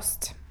hateful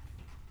oust.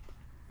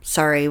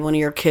 Sorry, one of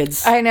your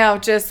kids. I know,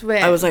 just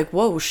went. I was like,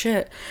 whoa,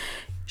 shit.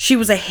 She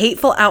was a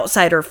hateful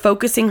outsider,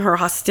 focusing her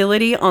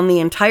hostility on the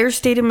entire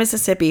state of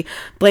Mississippi,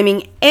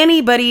 blaming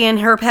anybody in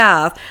her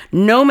path,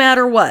 no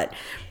matter what.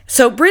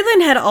 So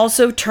Breland had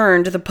also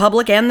turned the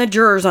public and the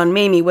jurors on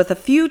Mamie with a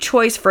few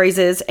choice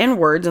phrases and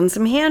words and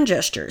some hand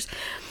gestures.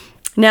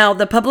 Now,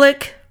 the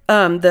public,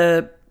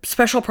 the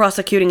special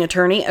prosecuting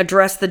attorney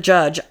addressed the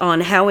judge on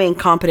how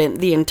incompetent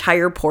the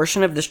entire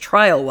portion of this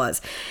trial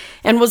was,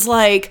 and was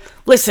like,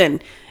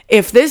 listen,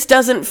 if this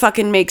doesn't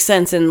fucking make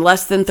sense in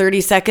less than 30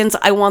 seconds,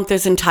 I want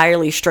this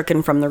entirely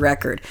stricken from the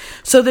record.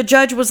 So the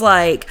judge was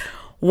like,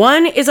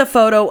 one is a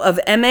photo of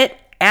Emmett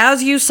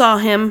as you saw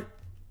him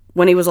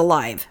when he was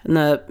alive. And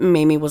the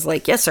Mamie was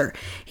like, yes, sir.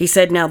 He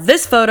said, now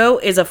this photo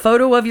is a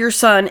photo of your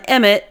son,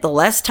 Emmett, the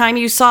last time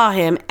you saw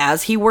him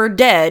as he were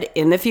dead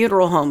in the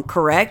funeral home,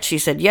 correct? She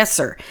said, yes,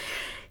 sir.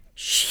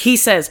 He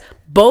says,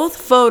 both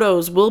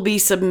photos will be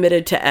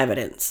submitted to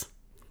evidence,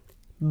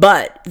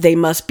 but they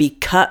must be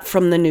cut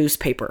from the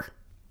newspaper.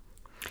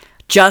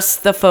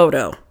 Just the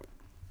photo.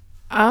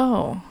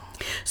 Oh.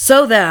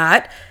 So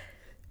that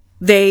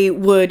they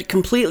would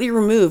completely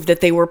remove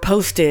that they were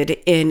posted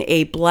in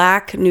a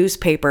black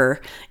newspaper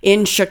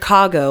in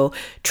Chicago,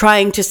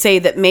 trying to say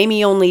that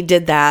Mamie only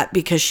did that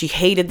because she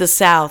hated the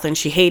South and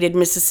she hated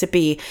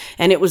Mississippi,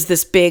 and it was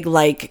this big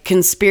like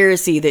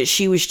conspiracy that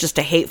she was just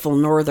a hateful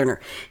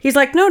Northerner. He's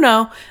like,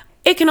 no,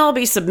 it can all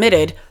be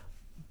submitted,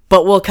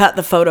 but we'll cut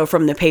the photo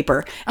from the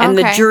paper, and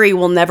the jury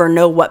will never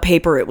know what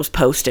paper it was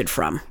posted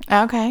from.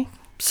 Okay.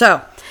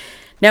 So,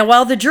 now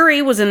while the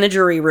jury was in the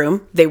jury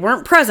room, they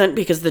weren't present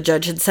because the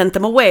judge had sent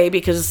them away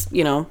because,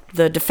 you know,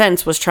 the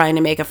defense was trying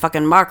to make a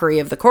fucking mockery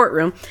of the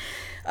courtroom.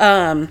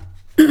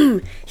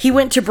 He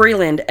went to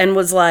Breland and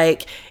was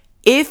like,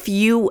 if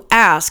you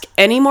ask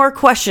any more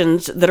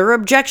questions that are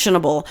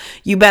objectionable,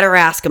 you better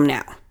ask them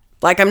now.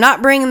 Like, I'm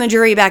not bringing the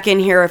jury back in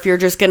here if you're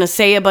just going to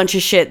say a bunch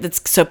of shit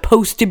that's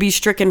supposed to be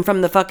stricken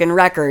from the fucking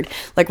record.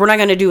 Like, we're not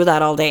going to do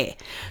that all day.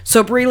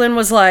 So Breland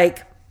was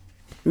like,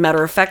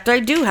 matter of fact, I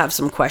do have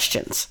some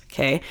questions,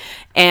 okay?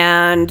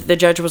 And the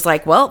judge was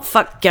like, well,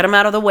 fuck, get him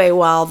out of the way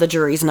while the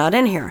jury's not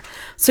in here.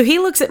 So he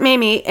looks at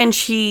Mamie, and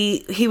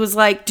he was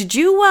like, did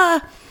you,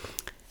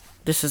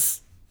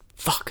 this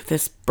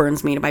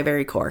burns me to my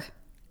very core.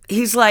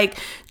 He's like,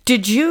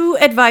 did you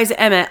advise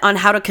Emmett on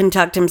how to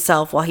conduct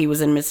himself while he was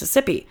in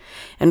Mississippi?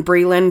 And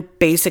Breland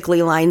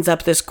basically lines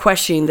up this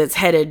question that's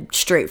headed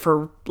straight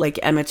for, like,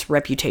 Emmett's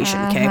reputation,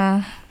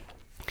 okay?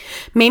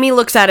 Mamie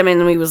looks at him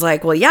and he was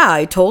like, well, yeah,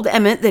 I told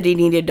Emmett that he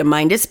needed to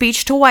mind his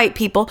speech to white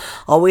people,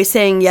 always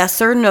saying yes,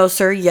 sir, no,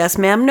 sir, yes,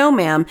 ma'am, no,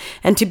 ma'am,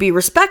 and to be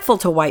respectful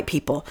to white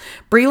people.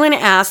 Breland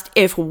asked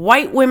if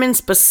white women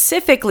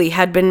specifically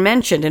had been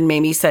mentioned, and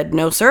Mamie said,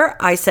 no, sir,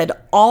 I said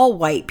all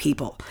white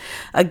people.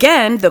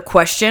 Again, the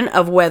question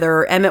of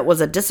whether Emmett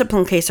was a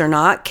discipline case or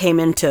not came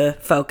into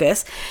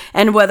focus,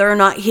 and whether or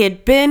not he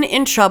had been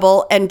in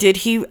trouble and did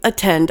he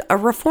attend a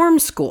reform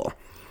school.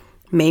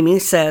 Mamie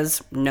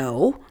says,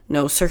 no,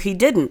 sir, he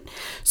didn't.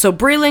 So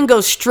Breland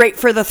goes straight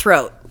for the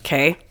throat,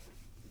 okay?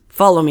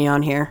 Follow me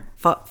on here.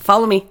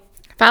 Follow me.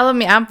 Follow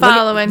me. I'm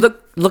following.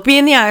 Look me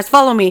in the eyes.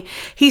 Follow me.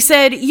 He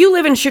said, you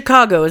live in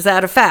Chicago. Is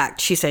that a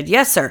fact? She said,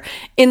 yes, sir.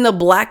 In the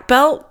Black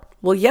Belt?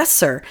 Well, yes,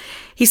 sir.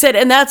 He said,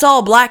 and that's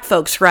all black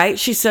folks, right?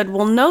 She said,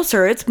 well, no,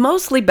 sir. It's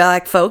mostly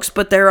black folks,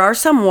 but there are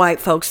some white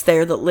folks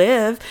there that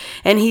live.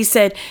 And he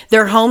said,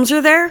 their homes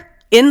are there?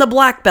 In the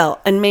Black Belt.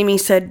 And Mamie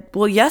said,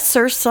 well, yes,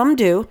 sir. Some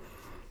do.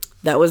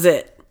 That was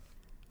it.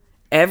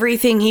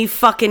 Everything he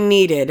fucking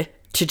needed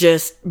to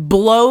just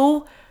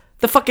blow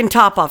the fucking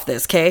top off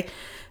this, okay?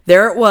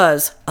 There it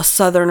was. A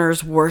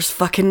Southerner's worst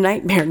fucking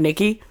nightmare,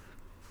 Nikki.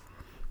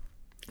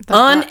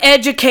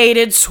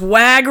 Uneducated,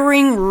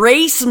 swaggering,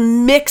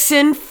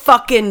 race-mixing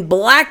fucking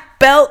black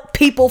belt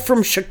people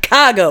from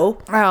Chicago.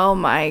 Oh,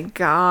 my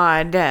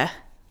God.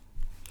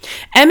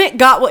 Emmett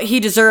got what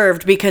he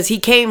deserved because he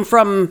came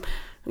from,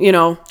 you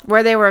know...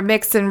 where they were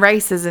mixing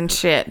races and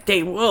shit.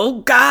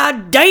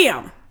 God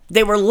damn.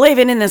 They were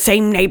living in the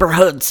same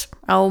neighborhoods.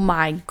 Oh,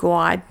 my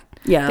God.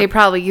 Yeah. They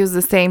probably use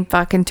the same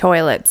fucking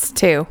toilets,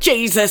 too.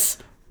 Jesus.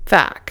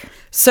 Fuck.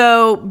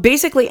 So,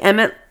 basically,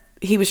 Emmett,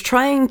 he was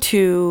trying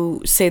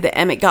to say that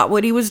Emmett got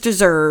what he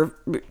deserved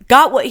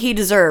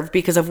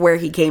because of where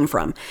he came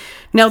from.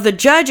 Now, the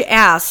judge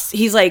asks,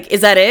 he's like,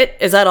 is that it?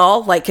 Is that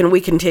all? Like, can we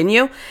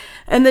continue?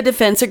 And the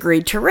defense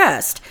agreed to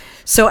rest.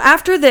 So,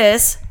 after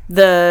this,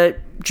 the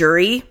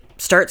jury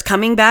starts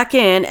coming back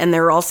in, and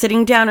they're all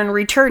sitting down and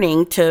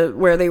returning to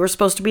where they were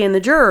supposed to be in the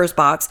juror's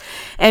box.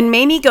 And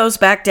Mamie goes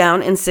back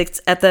down and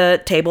sits at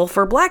the table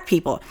for black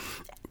people.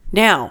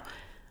 Now,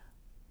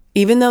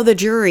 even though the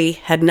jury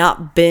had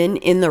not been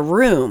in the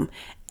room,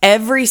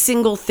 every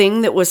single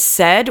thing that was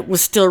said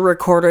was still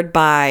recorded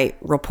by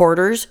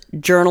reporters,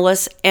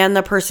 journalists, and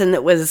the person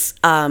that was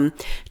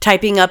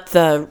typing up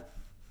the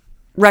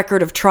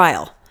record of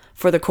trial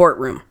for the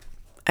courtroom.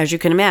 As you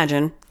can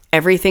imagine,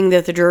 everything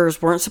that the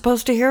jurors weren't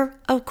supposed to hear,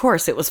 of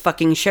course, it was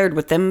fucking shared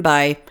with them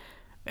by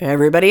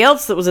everybody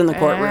else that was in the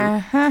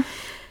courtroom.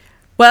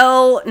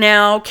 Well,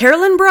 now,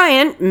 Carolyn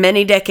Bryant,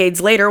 many decades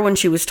later, when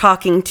she was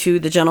talking to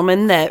the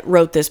gentleman that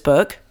wrote this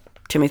book,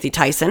 Timothy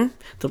Tyson,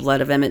 The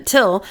Blood of Emmett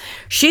Till,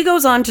 she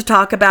goes on to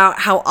talk about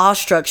how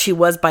awestruck she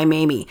was by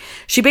Mamie.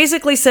 She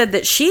basically said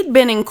that she'd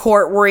been in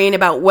court worrying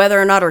about whether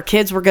or not her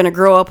kids were going to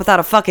grow up without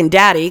a fucking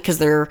daddy because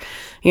her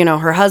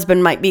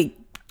husband might be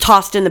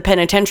tossed in the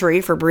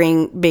penitentiary for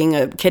being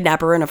a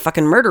kidnapper and a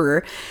fucking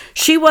murderer.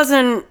 She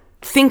wasn't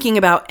thinking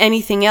about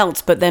anything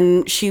else, but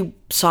then she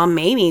saw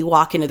Mamie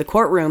walk into the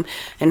courtroom,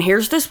 and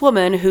here's this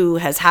woman who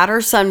has had her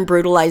son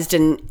brutalized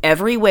in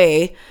every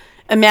way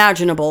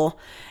imaginable,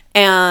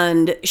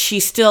 and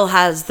she still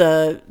has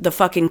the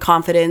fucking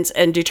confidence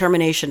and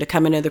determination to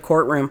come into the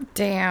courtroom.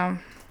 Damn.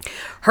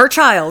 Her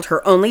child,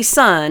 her only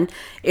son,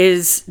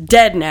 is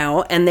dead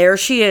now, and there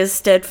she is,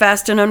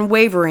 steadfast and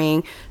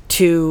unwavering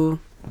to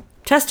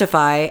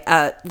testify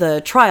at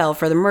the trial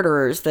for the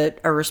murderers that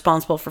are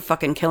responsible for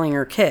fucking killing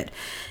her kid.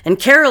 And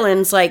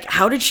Carolyn's like,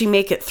 how did she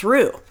make it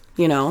through?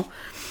 You know?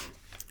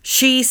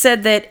 She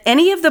said that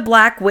any of the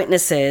black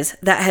witnesses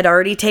that had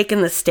already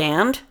taken the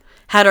stand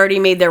had already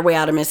made their way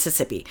out of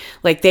Mississippi.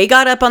 Like, they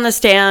got up on the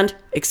stand,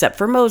 except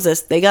for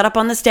Moses. They got up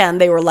on the stand.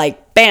 They were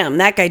like, bam,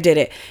 that guy did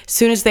it. As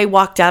soon as they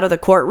walked out of the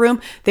courtroom,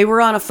 they were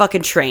on a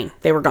fucking train.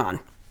 They were gone.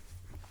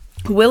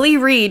 Willie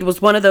Reed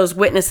was one of those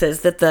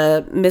witnesses that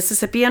the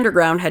Mississippi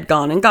Underground had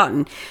gone and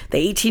gotten. The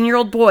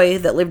 18-year-old boy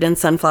that lived in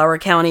Sunflower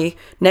County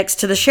next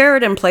to the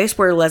Sheridan place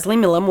where Leslie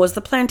Millam was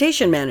the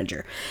plantation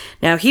manager.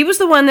 Now, he was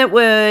the one that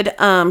would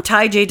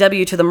tie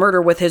JW to the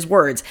murder with his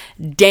words.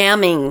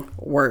 Damning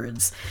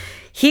words.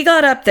 He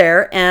got up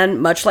there, and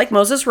much like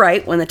Moses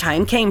Wright, when the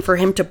time came for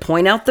him to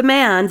point out the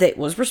man that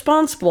was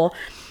responsible,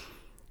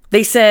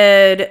 they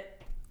said,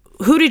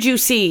 who did you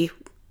see,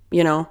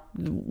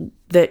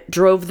 that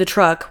drove the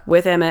truck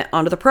with Emmett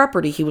onto the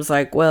property? He was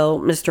like, well,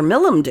 Mr.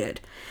 Millam did.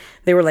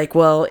 They were like,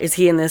 well, is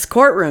he in this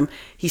courtroom?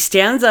 He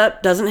stands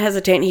up, doesn't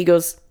hesitate, and he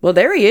goes, well,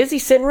 there he is.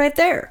 He's sitting right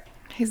there.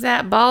 He's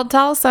that bald,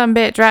 tall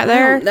sumbitch right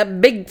there.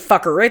 That big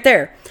fucker right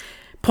there.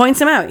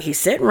 Points him out. He's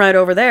sitting right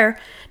over there.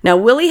 Now,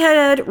 Willie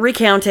had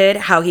recounted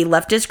how he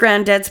left his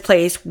granddad's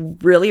place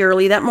really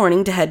early that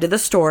morning to head to the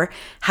store,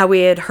 how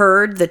he had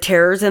heard the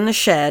terrors in the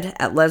shed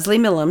at Leslie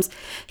Millam's.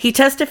 He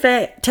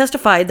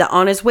testified that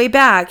on his way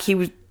back, he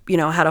was,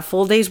 had a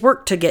full day's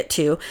work to get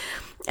to,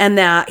 and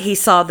that he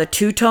saw the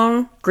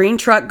two-tone green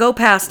truck go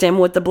past him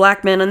with the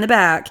black men in the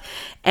back.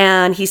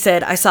 And he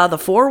said, I saw the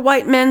 4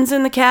 white men's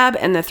in the cab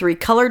and the 3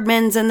 colored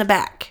men's in the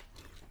back.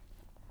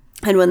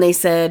 And when they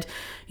said,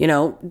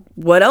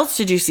 what else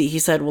did you see? He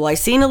said, well, I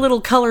seen a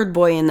little colored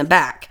boy in the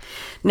back.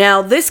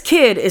 Now, this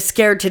kid is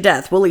scared to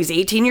death. Willie's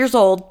 18 years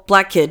old,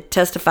 black kid,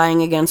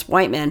 testifying against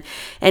white men.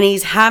 And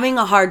he's having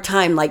a hard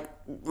time,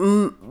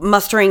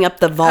 mustering up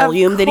the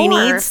volume that he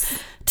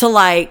needs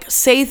to,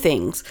 say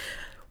things.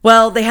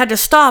 Well, they had to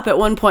stop at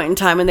one point in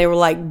time, and they were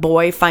like,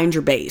 boy, find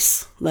your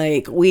base.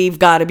 We've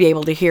got to be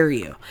able to hear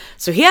you.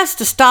 So he has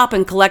to stop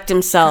and collect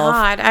himself.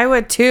 God, I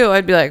would too.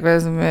 I'd be like,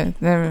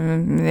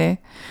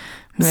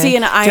 see,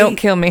 and don't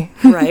kill me.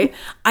 Right?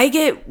 I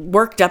get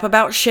worked up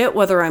about shit,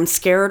 whether I'm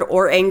scared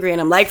or angry,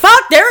 and I'm like,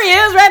 fuck, there he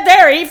is right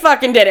there. He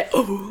fucking did it.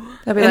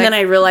 And then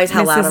I realize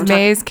how loud I'm Mrs.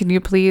 Mays, can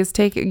you please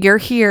take it? You're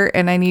here,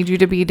 and I need you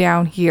to be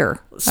down here.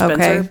 Spencer,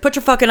 okay? Put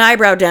your fucking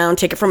eyebrow down.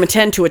 Take it from a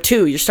 10 to a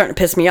 2. You're starting to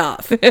piss me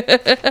off.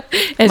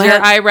 As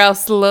your eyebrow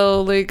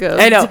slowly goes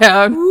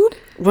down.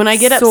 When I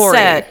get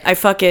upset,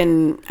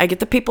 I get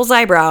the people's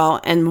eyebrow,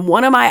 and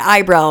one of my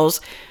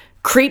eyebrows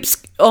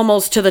creeps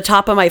almost to the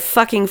top of my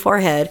fucking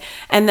forehead,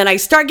 and then I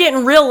start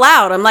getting real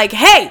loud. I'm like,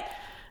 hey!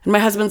 And my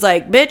husband's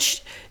like,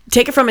 bitch,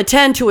 take it from a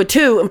 10 to a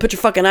 2 and put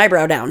your fucking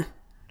eyebrow down.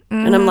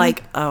 And I'm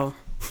like, oh.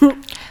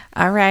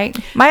 All right.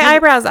 My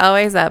eyebrow's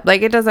always up.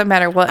 It doesn't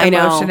matter what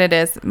emotion it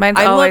is. Mine's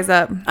always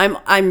up.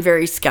 I'm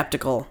very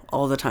skeptical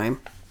all the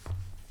time.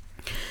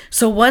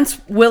 So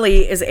once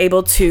Willie is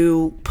able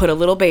to put a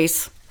little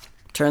bass,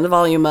 turn the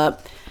volume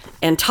up,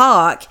 and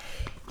talk,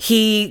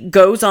 he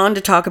goes on to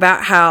talk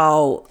about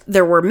how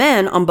there were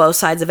men on both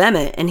sides of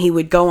Emmett, and he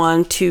would go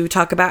on to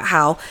talk about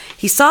how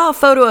he saw a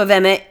photo of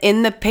Emmett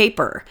in the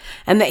paper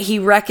and that he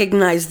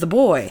recognized the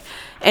boy.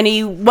 And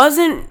he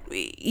wasn't,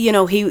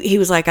 he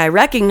was like, I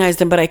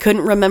recognized him, but I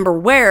couldn't remember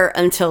where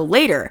until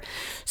later.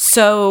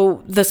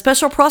 So the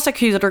special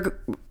prosecutor...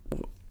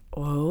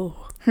 Whoa.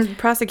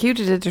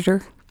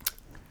 Prosecutor.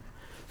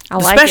 I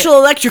like special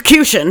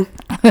electrocution.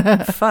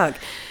 Fuck.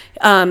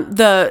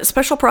 The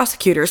special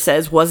prosecutor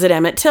says, was it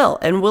Emmett Till?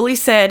 And Willie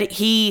said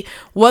he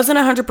wasn't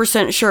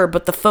 100% sure,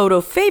 but the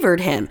photo favored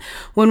him.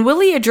 When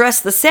Willie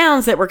addressed the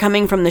sounds that were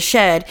coming from the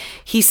shed,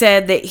 he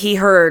said that he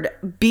heard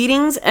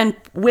beatings and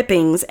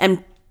whippings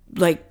and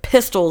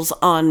pistols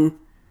on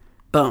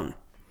bone.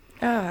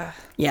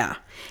 Yeah.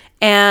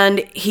 And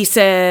he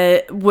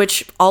said,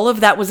 which all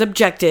of that was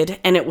objected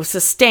and it was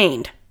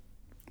sustained.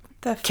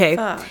 The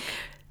fuck?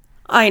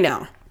 I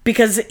know.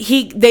 Because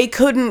they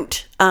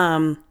couldn't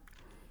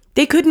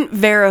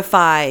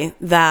verify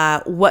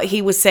that what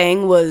he was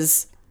saying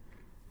was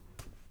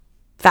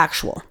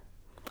factual.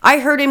 I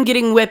heard him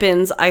getting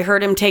whippings. I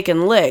heard him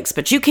taking licks,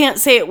 but you can't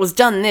say it was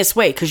done this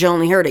way because you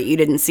only heard it. You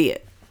didn't see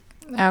it.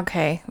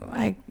 Okay.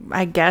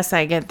 I guess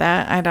I get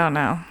that. I don't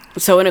know.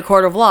 So in a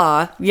court of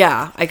law,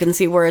 yeah, I can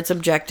see where it's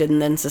objected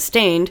and then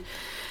sustained.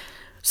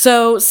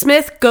 So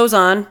Smith goes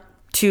on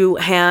to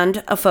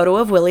hand a photo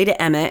of Willie to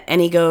Emmett,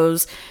 and he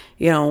goes,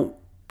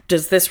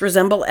 does this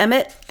resemble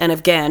Emmett? And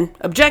again,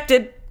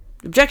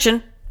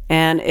 objection,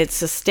 and it's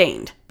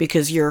sustained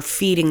because you're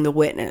feeding the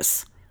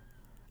witness.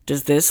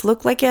 Does this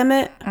look like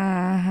Emmett?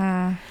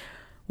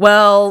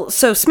 Well,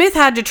 so Smith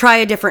had to try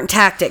a different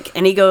tactic,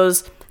 and he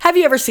goes, have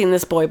you ever seen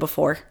this boy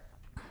before?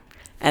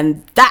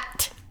 And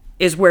that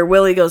is where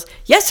Willie goes,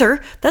 yes,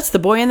 sir, that's the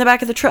boy in the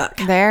back of the truck.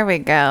 There we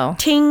go.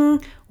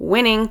 Ting,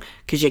 winning,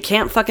 because you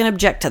can't fucking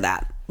object to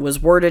that. Was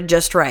worded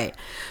just right.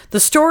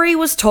 The story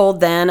was told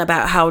then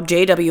about how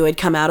JW had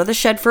come out of the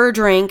shed for a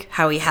drink,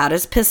 how he had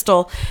his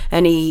pistol,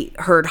 and he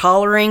heard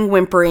hollering,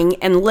 whimpering,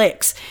 and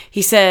licks.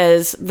 He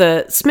says,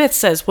 Smith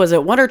says, was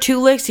it 1 or 2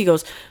 licks? He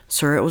goes,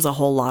 sir, it was a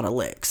whole lot of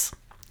licks.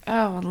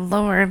 Oh,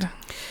 Lord.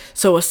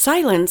 So a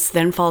silence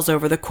then falls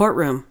over the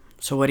courtroom.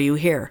 So what do you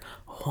hear?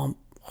 Whomp,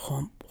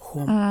 whomp,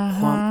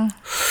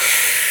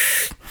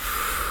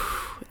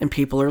 And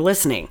people are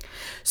listening.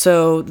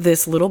 So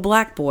this little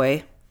black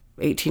boy,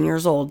 18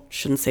 years old,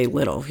 shouldn't say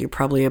little.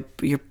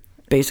 You're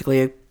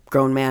basically a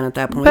grown man at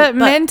that point. But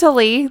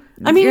mentally,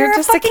 I mean, you're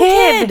just a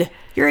kid.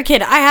 You're a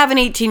kid. I have an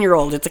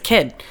 18-year-old. It's a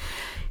kid.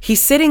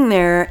 He's sitting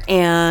there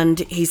and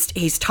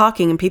he's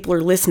talking and people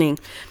are listening.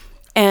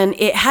 And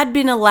it had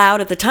been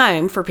allowed at the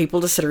time for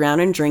people to sit around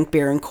and drink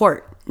beer in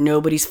court.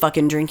 Nobody's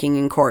fucking drinking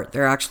in court.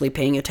 They're actually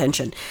paying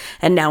attention.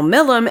 And now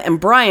Milam and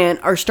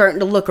Bryant are starting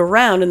to look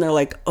around and they're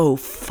like, oh,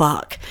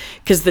 fuck.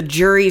 Because the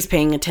jury's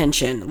paying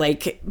attention.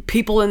 Like,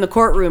 people in the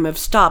courtroom have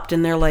stopped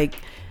and they're like,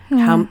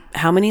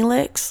 how many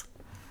licks?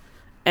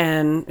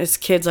 And this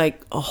kid's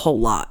like, a whole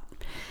lot.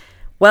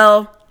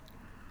 Well,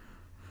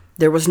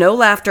 there was no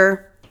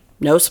laughter,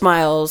 no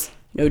smiles,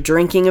 no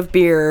drinking of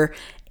beer,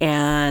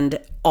 and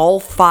all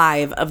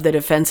 5 of the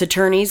defense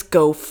attorneys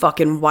go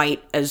fucking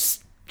white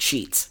as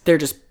sheets. They're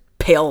just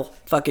pale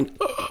fucking.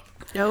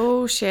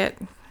 Oh, shit.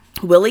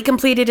 Willie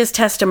completed his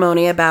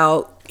testimony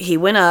about he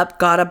went up,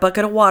 got a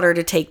bucket of water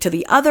to take to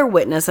the other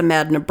witness,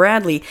 Amadna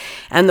Bradley,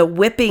 and the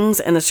whippings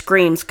and the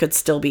screams could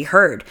still be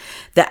heard.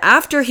 That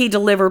after he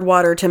delivered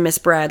water to Miss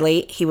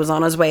Bradley, he was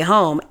on his way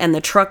home, and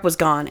the truck was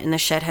gone, and the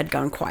shed had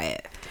gone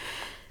quiet.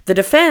 The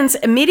defense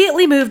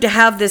immediately moved to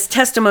have this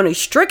testimony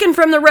stricken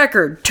from the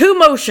record. 2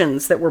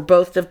 motions that were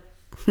both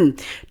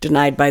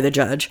denied by the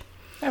judge.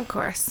 Of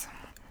course.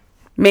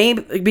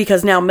 Maybe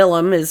because now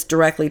Milam is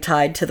directly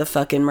tied to the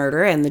fucking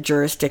murder and the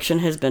jurisdiction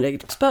has been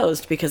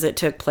exposed because it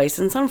took place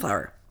in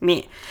Sunflower.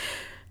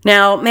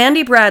 Now,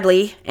 Mandy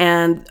Bradley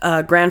and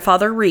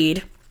grandfather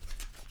Reed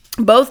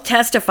both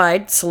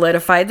testified,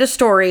 solidified the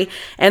story,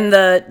 and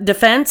the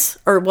defense,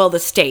 the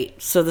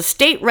state. So the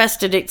state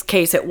rested its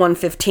case at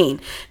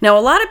 1:15. Now,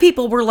 a lot of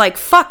people were like,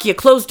 fuck, you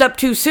closed up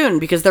too soon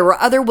because there were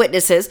other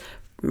witnesses.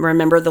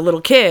 Remember the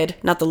little kid,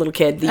 not the little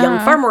kid, the young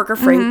farm worker,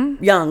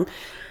 Frank Young,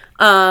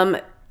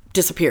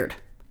 disappeared.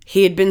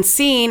 He had been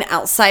seen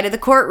outside of the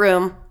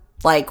courtroom,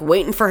 like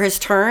waiting for his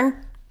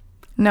turn.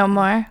 No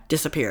more.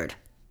 Disappeared.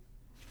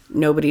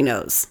 Nobody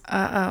knows.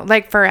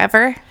 Like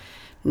forever?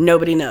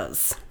 Nobody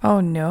knows. Oh,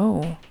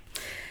 no.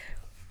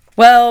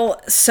 Well,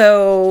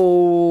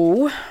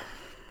 so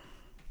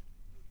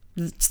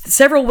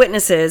several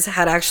witnesses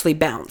had actually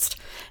bounced,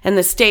 and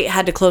the state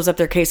had to close up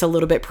their case a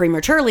little bit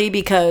prematurely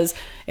because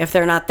if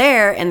they're not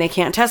there and they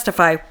can't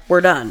testify,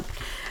 we're done.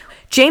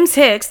 James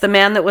Hicks, the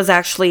man that was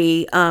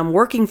actually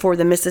working for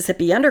the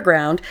Mississippi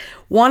Underground,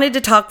 wanted to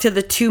talk to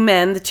the 2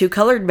 men, the 2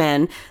 colored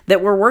men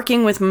that were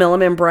working with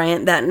Milam and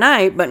Bryant that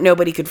night, but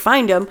nobody could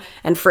find them,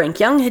 and Frank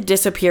Young had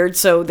disappeared,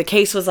 so the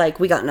case was like,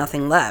 we got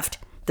nothing left,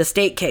 the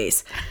state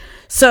case.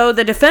 So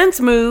the defense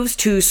moves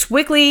to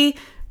Squickly.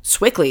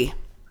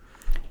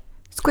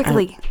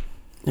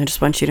 I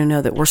just want you to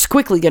know that we're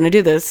squickly going to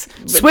do this.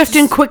 Swift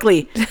and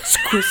quickly.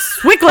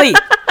 Swickly.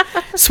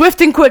 Swift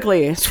and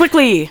quickly.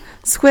 Swickly.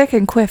 Squick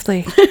and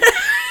quickly.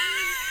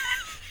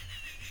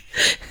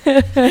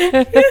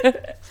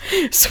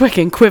 Swick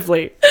and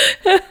quickly.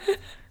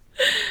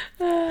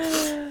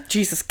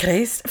 Jesus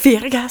Christ.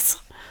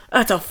 Fergus.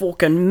 That's a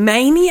fucking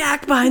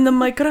maniac behind the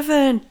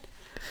microphone.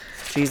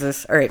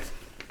 Jesus. All right.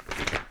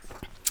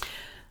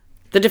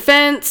 The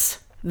defense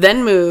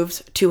then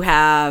moves to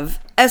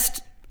have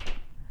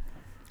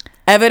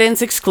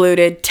evidence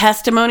excluded,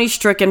 testimony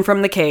stricken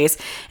from the case,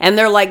 and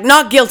they're like,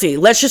 not guilty.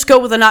 Let's just go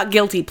with a not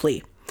guilty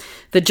plea.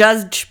 The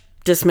judge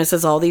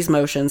dismisses all these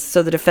motions,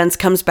 so the defense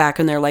comes back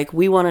and they're like,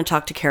 we want to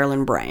talk to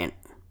Carolyn Bryant.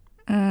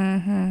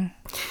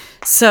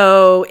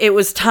 So it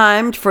was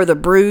timed for the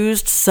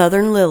bruised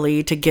Southern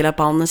Lily to get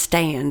up on the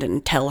stand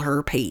and tell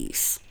her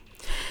piece.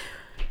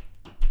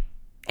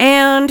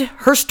 And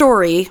her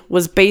story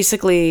was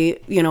basically,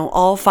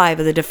 all 5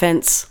 of the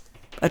defense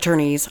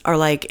attorneys are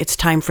like, it's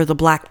time for the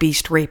Black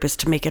Beast rapist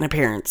to make an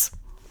appearance.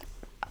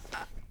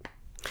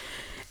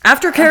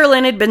 After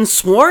Carolyn had been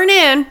sworn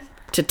in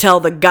to tell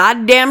the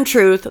goddamn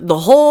truth, the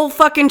whole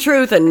fucking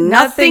truth, and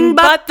nothing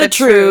but the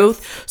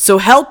truth, so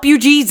help you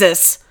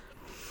Jesus,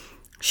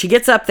 she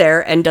gets up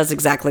there and does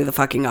exactly the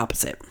fucking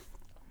opposite.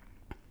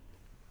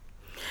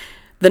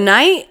 The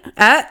night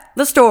at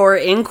the store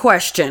in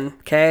question,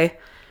 okay,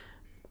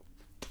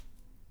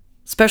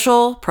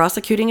 Special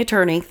prosecuting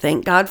attorney,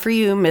 thank God for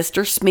you,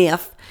 Mr.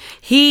 Smith,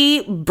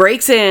 he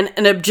breaks in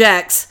and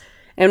objects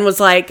and was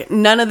like,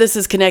 none of this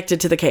is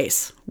connected to the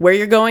case. Where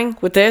you're going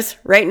with this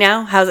right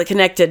now, how's it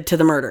connected to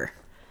the murder?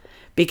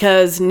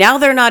 Because now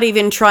they're not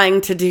even trying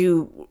to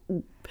defend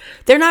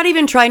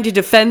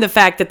the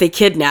fact that they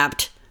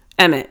kidnapped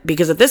Emmett.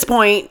 Because at this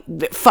point,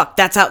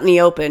 that's out in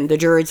the open. The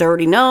jury's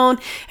already known.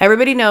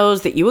 Everybody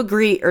knows that you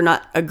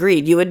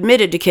you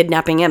admitted to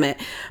kidnapping Emmett.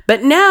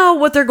 But now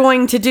what they're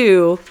going to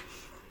do,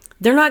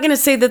 they're not going to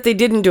say that they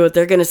didn't do it.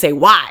 They're going to say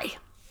why.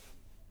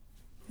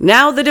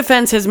 Now the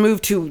defense has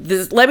moved to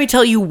this. Let me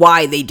tell you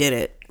why they did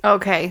it.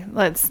 Okay,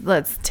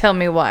 let's tell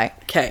me why.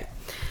 Okay.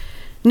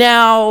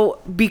 Now,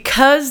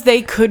 because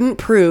they couldn't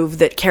prove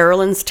that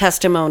Carolyn's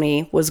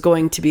testimony was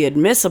going to be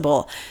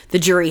admissible, the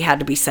jury had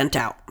to be sent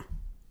out.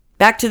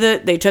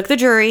 They took the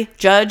jury,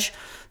 judge,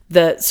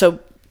 So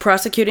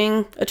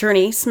prosecuting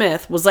attorney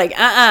Smith was like,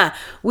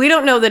 we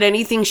don't know that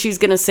anything she's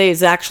going to say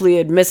is actually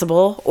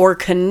admissible or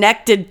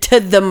connected to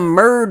the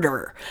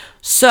murder.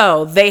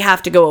 So they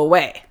have to go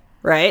away,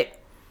 right?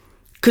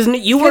 Because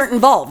you weren't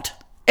involved.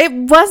 It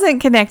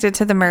wasn't connected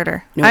to the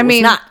murder. No, I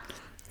mean, not.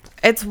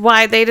 It's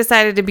why they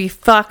decided to be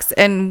fucks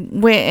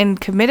and went and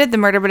committed the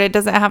murder, but it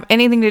doesn't have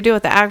anything to do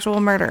with the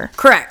actual murder.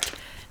 Correct.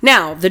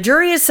 Now, the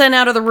jury is sent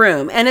out of the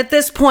room, and at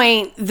this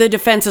point, the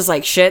defense is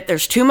like, shit,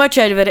 there's too much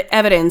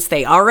evidence.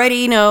 They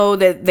already know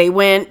that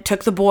they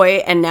took the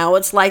boy, and now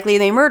it's likely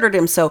they murdered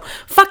him, so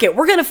fuck it.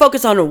 We're going to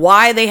focus on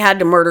why they had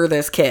to murder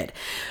this kid.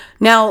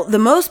 Now, the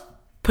most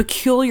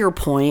peculiar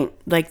point,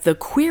 like the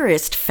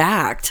queerest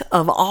fact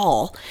of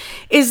all,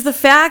 is the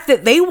fact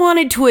that they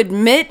wanted to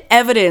admit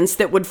evidence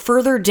that would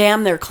further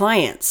damn their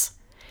clients.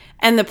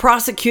 And the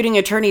prosecuting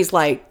attorney's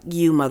like,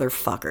 you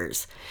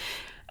motherfuckers.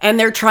 And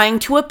they're trying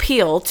to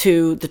appeal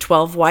to the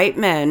 12 white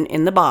men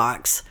in the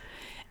box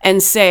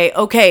and say,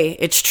 okay,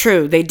 it's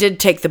true, they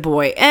did take the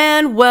boy.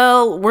 And,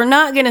 well, we're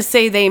not going to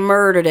say they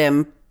murdered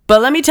him,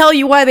 but let me tell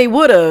you why they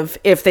would have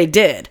if they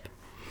did.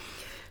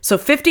 So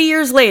 50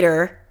 years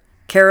later,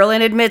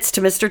 Carolyn admits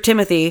to Mr.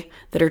 Timothy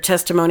that her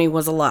testimony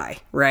was a lie,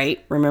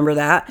 right? Remember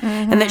that?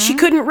 Mm-hmm. And that she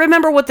couldn't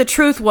remember what the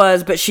truth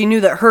was, but she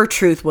knew that her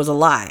truth was a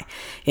lie.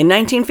 In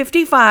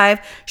 1955,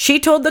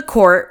 she told the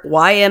court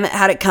why Emmett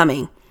had it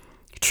coming.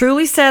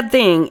 Truly sad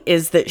thing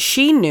is that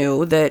she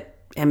knew that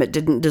Emmett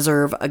didn't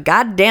deserve a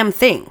goddamn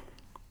thing.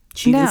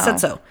 She even said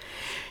so.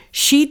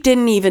 She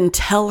didn't even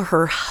tell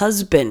her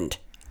husband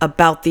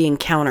about the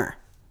encounter.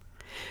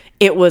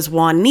 It was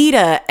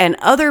Juanita and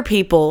other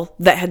people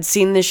that had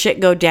seen this shit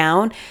go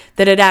down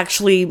that had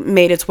actually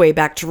made its way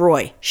back to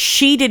Roy.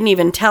 She didn't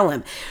even tell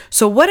him.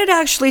 So what had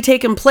actually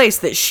taken place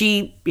that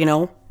she,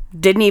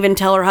 didn't even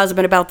tell her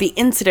husband about the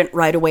incident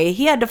right away?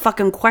 He had to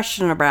fucking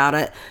question about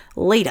it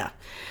later.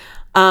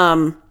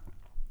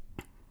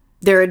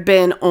 There had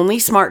been only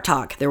smart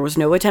talk. There was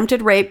no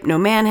attempted rape, no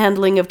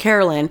manhandling of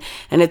Carolyn.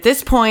 And at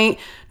this point,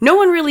 no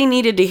one really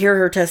needed to hear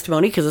her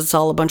testimony because it's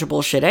all a bunch of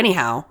bullshit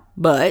anyhow.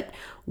 But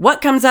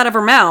what comes out of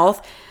her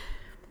mouth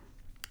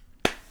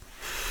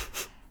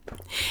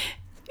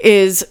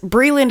is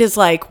Breland is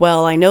like,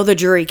 well, I know the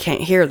jury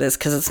can't hear this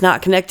because it's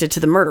not connected to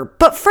the murder.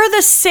 But for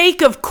the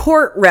sake of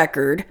court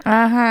record,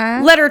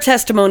 let her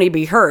testimony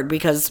be heard,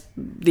 because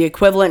the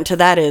equivalent to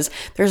that is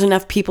there's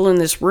enough people in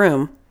this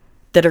room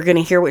that are going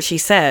to hear what she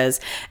says,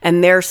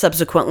 and they're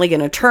subsequently going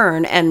to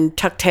turn and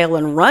tuck tail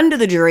and run to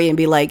the jury and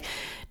be like,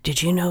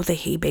 did you know that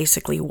he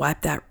basically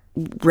raped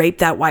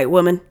that white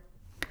woman?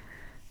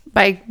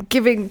 By put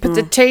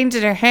the change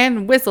in her hand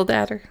and whistled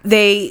at her.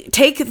 They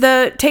take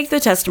the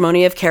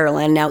testimony of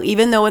Carolyn. Now,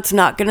 even though it's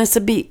not going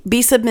to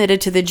be submitted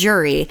to the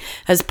jury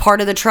as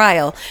part of the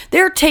trial,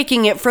 they're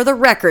taking it for the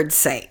record's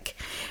sake.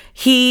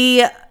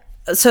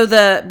 So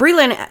the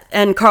Breland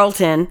and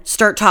Carlton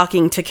start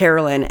talking to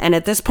Carolyn, and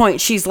at this point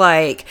she's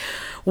like,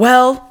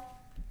 well,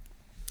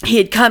 he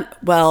had come.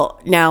 Well,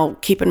 now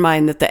keep in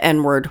mind that the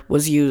N-word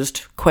was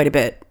used quite a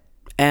bit,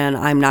 and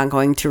I'm not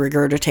going to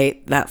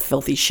regurgitate that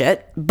filthy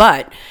shit,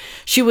 but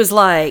she was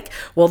like,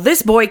 well,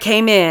 this boy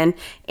came in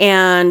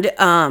and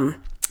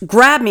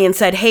grabbed me and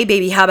said, hey,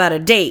 baby, how about a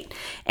date?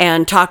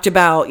 And talked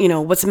about,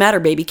 what's the matter,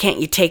 baby? Can't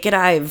you take it?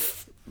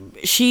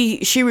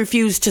 She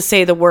refused to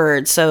say the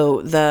word,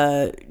 so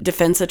the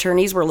defense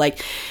attorneys were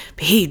like,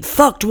 he'd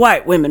fucked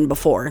white women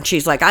before. And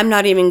she's like, I'm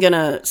not even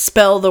gonna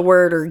spell the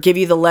word or give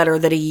you the letter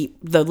that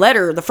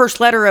the first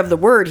letter of the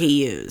word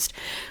he used,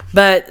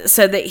 but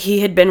said that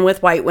he had been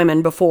with white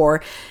women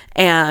before,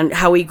 and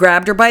how he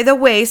grabbed her by the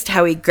waist,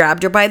 how he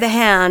grabbed her by the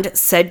hand,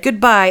 said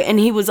goodbye, and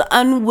he was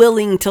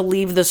unwilling to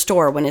leave the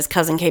store when his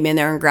cousin came in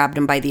there and grabbed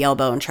him by the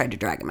elbow and tried to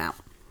drag him out.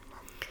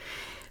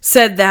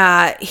 Said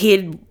that he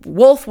had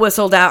wolf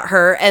whistled at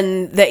her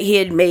and that he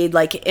had made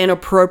like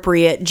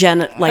inappropriate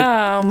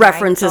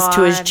references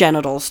to his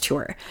genitals to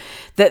her.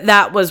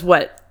 That was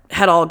what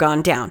had all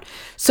gone down.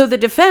 So the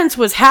defense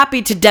was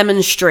happy to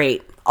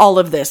demonstrate all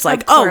of this.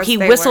 Like, he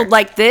whistled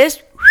like this?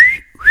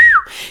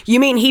 You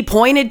mean he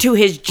pointed to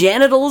his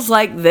genitals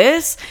like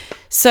this?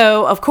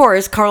 So, of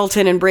course,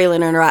 Carlton and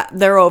Breland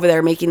they're over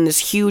there making this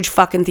huge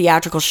fucking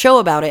theatrical show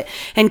about it.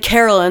 And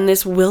Carolyn,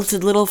 this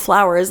wilted little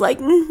flower, is like,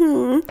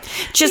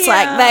 just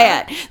like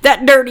that.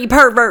 That dirty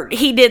pervert,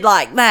 he did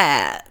like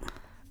that.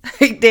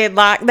 He did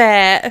like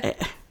that.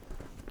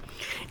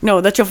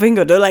 No, that's your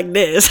finger, do like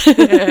this. That's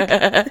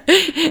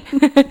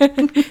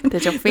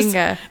your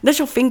finger. That's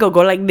your finger,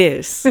 go like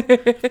this.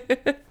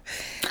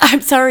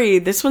 I'm sorry,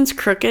 this one's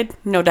crooked.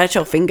 No, that's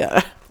your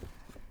finger.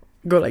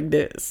 Go like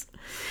this.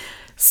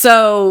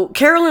 So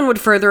Carolyn would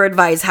further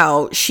advise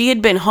how she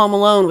had been home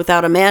alone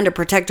without a man to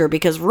protect her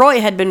because Roy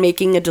had been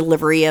making a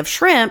delivery of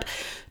shrimp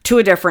to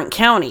a different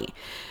county.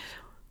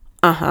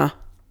 And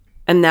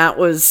that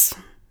was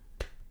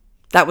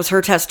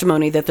her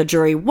testimony that the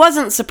jury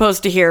wasn't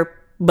supposed to hear,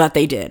 but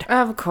they did.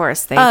 Of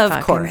course they Of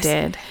fucking course.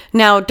 did.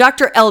 Now,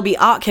 Dr. L.B.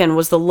 Otkin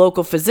was the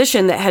local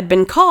physician that had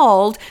been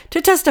called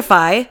to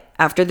testify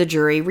after the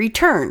jury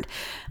returned.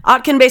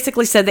 Otkin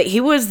basically said that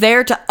he was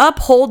there to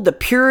uphold the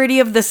purity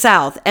of the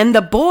South, and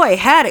the boy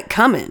had it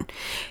coming.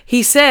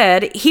 He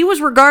said he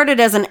was regarded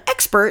as an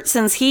expert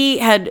since he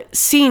had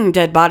seen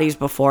dead bodies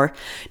before.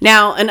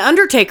 Now, an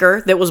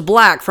undertaker that was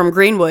black from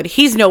Greenwood,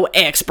 he's no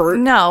expert.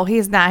 No,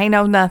 he's not. He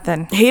knows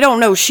nothing. He don't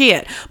know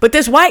shit. But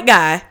this white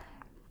guy,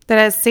 That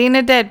has seen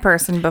a dead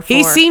person before.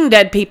 he's seen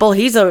dead people.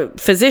 He's a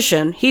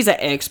physician. He's an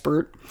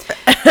expert.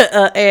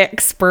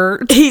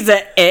 expert. He's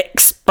an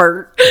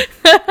expert.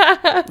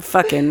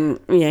 Fucking,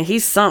 yeah,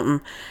 he's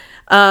something.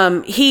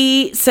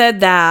 He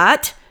said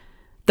that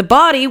the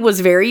body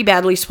was very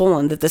badly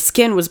swollen, that the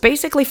skin was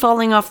basically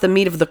falling off the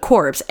meat of the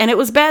corpse, and it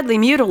was badly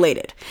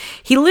mutilated.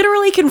 He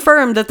literally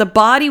confirmed that the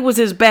body was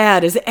as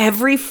bad as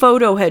every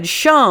photo had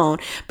shown,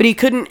 but he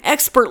couldn't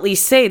expertly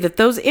say that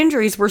those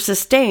injuries were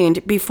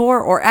sustained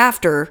before or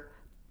after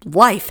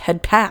life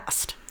had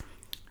passed.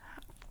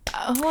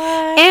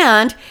 What?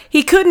 And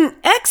he couldn't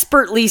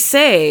expertly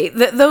say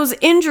that those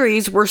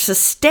injuries were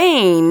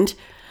sustained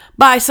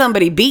by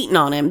somebody beating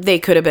on him. They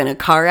could have been a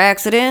car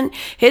accident.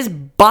 His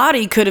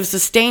body could have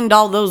sustained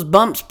all those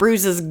bumps,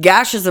 bruises,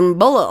 gashes, and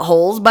bullet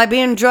holes by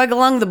being dragged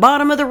along the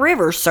bottom of the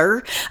river,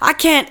 sir. I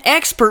can't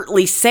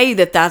expertly say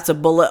that that's a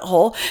bullet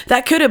hole.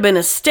 That could have been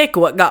a stick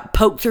what got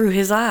poked through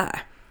his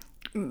eye.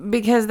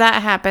 Because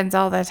that happens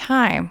all the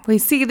time. We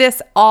see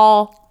this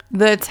all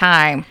the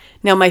time.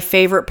 Now, my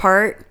favorite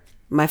part.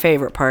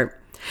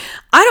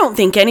 I don't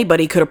think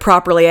anybody could have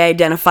properly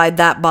identified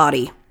that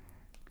body.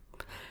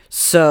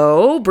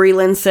 So,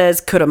 Breland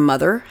says, could a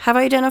mother have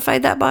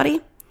identified that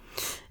body?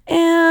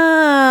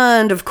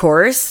 And, of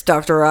course,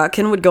 Dr.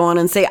 Otkin would go on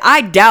and say, I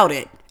doubt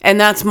it. And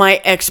that's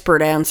my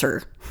expert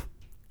answer.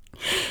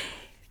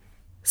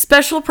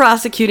 Special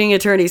Prosecuting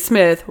Attorney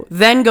Smith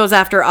then goes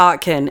after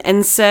Otkin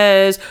and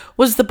says,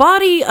 was the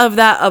body of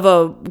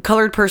a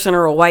colored person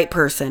or a white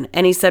person?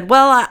 And he said,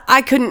 well,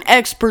 I couldn't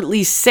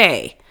expertly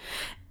say.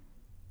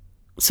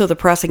 So the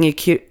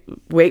prosecutor,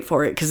 wait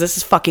for it, because this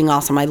is fucking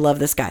awesome. I love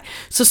this guy.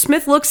 So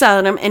Smith looks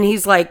at him and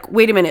he's like,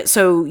 wait a minute.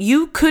 So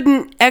you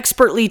couldn't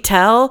expertly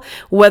tell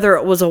whether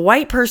it was a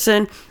white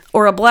person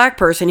or a black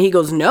person? He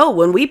goes, no,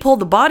 when we pulled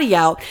the body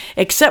out,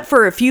 except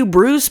for a few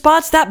bruise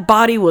spots, that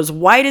body was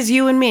white as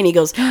you and me. And he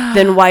goes,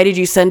 then why did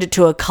you send it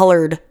to a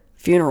colored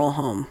funeral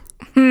home?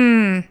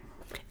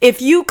 If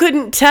you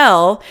couldn't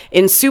tell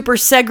in super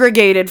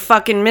segregated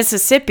fucking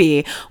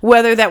Mississippi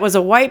whether that was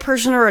a white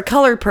person or a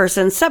colored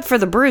person, except for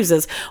the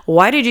bruises,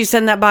 why did you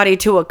send that body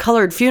to a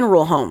colored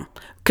funeral home?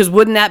 Because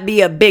wouldn't that be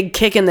a big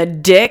kick in the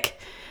dick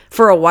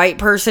for a white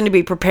person to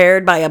be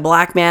prepared by a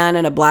black man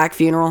in a black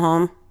funeral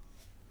home?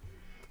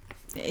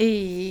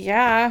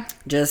 Yeah.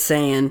 Just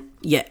saying,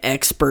 you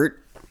expert.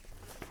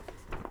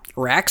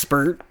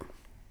 Raxpert.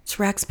 It's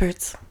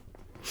Raxperts.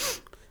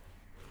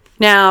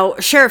 Now,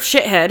 Sheriff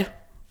Shithead,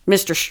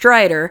 Mr.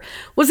 Strider,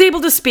 was able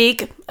to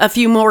speak a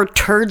few more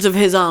turds of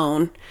his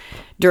own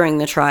during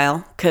the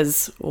trial,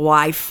 because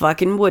why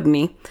fucking wouldn't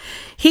he?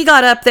 He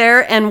got up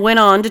there and went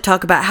on to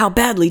talk about how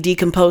badly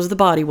decomposed the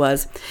body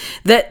was,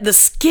 that the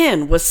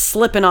skin was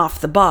slipping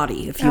off the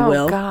body, if you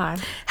will. Oh,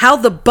 God. How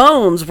the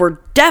bones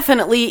were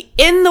definitely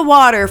in the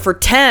water for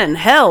 10,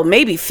 hell,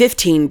 maybe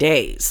 15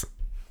 days.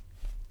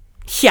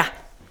 Yeah.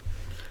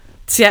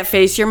 See that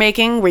face you're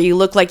making where you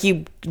look like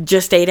you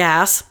just ate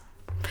ass?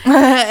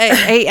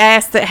 Ate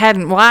ass that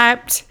hadn't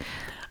wiped.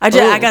 I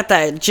got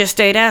that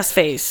just ate ass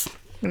face.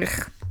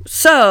 Ugh.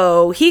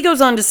 So he goes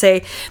on to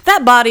say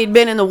that body had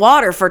been in the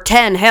water for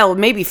 10, hell,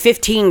 maybe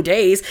 15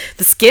 days.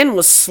 The skin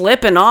was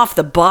slipping off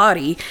the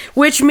body,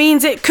 which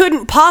means it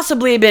couldn't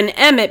possibly have been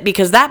Emmett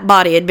because that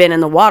body had been in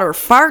the water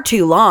far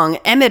too long.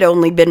 Emmett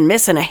only been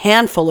missing a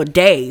handful of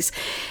days.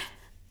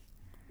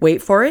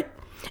 Wait for it.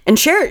 And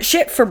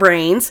Shit for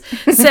Brains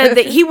said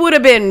that he would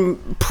have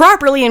been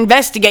properly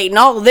investigating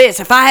all of this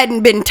if I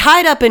hadn't been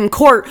tied up in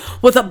court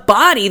with a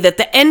body that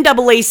the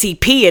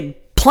NAACP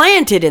had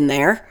planted in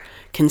there.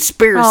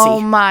 Conspiracy. Oh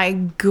my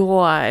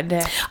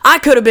God. I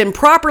could have been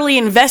properly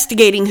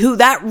investigating who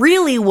that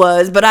really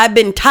was, but I've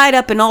been tied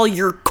up in all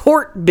your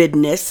court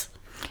business.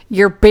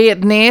 Your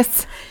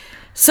business.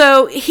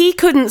 So he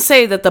couldn't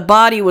say that the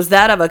body was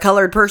that of a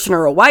colored person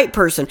or a white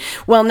person.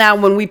 Well, now,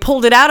 when we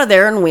pulled it out of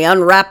there and we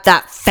unwrapped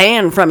that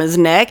fan from his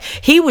neck,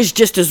 he was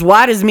just as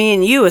white as me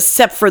and you,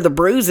 except for the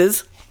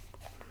bruises.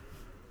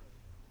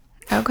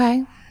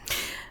 Okay.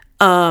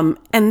 And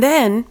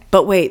then,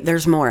 but wait,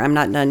 there's more. I'm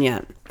not done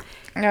yet.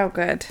 Oh,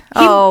 good.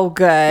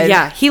 Good.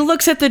 Yeah, he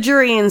looks at the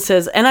jury and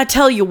says, and I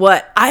tell you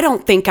what, I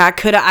don't think I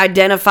could have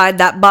identified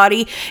that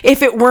body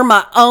if it were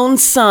my own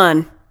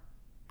son.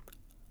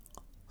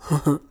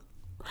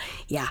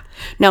 Yeah.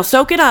 Now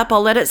soak it up.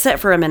 I'll let it sit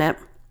for a minute.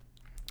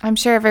 I'm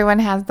sure everyone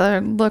has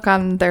the look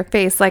on their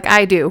face like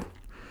I do.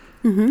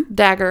 Mm-hmm.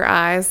 Dagger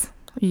eyes.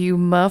 You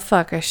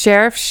motherfucker.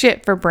 Sheriff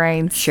Shit for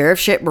Brains. Sheriff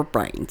Shit for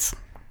Brains.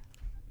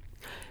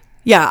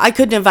 Yeah, I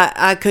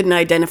couldn't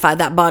identify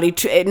that body,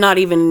 not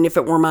even if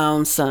it were my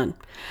own son.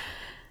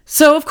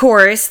 So, of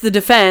course, the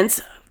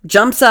defense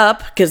jumps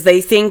up because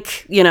they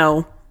think,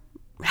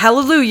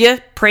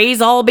 hallelujah, praise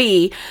all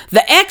be.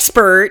 The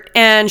expert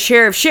and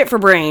Sheriff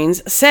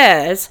Shitforbrains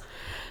says,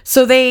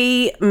 so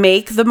they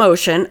make the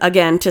motion,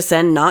 again, to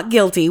send not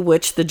guilty,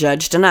 which the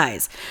judge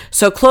denies.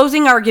 So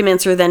closing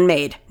arguments are then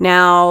made.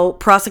 Now,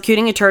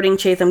 prosecuting attorney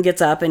Chatham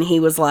gets up and he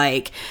was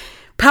like,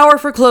 power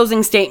for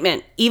closing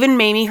statement. Even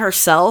Mamie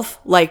herself,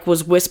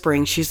 was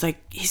whispering. She's like,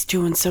 he's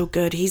doing so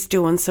good. He's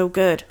doing so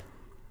good.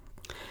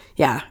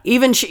 Yeah.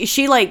 Even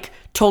she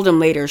told him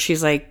later,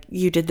 she's like,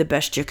 you did the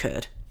best you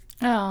could.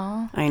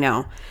 Oh. I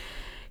know.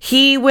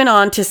 He went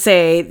on to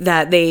say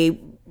that they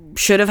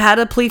should have had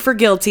a plea for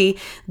guilty,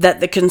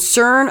 that the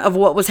concern of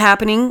what was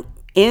happening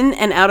in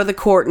and out of the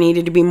court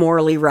needed to be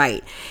morally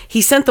right.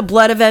 He sent the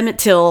blood of Emmett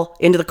Till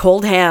into the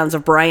cold hands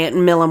of Bryant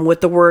and Millam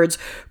with the words,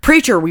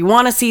 preacher, we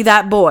want to see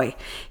that boy.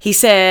 He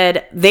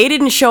said they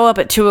didn't show up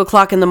at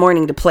 2:00 in the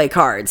morning to play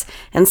cards.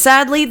 And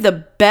sadly,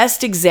 the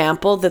best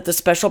example that the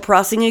special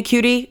prosecuting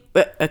attorney,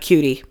 the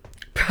acuity.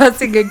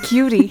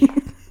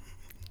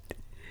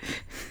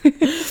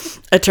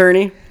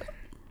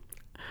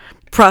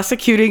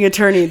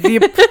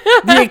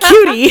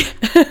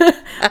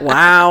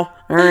 Wow.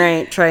 All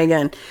right, try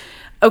again.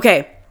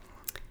 Okay.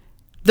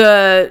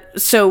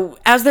 So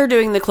as they're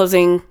doing the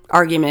closing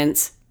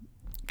arguments,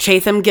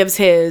 Chatham gives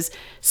his,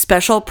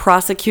 special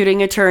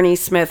prosecuting attorney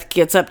Smith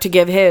gets up to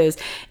give his,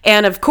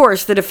 and of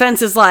course the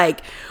defense is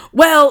like,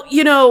 well,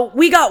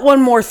 we got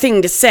one more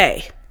thing to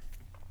say.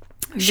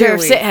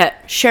 Sheriff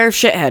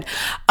Shithead.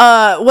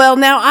 Well,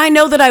 now I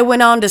know that I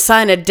went on to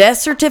sign a death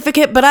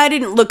certificate, but I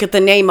didn't look at the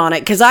name on it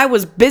because I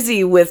was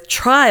busy with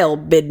trial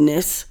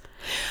business.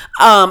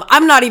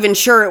 I'm not even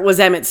sure it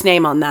was Emmett's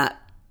name on that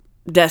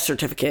death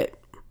certificate.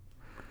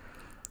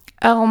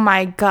 Oh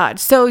my God.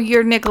 So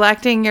you're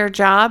neglecting your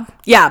job?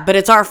 Yeah, but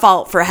it's our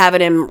fault for having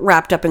him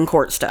wrapped up in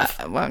court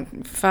stuff. Well,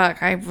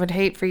 fuck. I would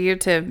hate for you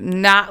to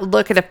not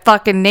look at a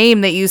fucking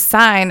name that you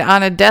signed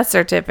on a death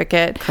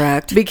certificate.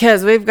 Correct.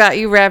 Because we've got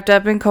you wrapped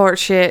up in court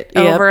shit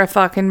over a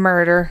fucking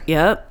murder.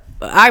 Yep.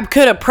 I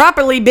could have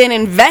properly been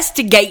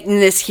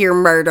investigating this here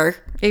murder.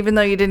 Even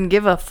though you didn't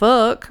give a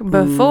fuck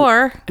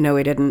before. No,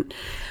 he didn't.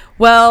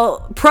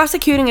 Well,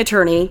 prosecuting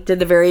attorney did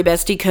the very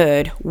best he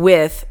could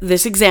with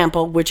this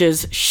example, which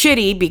is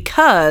shitty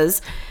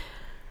because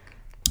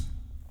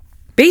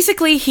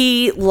basically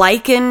he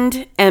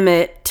likened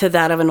Emmett to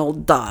that of an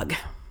old dog.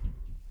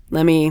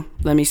 Let me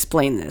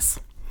explain this.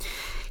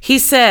 He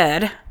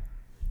said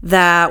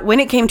that when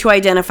it came to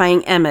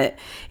identifying Emmett,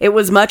 it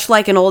was much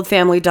like an old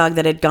family dog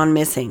that had gone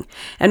missing.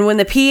 And when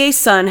the PA's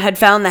son had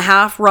found the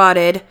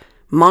half-rotted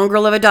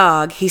mongrel of a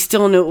dog, he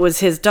still knew it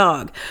was his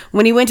dog.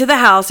 When he went to the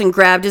house and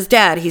grabbed his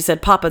dad, he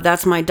said, Papa,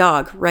 that's my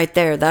dog right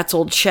there. That's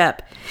old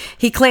Shep.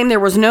 He claimed there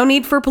was no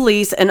need for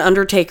police, an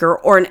undertaker,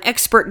 or an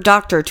expert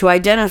doctor to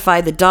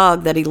identify the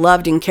dog that he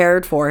loved and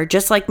cared for,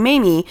 just like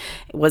Mamie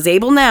was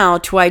able now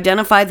to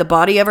identify the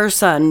body of her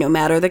son, no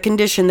matter the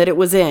condition that it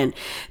was in.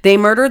 They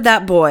murdered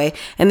that boy,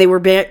 and they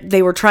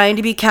were trying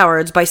to be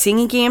cowards by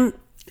sinking him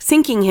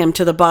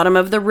to the bottom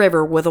of the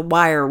river with a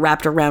wire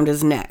wrapped around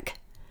his neck.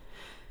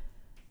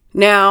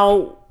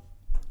 Now,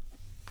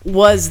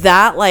 was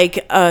that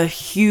like a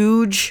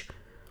huge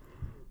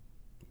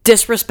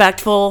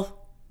disrespectful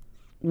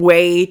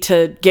way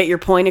to get your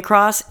point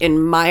across?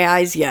 In my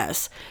eyes,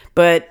 yes.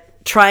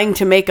 But trying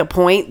to make a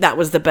point, that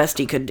was the best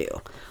he could do.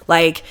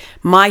 Like,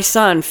 my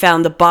son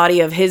found the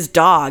body of his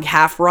dog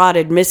half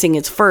rotted, missing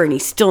its fur, and he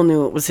still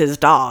knew it was his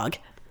dog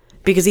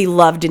because he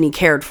loved and he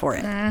cared for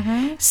it.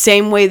 Mm-hmm.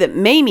 Same way that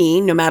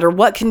Mamie, no matter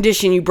what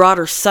condition you brought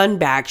her son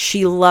back,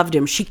 she loved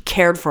him. She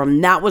cared for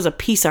him. That was a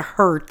piece of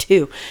her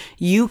too.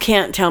 You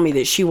can't tell me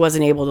that she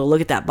wasn't able to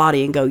look at that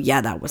body and go, yeah,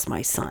 that was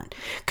my son.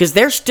 Because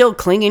they're still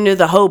clinging to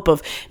the hope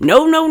of,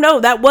 no,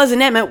 that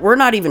wasn't Emmett. We're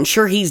not even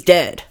sure he's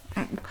dead.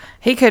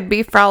 He could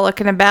be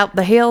frolicking about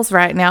the hills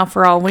right now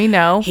for all we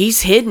know.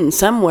 He's hidden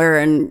somewhere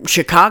in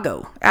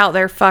Chicago. Out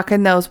there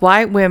fucking those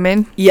white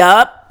women.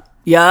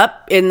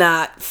 Yup, in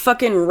that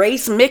fucking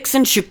race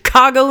mixing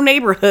Chicago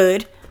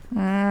neighborhood.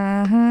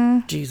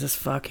 Mm-hmm. Jesus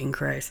fucking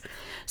Christ.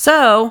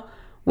 So,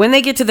 when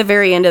they get to the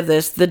very end of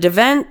this, the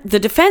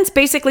defense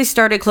basically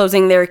started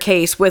closing their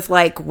case with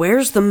like,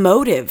 where's the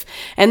motive?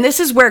 And this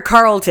is where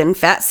Carlton,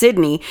 Fat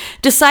Sidney,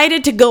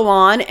 decided to go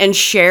on and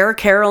share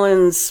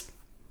Carolyn's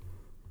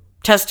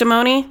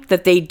testimony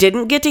that they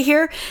didn't get to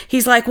hear.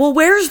 He's like, well,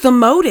 where's the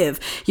motive?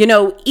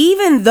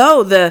 Even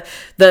though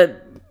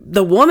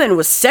the woman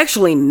was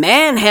sexually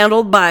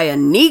manhandled by a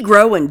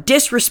Negro and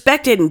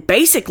disrespected and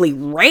basically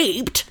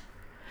raped,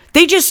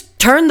 they just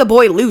turned the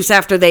boy loose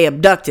after they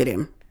abducted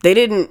him. They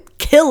didn't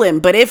kill him,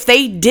 but if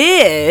they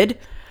did,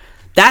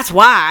 that's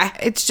why.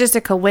 It's just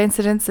a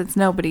coincidence since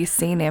nobody's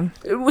seen him.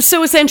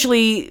 So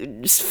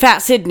essentially, Fat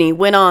Sidney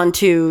went on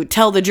to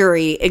tell the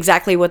jury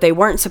exactly what they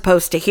weren't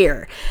supposed to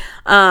hear.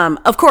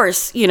 Of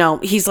course,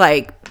 he's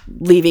like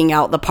leaving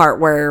out the part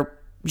where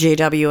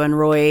JW and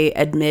Roy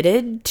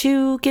admitted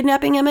to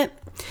kidnapping Emmett.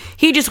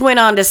 He just went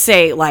on to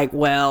say, like,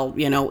 well,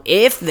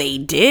 if they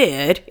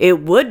did, it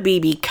would be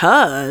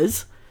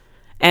because...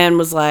 and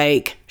was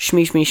like,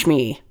 shmee, shmee,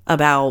 shmee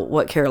about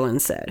what Carolyn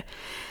said.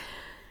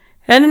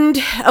 And,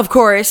 of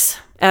course,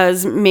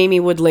 as Mamie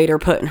would later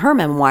put in her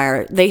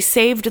memoir, they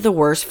saved the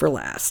worst for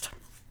last.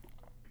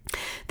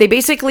 They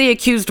basically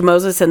accused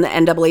Moses and the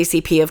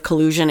NAACP of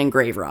collusion and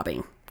grave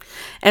robbing,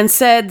 and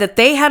said that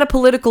they had a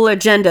political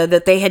agenda,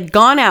 that they had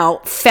gone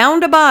out,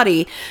 found a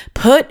body,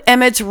 put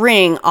Emmett's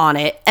ring on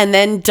it, and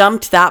then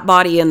dumped that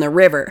body in the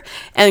river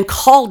and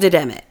called it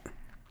Emmett.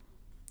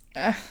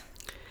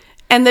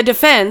 And the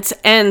defense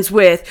ends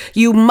with,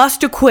 you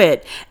must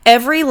acquit.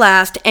 Every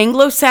last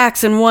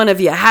Anglo-Saxon one of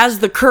you has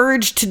the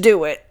courage to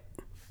do it.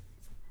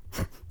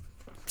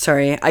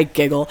 Sorry, I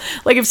giggle.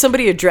 Like if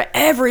somebody addressed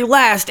every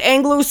last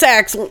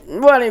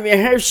Anglo-Saxon one of you,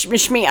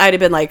 I'd have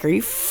been like, are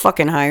you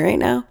fucking high right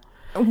now?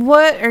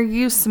 What are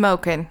you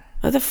smoking?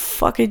 What the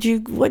fuck what'd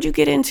you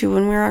get into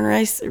when we were on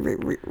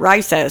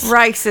Rices?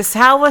 Rices.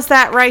 How was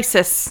that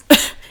Rices?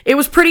 It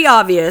was pretty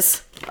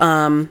obvious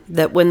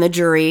that when the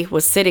jury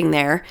was sitting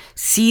there,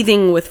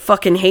 seething with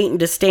fucking hate and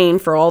disdain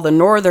for all the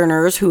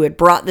Northerners who had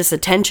brought this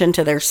attention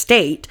to their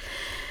state,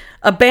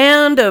 a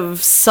band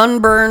of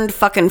sunburned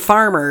fucking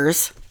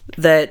farmers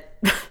that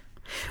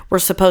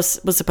was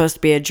supposed to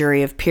be a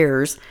jury of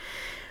peers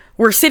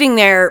were sitting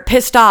there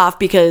pissed off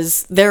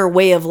because their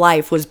way of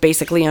life was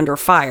basically under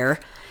fire.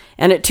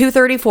 And at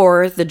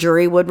 2:34, the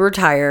jury would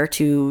retire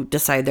to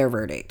decide their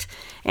verdict.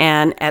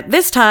 And at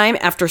this time,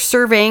 after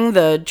surveying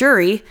the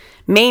jury,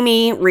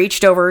 Mamie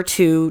reached over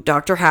to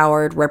Dr.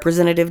 Howard,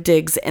 Representative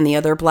Diggs, and the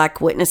other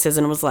black witnesses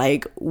and was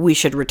like, we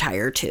should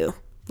retire too.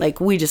 Like,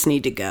 we just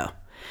need to go.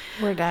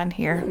 We're done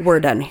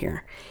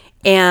here.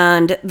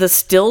 And the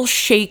still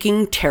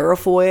shaking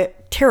terrified.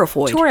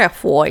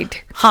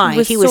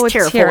 Hi, he was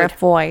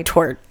terrified.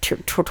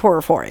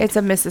 Terrified. It's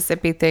a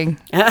Mississippi thing.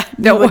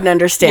 No, wouldn't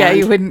understand.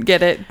 Yeah, you wouldn't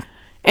get it.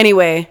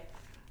 Anyway,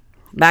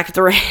 back at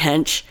the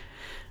ranch,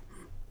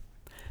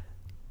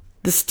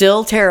 the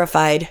still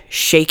terrified,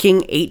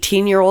 shaking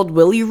 18-year-old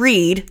Willie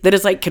Reed that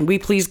is like, can we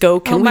please go?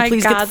 Can we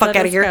please get the fuck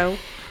out of here? Go.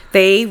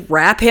 They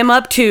wrap him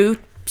up too,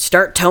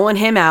 start towing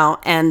him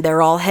out, and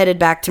they're all headed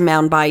back to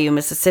Mound Bayou,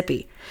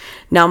 Mississippi.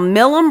 Now,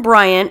 Millam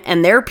Bryant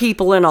and their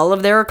people and all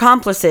of their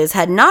accomplices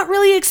had not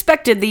really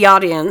expected the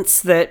audience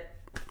that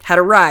had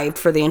arrived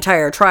for the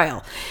entire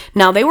trial.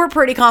 Now, they were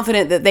pretty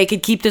confident that they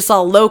could keep this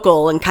all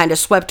local and kind of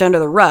swept under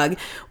the rug,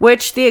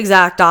 which the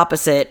exact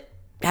opposite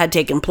had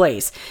taken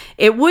place.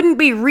 It wouldn't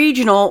be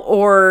regional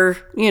or,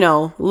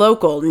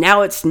 local.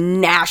 Now it's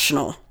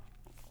national.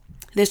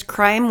 This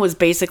crime was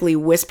basically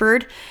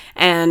whispered,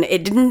 and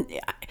it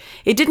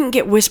didn't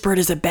get whispered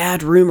as a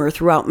bad rumor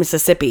throughout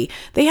Mississippi.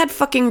 They had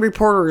fucking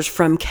reporters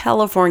from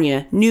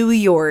California, New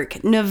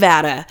York,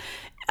 Nevada.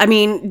 I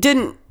mean,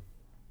 didn't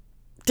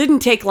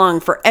take long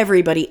for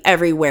everybody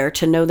everywhere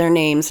to know their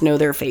names, know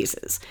their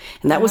faces.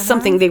 And that was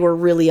something they were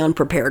really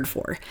unprepared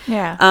for.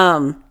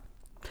 Yeah.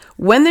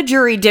 When the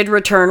jury did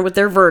return with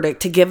their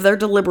verdict to give their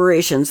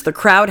deliberations, the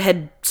crowd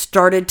had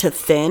started to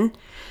thin.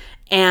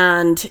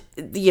 And,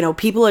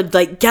 people had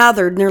like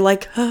gathered and they're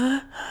like,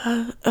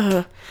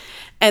 and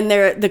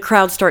the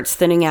crowd starts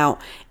thinning out.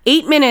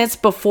 8 minutes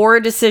before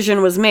a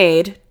decision was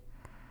made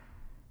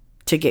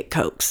to get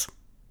Cokes.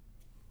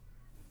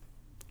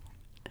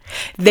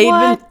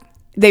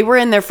 They were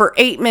in there for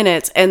 8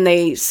 minutes and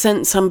they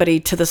sent somebody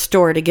to the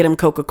store to get him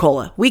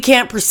Coca-Cola. We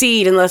can't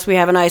proceed unless we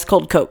have an ice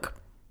cold Coke.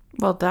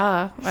 Well,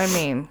 duh. I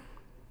mean,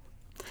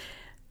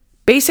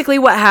 basically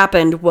what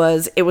happened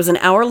was it was an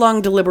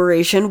hour-long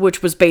deliberation,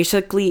 which was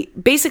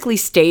basically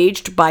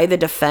staged by the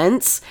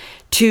defense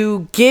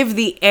to give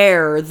the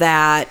air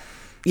that,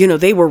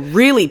 they were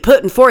really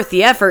putting forth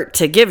the effort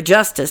to give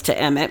justice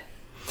to Emmett.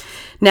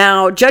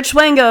 Now, Judge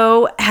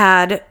Schwango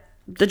had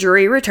the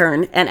jury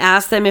return and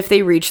asked them if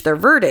they reached their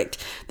verdict.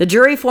 The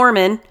jury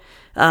foreman,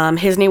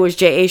 his name was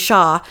J.A.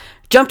 Shaw,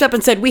 jumped up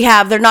and said,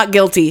 they're not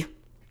guilty.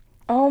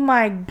 Oh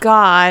my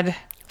God.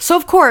 So,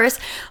 of course,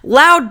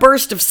 loud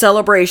burst of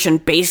celebration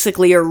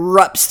basically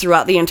erupts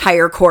throughout the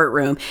entire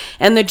courtroom.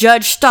 And the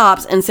judge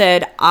stops and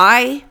said,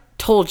 I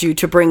told you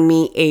to bring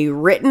me a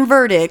written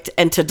verdict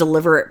and to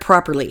deliver it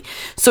properly.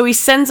 So he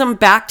sends them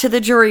back to the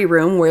jury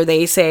room where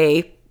they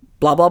say,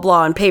 blah, blah,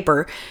 blah on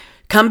paper.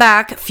 Come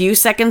back a few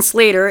seconds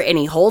later and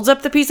he holds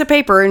up the piece of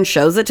paper and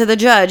shows it to the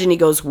judge. And he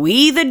goes,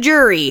 we, the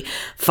jury,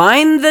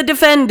 find the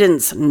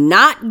defendants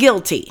not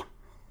guilty.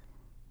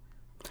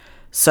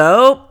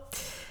 So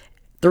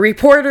the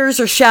reporters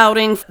are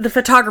shouting, the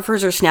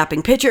photographers are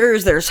snapping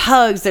pictures, there's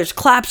hugs, there's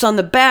claps on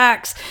the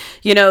backs,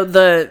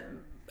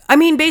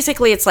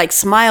 basically it's like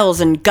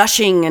smiles and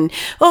gushing and,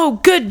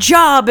 oh, good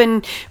job,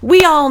 and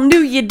we all knew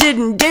you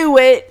didn't do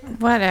it.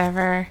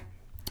 Whatever.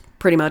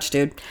 Pretty much,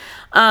 dude.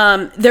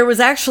 There was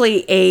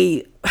actually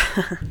a,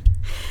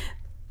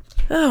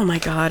 oh my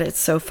God, it's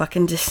so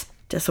fucking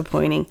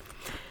disappointing.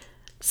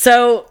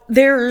 So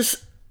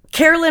there's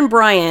Carolyn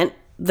Bryant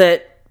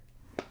that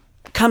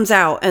comes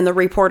out and the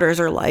reporters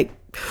are like,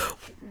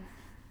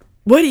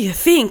 what do you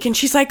think? And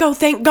she's like, oh,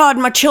 thank God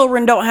my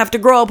children don't have to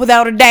grow up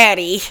without a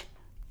daddy.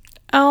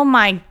 Oh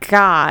my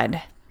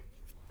God.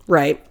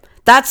 Right.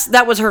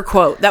 That was her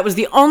quote. That was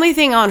the only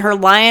thing on her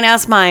lying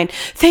ass mind.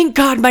 Thank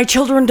God my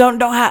children don't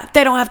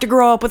have to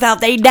grow up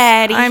without their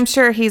daddy. I'm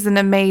sure he's an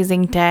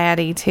amazing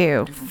daddy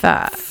too.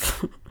 Fuck.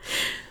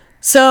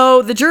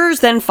 So the jurors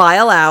then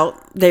file out.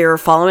 They are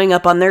following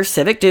up on their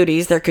civic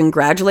duties. They're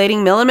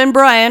congratulating Milliman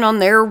Bryan on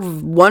their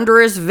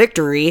wondrous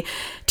victory,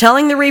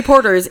 telling the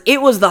reporters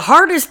it was the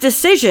hardest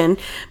decision,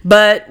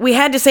 but we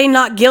had to say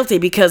not guilty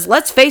because,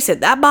 let's face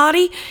it, that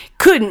body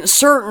couldn't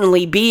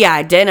certainly be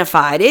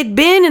identified. It'd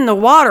been in the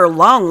water a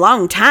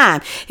long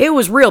time. It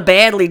was real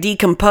badly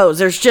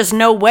decomposed. There's just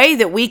no way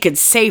that we could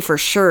say for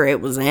sure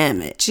it was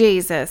Emmett.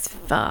 Jesus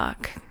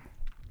fuck.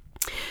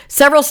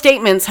 Several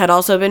statements had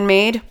also been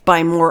made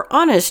by more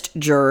honest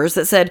jurors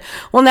that said,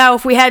 well, now,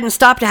 if we hadn't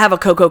stopped to have a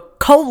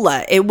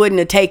Coca-Cola, it wouldn't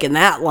have taken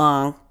that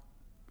long.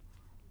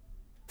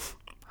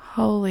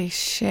 Holy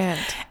shit.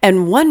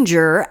 And one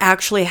juror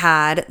actually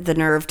had the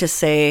nerve to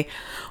say,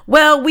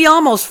 well, we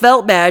almost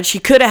felt bad. She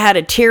could have had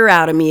a tear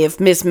out of me if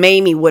Miss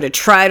Mamie would have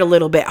tried a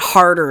little bit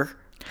harder.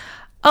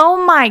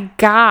 Oh my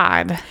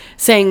God.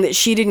 Saying that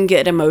she didn't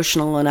get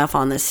emotional enough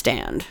on the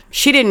stand.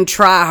 She didn't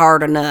try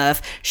hard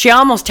enough. She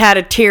almost had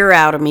a tear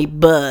out of me,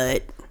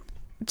 but...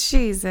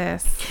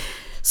 Jesus.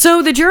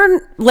 So the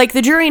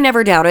jury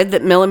never doubted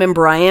that Milliman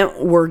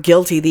Bryant were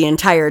guilty the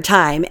entire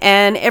time.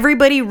 And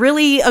everybody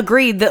really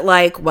agreed that,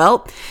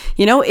 well,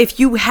 if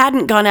you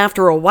hadn't gone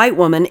after a white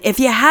woman, if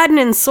you hadn't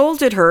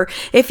insulted her,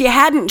 if you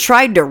hadn't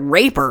tried to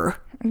rape her...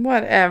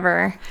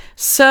 Whatever.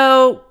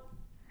 So...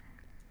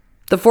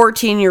 the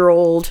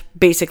 14-year-old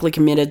basically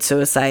committed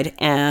suicide,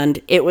 and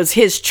it was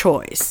his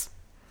choice.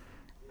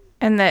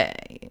 And the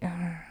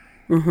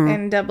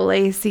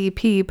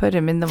NAACP put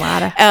him in the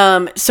water.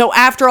 So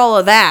after all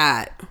of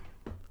that,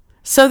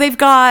 so they've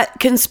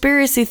got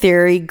conspiracy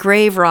theory,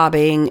 grave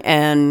robbing,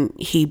 and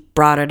he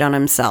brought it on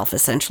himself,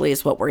 essentially,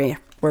 is what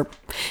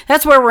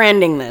that's where we're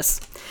ending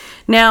this.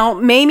 Now,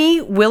 Mamie,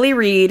 Willie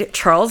Reed,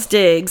 Charles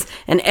Diggs,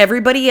 and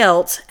everybody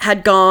else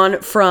had gone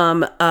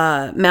from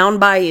Mound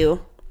Bayou,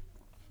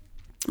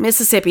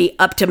 Mississippi,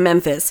 up to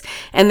Memphis,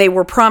 and they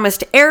were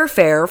promised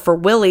airfare for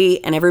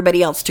Willie and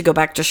everybody else to go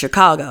back to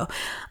Chicago.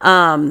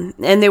 And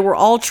they were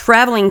all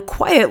traveling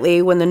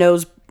quietly when the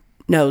news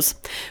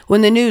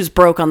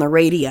broke on the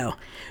radio.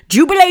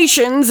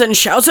 Jubilations and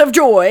shouts of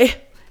joy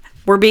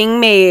were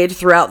being made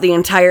throughout the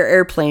entire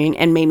airplane,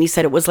 and Mamie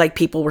said it was like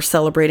people were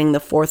celebrating the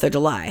 4th of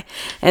July,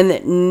 and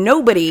that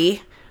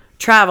nobody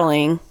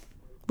traveling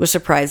was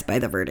surprised by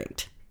the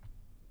verdict.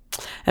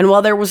 And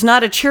while there was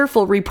not a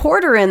cheerful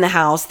reporter in the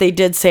house, they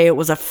did say it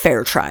was a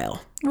fair trial.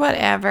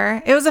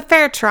 Whatever. It was a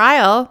fair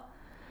trial,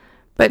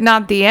 but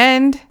not the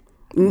end.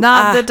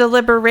 Not the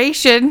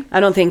deliberation.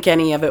 I don't think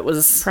any of it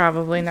was...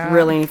 Probably not.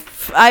 Really...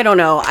 I don't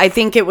know. I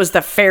think it was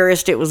the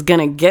fairest it was going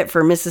to get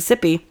for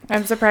Mississippi.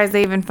 I'm surprised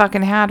they even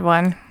fucking had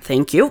one.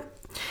 Thank you.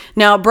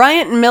 Now,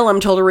 Bryant and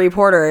Millam told a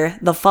reporter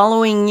the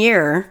following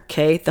year,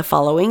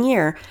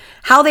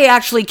 how they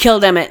actually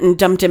killed Emmett and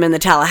dumped him in the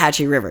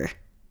Tallahatchie River.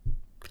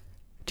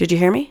 Did you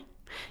hear me?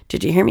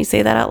 Did you hear me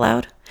say that out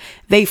loud?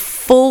 They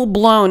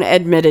full-blown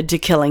admitted to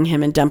killing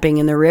him and dumping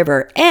in the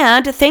river.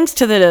 And thanks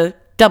to the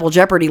double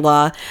jeopardy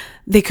law,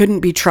 they couldn't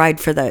be tried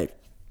for the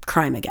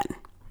crime again.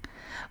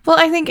 Well,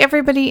 I think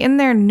everybody in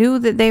there knew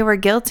that they were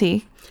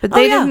guilty, but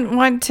they didn't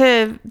want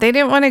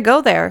to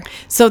go there.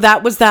 So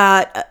that was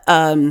that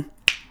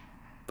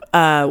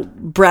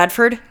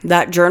Bradford,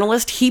 that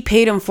journalist, he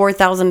paid him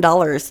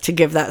 $4,000 to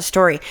give that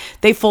story.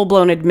 They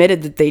full-blown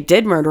admitted that they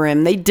did murder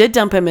him. They did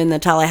dump him in the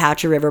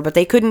Tallahatchie River, but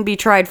they couldn't be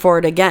tried for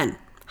it again.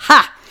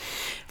 Ha!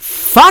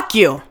 Fuck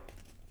you!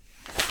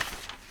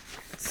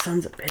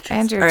 Sons of bitches.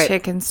 And your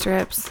chicken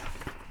strips.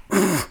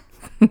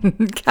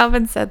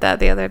 Calvin said that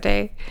the other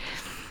day.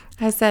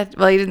 I said,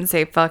 well, he didn't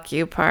say fuck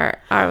you part.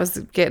 I was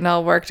getting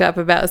all worked up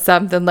about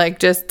something, like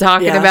just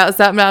talking about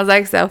something. I was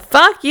like, so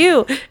fuck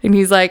you. And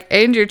he's like,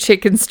 and your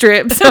chicken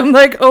strips. I'm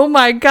like, oh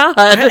my God.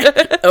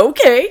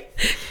 Okay.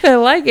 I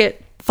like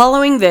it.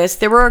 Following this,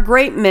 there were a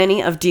great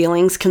many of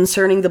dealings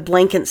concerning the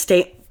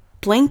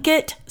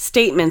blanket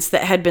statements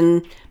that had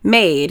been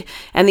made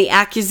and the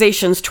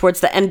accusations towards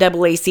the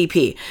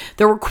NAACP.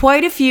 There were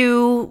quite a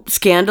few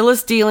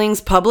scandalous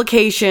dealings,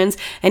 publications,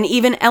 and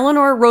even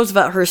Eleanor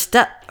Roosevelt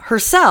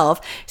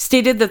herself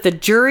stated that the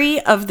jury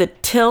of the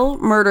Till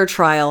murder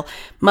trial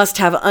must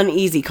have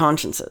uneasy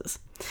consciences.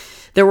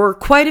 There were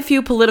quite a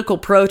few political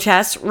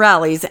protests,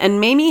 rallies, and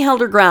Mamie held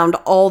her ground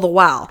all the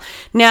while.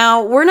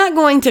 Now, we're not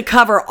going to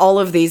cover all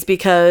of these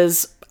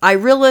because I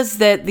realize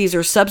that these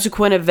are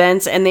subsequent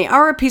events and they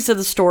are a piece of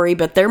the story,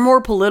 but they're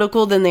more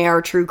political than they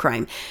are true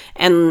crime.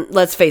 And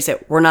let's face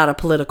it, we're not a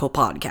political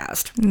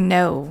podcast.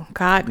 No,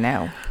 God,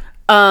 no.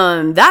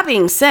 That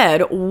being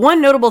said,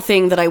 one notable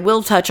thing that I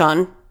will touch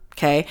on,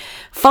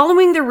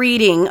 following the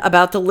reading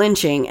about the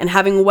lynching and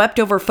having wept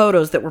over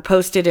photos that were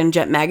posted in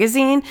Jet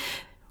Magazine,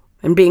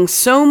 and being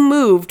so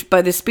moved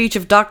by the speech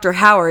of Dr.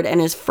 Howard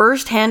and his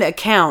first-hand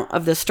account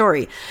of the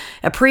story,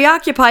 a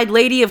preoccupied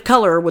lady of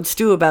color would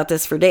stew about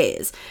this for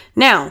days.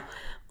 Now,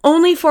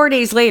 Only 4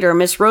 days later,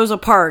 Miss Rosa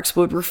Parks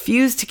would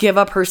refuse to give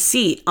up her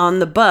seat on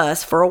the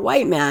bus for a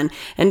white man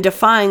and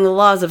defying the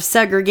laws of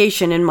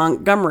segregation in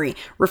Montgomery,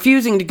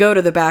 refusing to go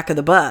to the back of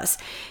the bus.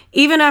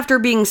 Even after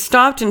being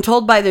stopped and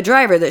told by the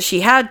driver that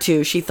she had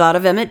to, she thought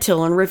of Emmett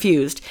Till and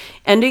refused,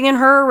 ending in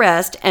her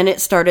arrest, and it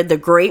started the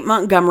Great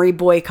Montgomery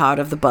Boycott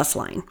of the bus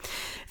line.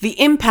 The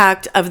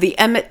impact of the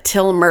Emmett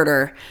Till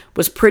murder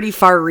was pretty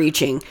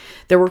far-reaching.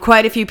 There were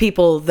quite a few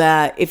people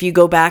that, if you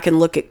go back and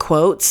look at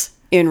quotes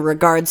in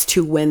regards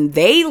to when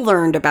they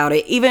learned about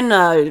it, even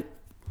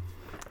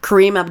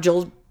Kareem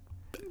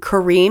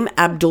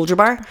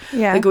Abdul-Jabbar,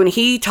 like when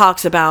he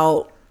talks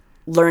about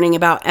learning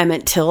about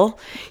Emmett Till,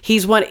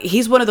 he's one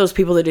of those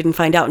people that didn't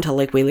find out until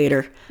like way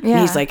later. And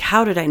he's like,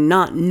 how did I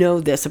not know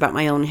this about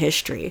my own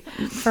history?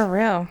 For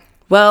real.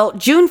 Well,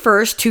 June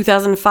 1st,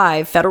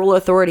 2005, federal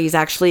authorities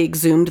actually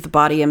exhumed the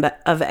body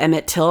of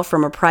Emmett Till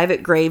from a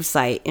private grave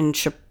site in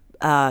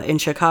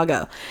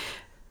Chicago.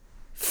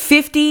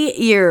 50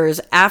 years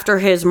after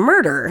his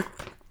murder,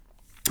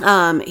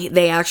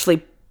 they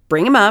actually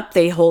bring him up.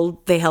 They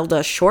held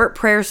a short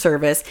prayer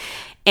service,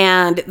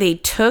 and they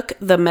took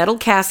the metal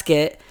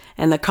casket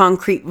and the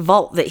concrete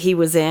vault that he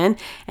was in,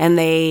 and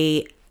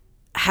they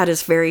had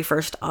his very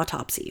first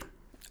autopsy.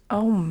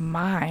 Oh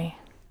my.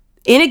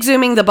 In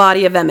exhuming the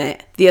body of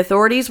Emmett, the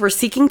authorities were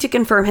seeking to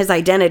confirm his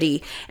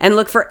identity and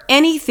look for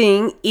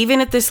anything,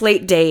 even at this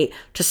late date,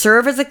 to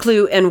serve as a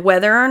clue in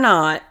whether or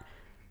not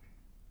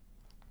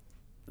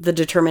the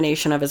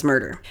determination of his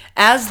murder.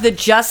 As the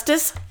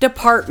Justice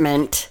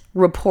Department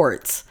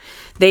reports,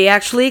 they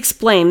actually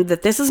explained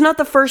that this is not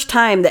the first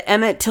time that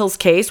Emmett Till's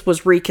case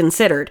was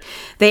reconsidered.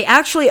 They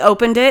actually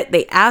opened it.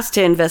 They asked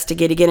to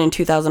investigate again in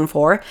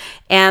 2004,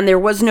 and there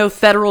was no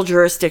federal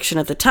jurisdiction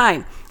at the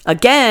time.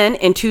 Again,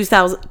 in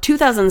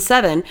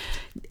 2007,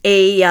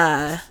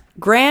 a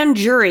grand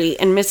jury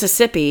in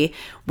Mississippi,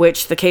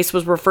 which the case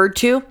was referred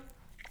to,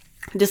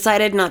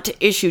 decided not to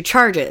issue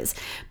charges.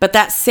 But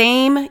that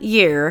same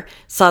year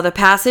saw the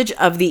passage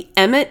of the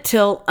Emmett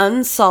Till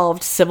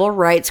Unsolved Civil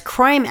Rights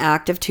Crime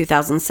Act of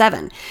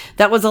 2007.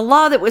 That was a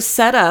law that was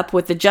set up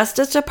with the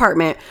Justice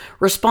Department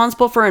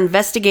responsible for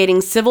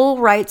investigating civil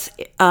rights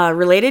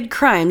related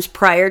crimes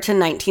prior to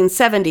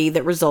 1970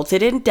 that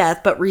resulted in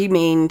death but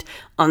remained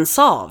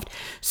unsolved.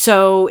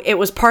 So it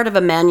was part of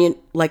a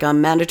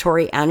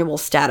mandatory annual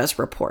status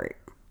report.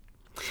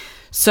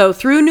 So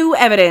through new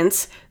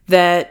evidence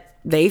that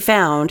they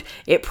found,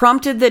 it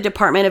prompted the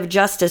Department of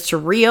Justice to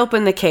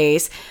reopen the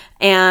case,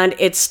 and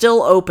it's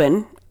still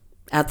open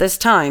at this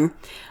time.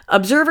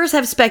 Observers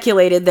have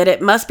speculated that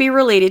it must be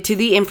related to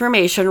the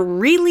information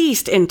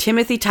released in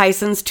Timothy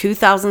Tyson's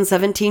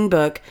 2017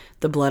 book,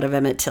 The Blood of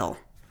Emmett Till,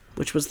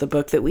 which was the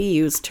book that we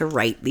used to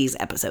write these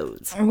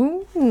episodes.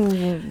 Ooh.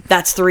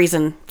 That's the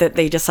reason that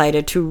they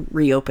decided to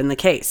reopen the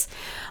case.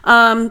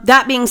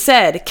 That being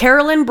said,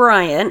 Carolyn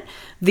Bryant,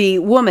 the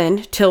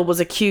woman Till was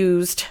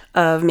accused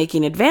of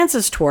making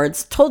advances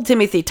towards, told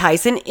Timothy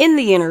Tyson in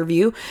the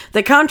interview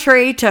that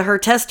contrary to her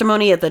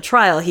testimony at the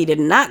trial, he did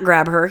not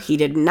grab her, he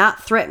did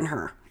not threaten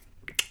her.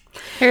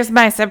 Here's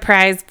my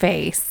surprise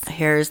face.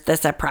 Here's the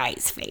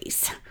surprise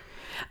face.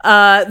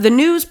 The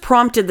news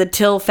prompted the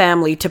Till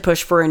family to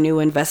push for a new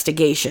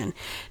investigation.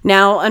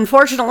 Now,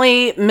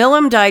 unfortunately,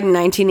 Milam died in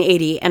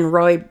 1980 and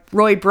Roy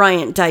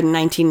Bryant died in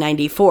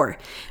 1994.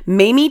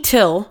 Mamie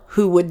Till,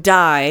 who would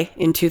die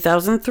in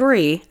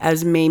 2003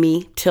 as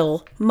Mamie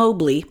Till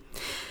Mobley,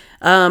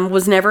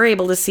 was never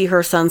able to see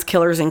her son's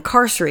killers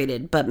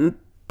incarcerated, but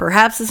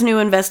perhaps this new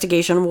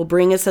investigation will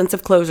bring a sense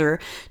of closure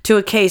to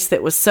a case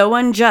that was so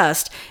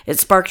unjust it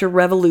sparked a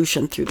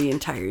revolution through the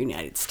entire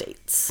United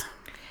States.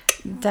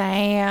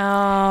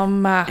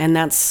 Damn. And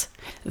that's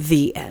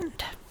the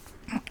end.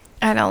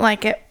 I don't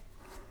like it.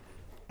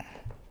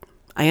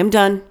 I am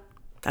done.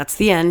 That's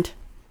the end.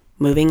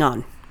 Moving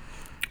on.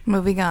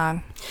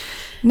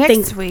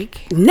 Next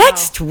week.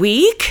 Next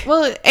week?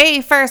 Well,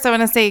 first I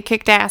want to say you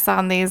kicked ass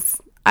on these.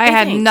 I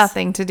had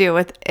nothing to do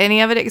with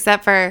any of it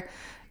except for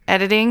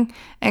editing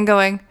and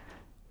going,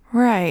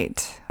 right.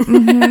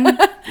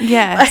 Mm-hmm.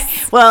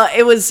 Yes. Well,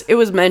 it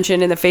was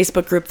mentioned in the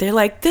Facebook group. They're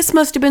like, this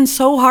must have been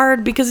so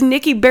hard because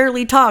Nikki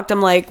barely talked.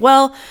 I'm like,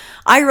 well,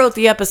 I wrote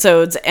the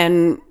episodes,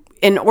 and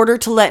in order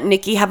to let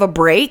Nikki have a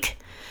break,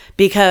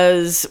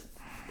 because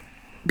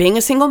being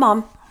a single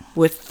mom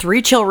with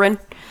 3 children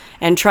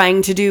and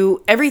trying to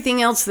do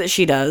everything else that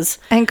she does.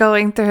 And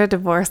going through a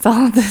divorce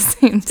all at the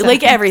same time.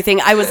 Like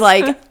everything. I was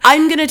like,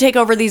 I'm going to take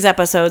over these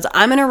episodes.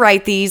 I'm going to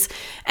write these.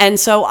 And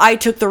so I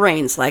took the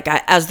reins,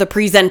 as the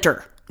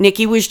presenter.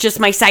 Nikki was just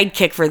my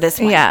sidekick for this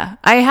one. Yeah.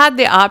 I had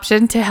the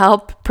option to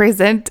help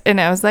present, and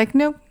I was like,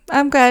 nope,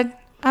 I'm good.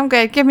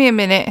 Give me a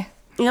minute.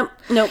 Yep.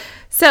 Nope.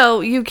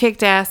 So you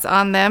kicked ass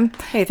on them.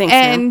 Hey, thanks,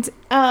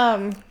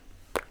 and,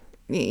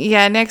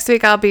 yeah, next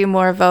week I'll be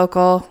more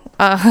vocal.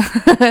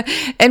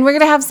 And we're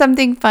going to have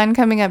something fun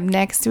coming up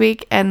next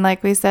week. And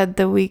like we said,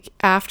 the week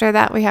after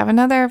that, we have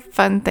another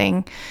fun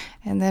thing.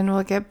 And then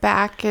we'll get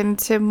back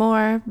into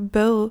more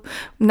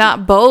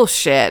not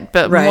bullshit,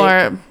 but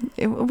Right.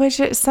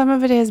 some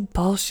of it is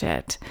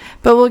bullshit.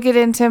 But we'll get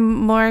into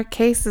more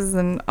cases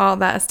and all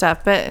that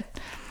stuff. But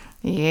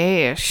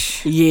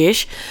yeesh.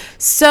 Yeesh.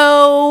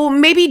 So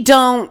maybe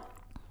don't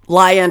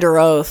lie under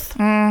oath.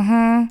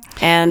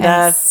 Mm-hmm.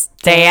 And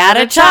Stay out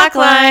of chalk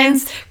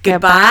lines.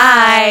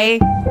 Goodbye.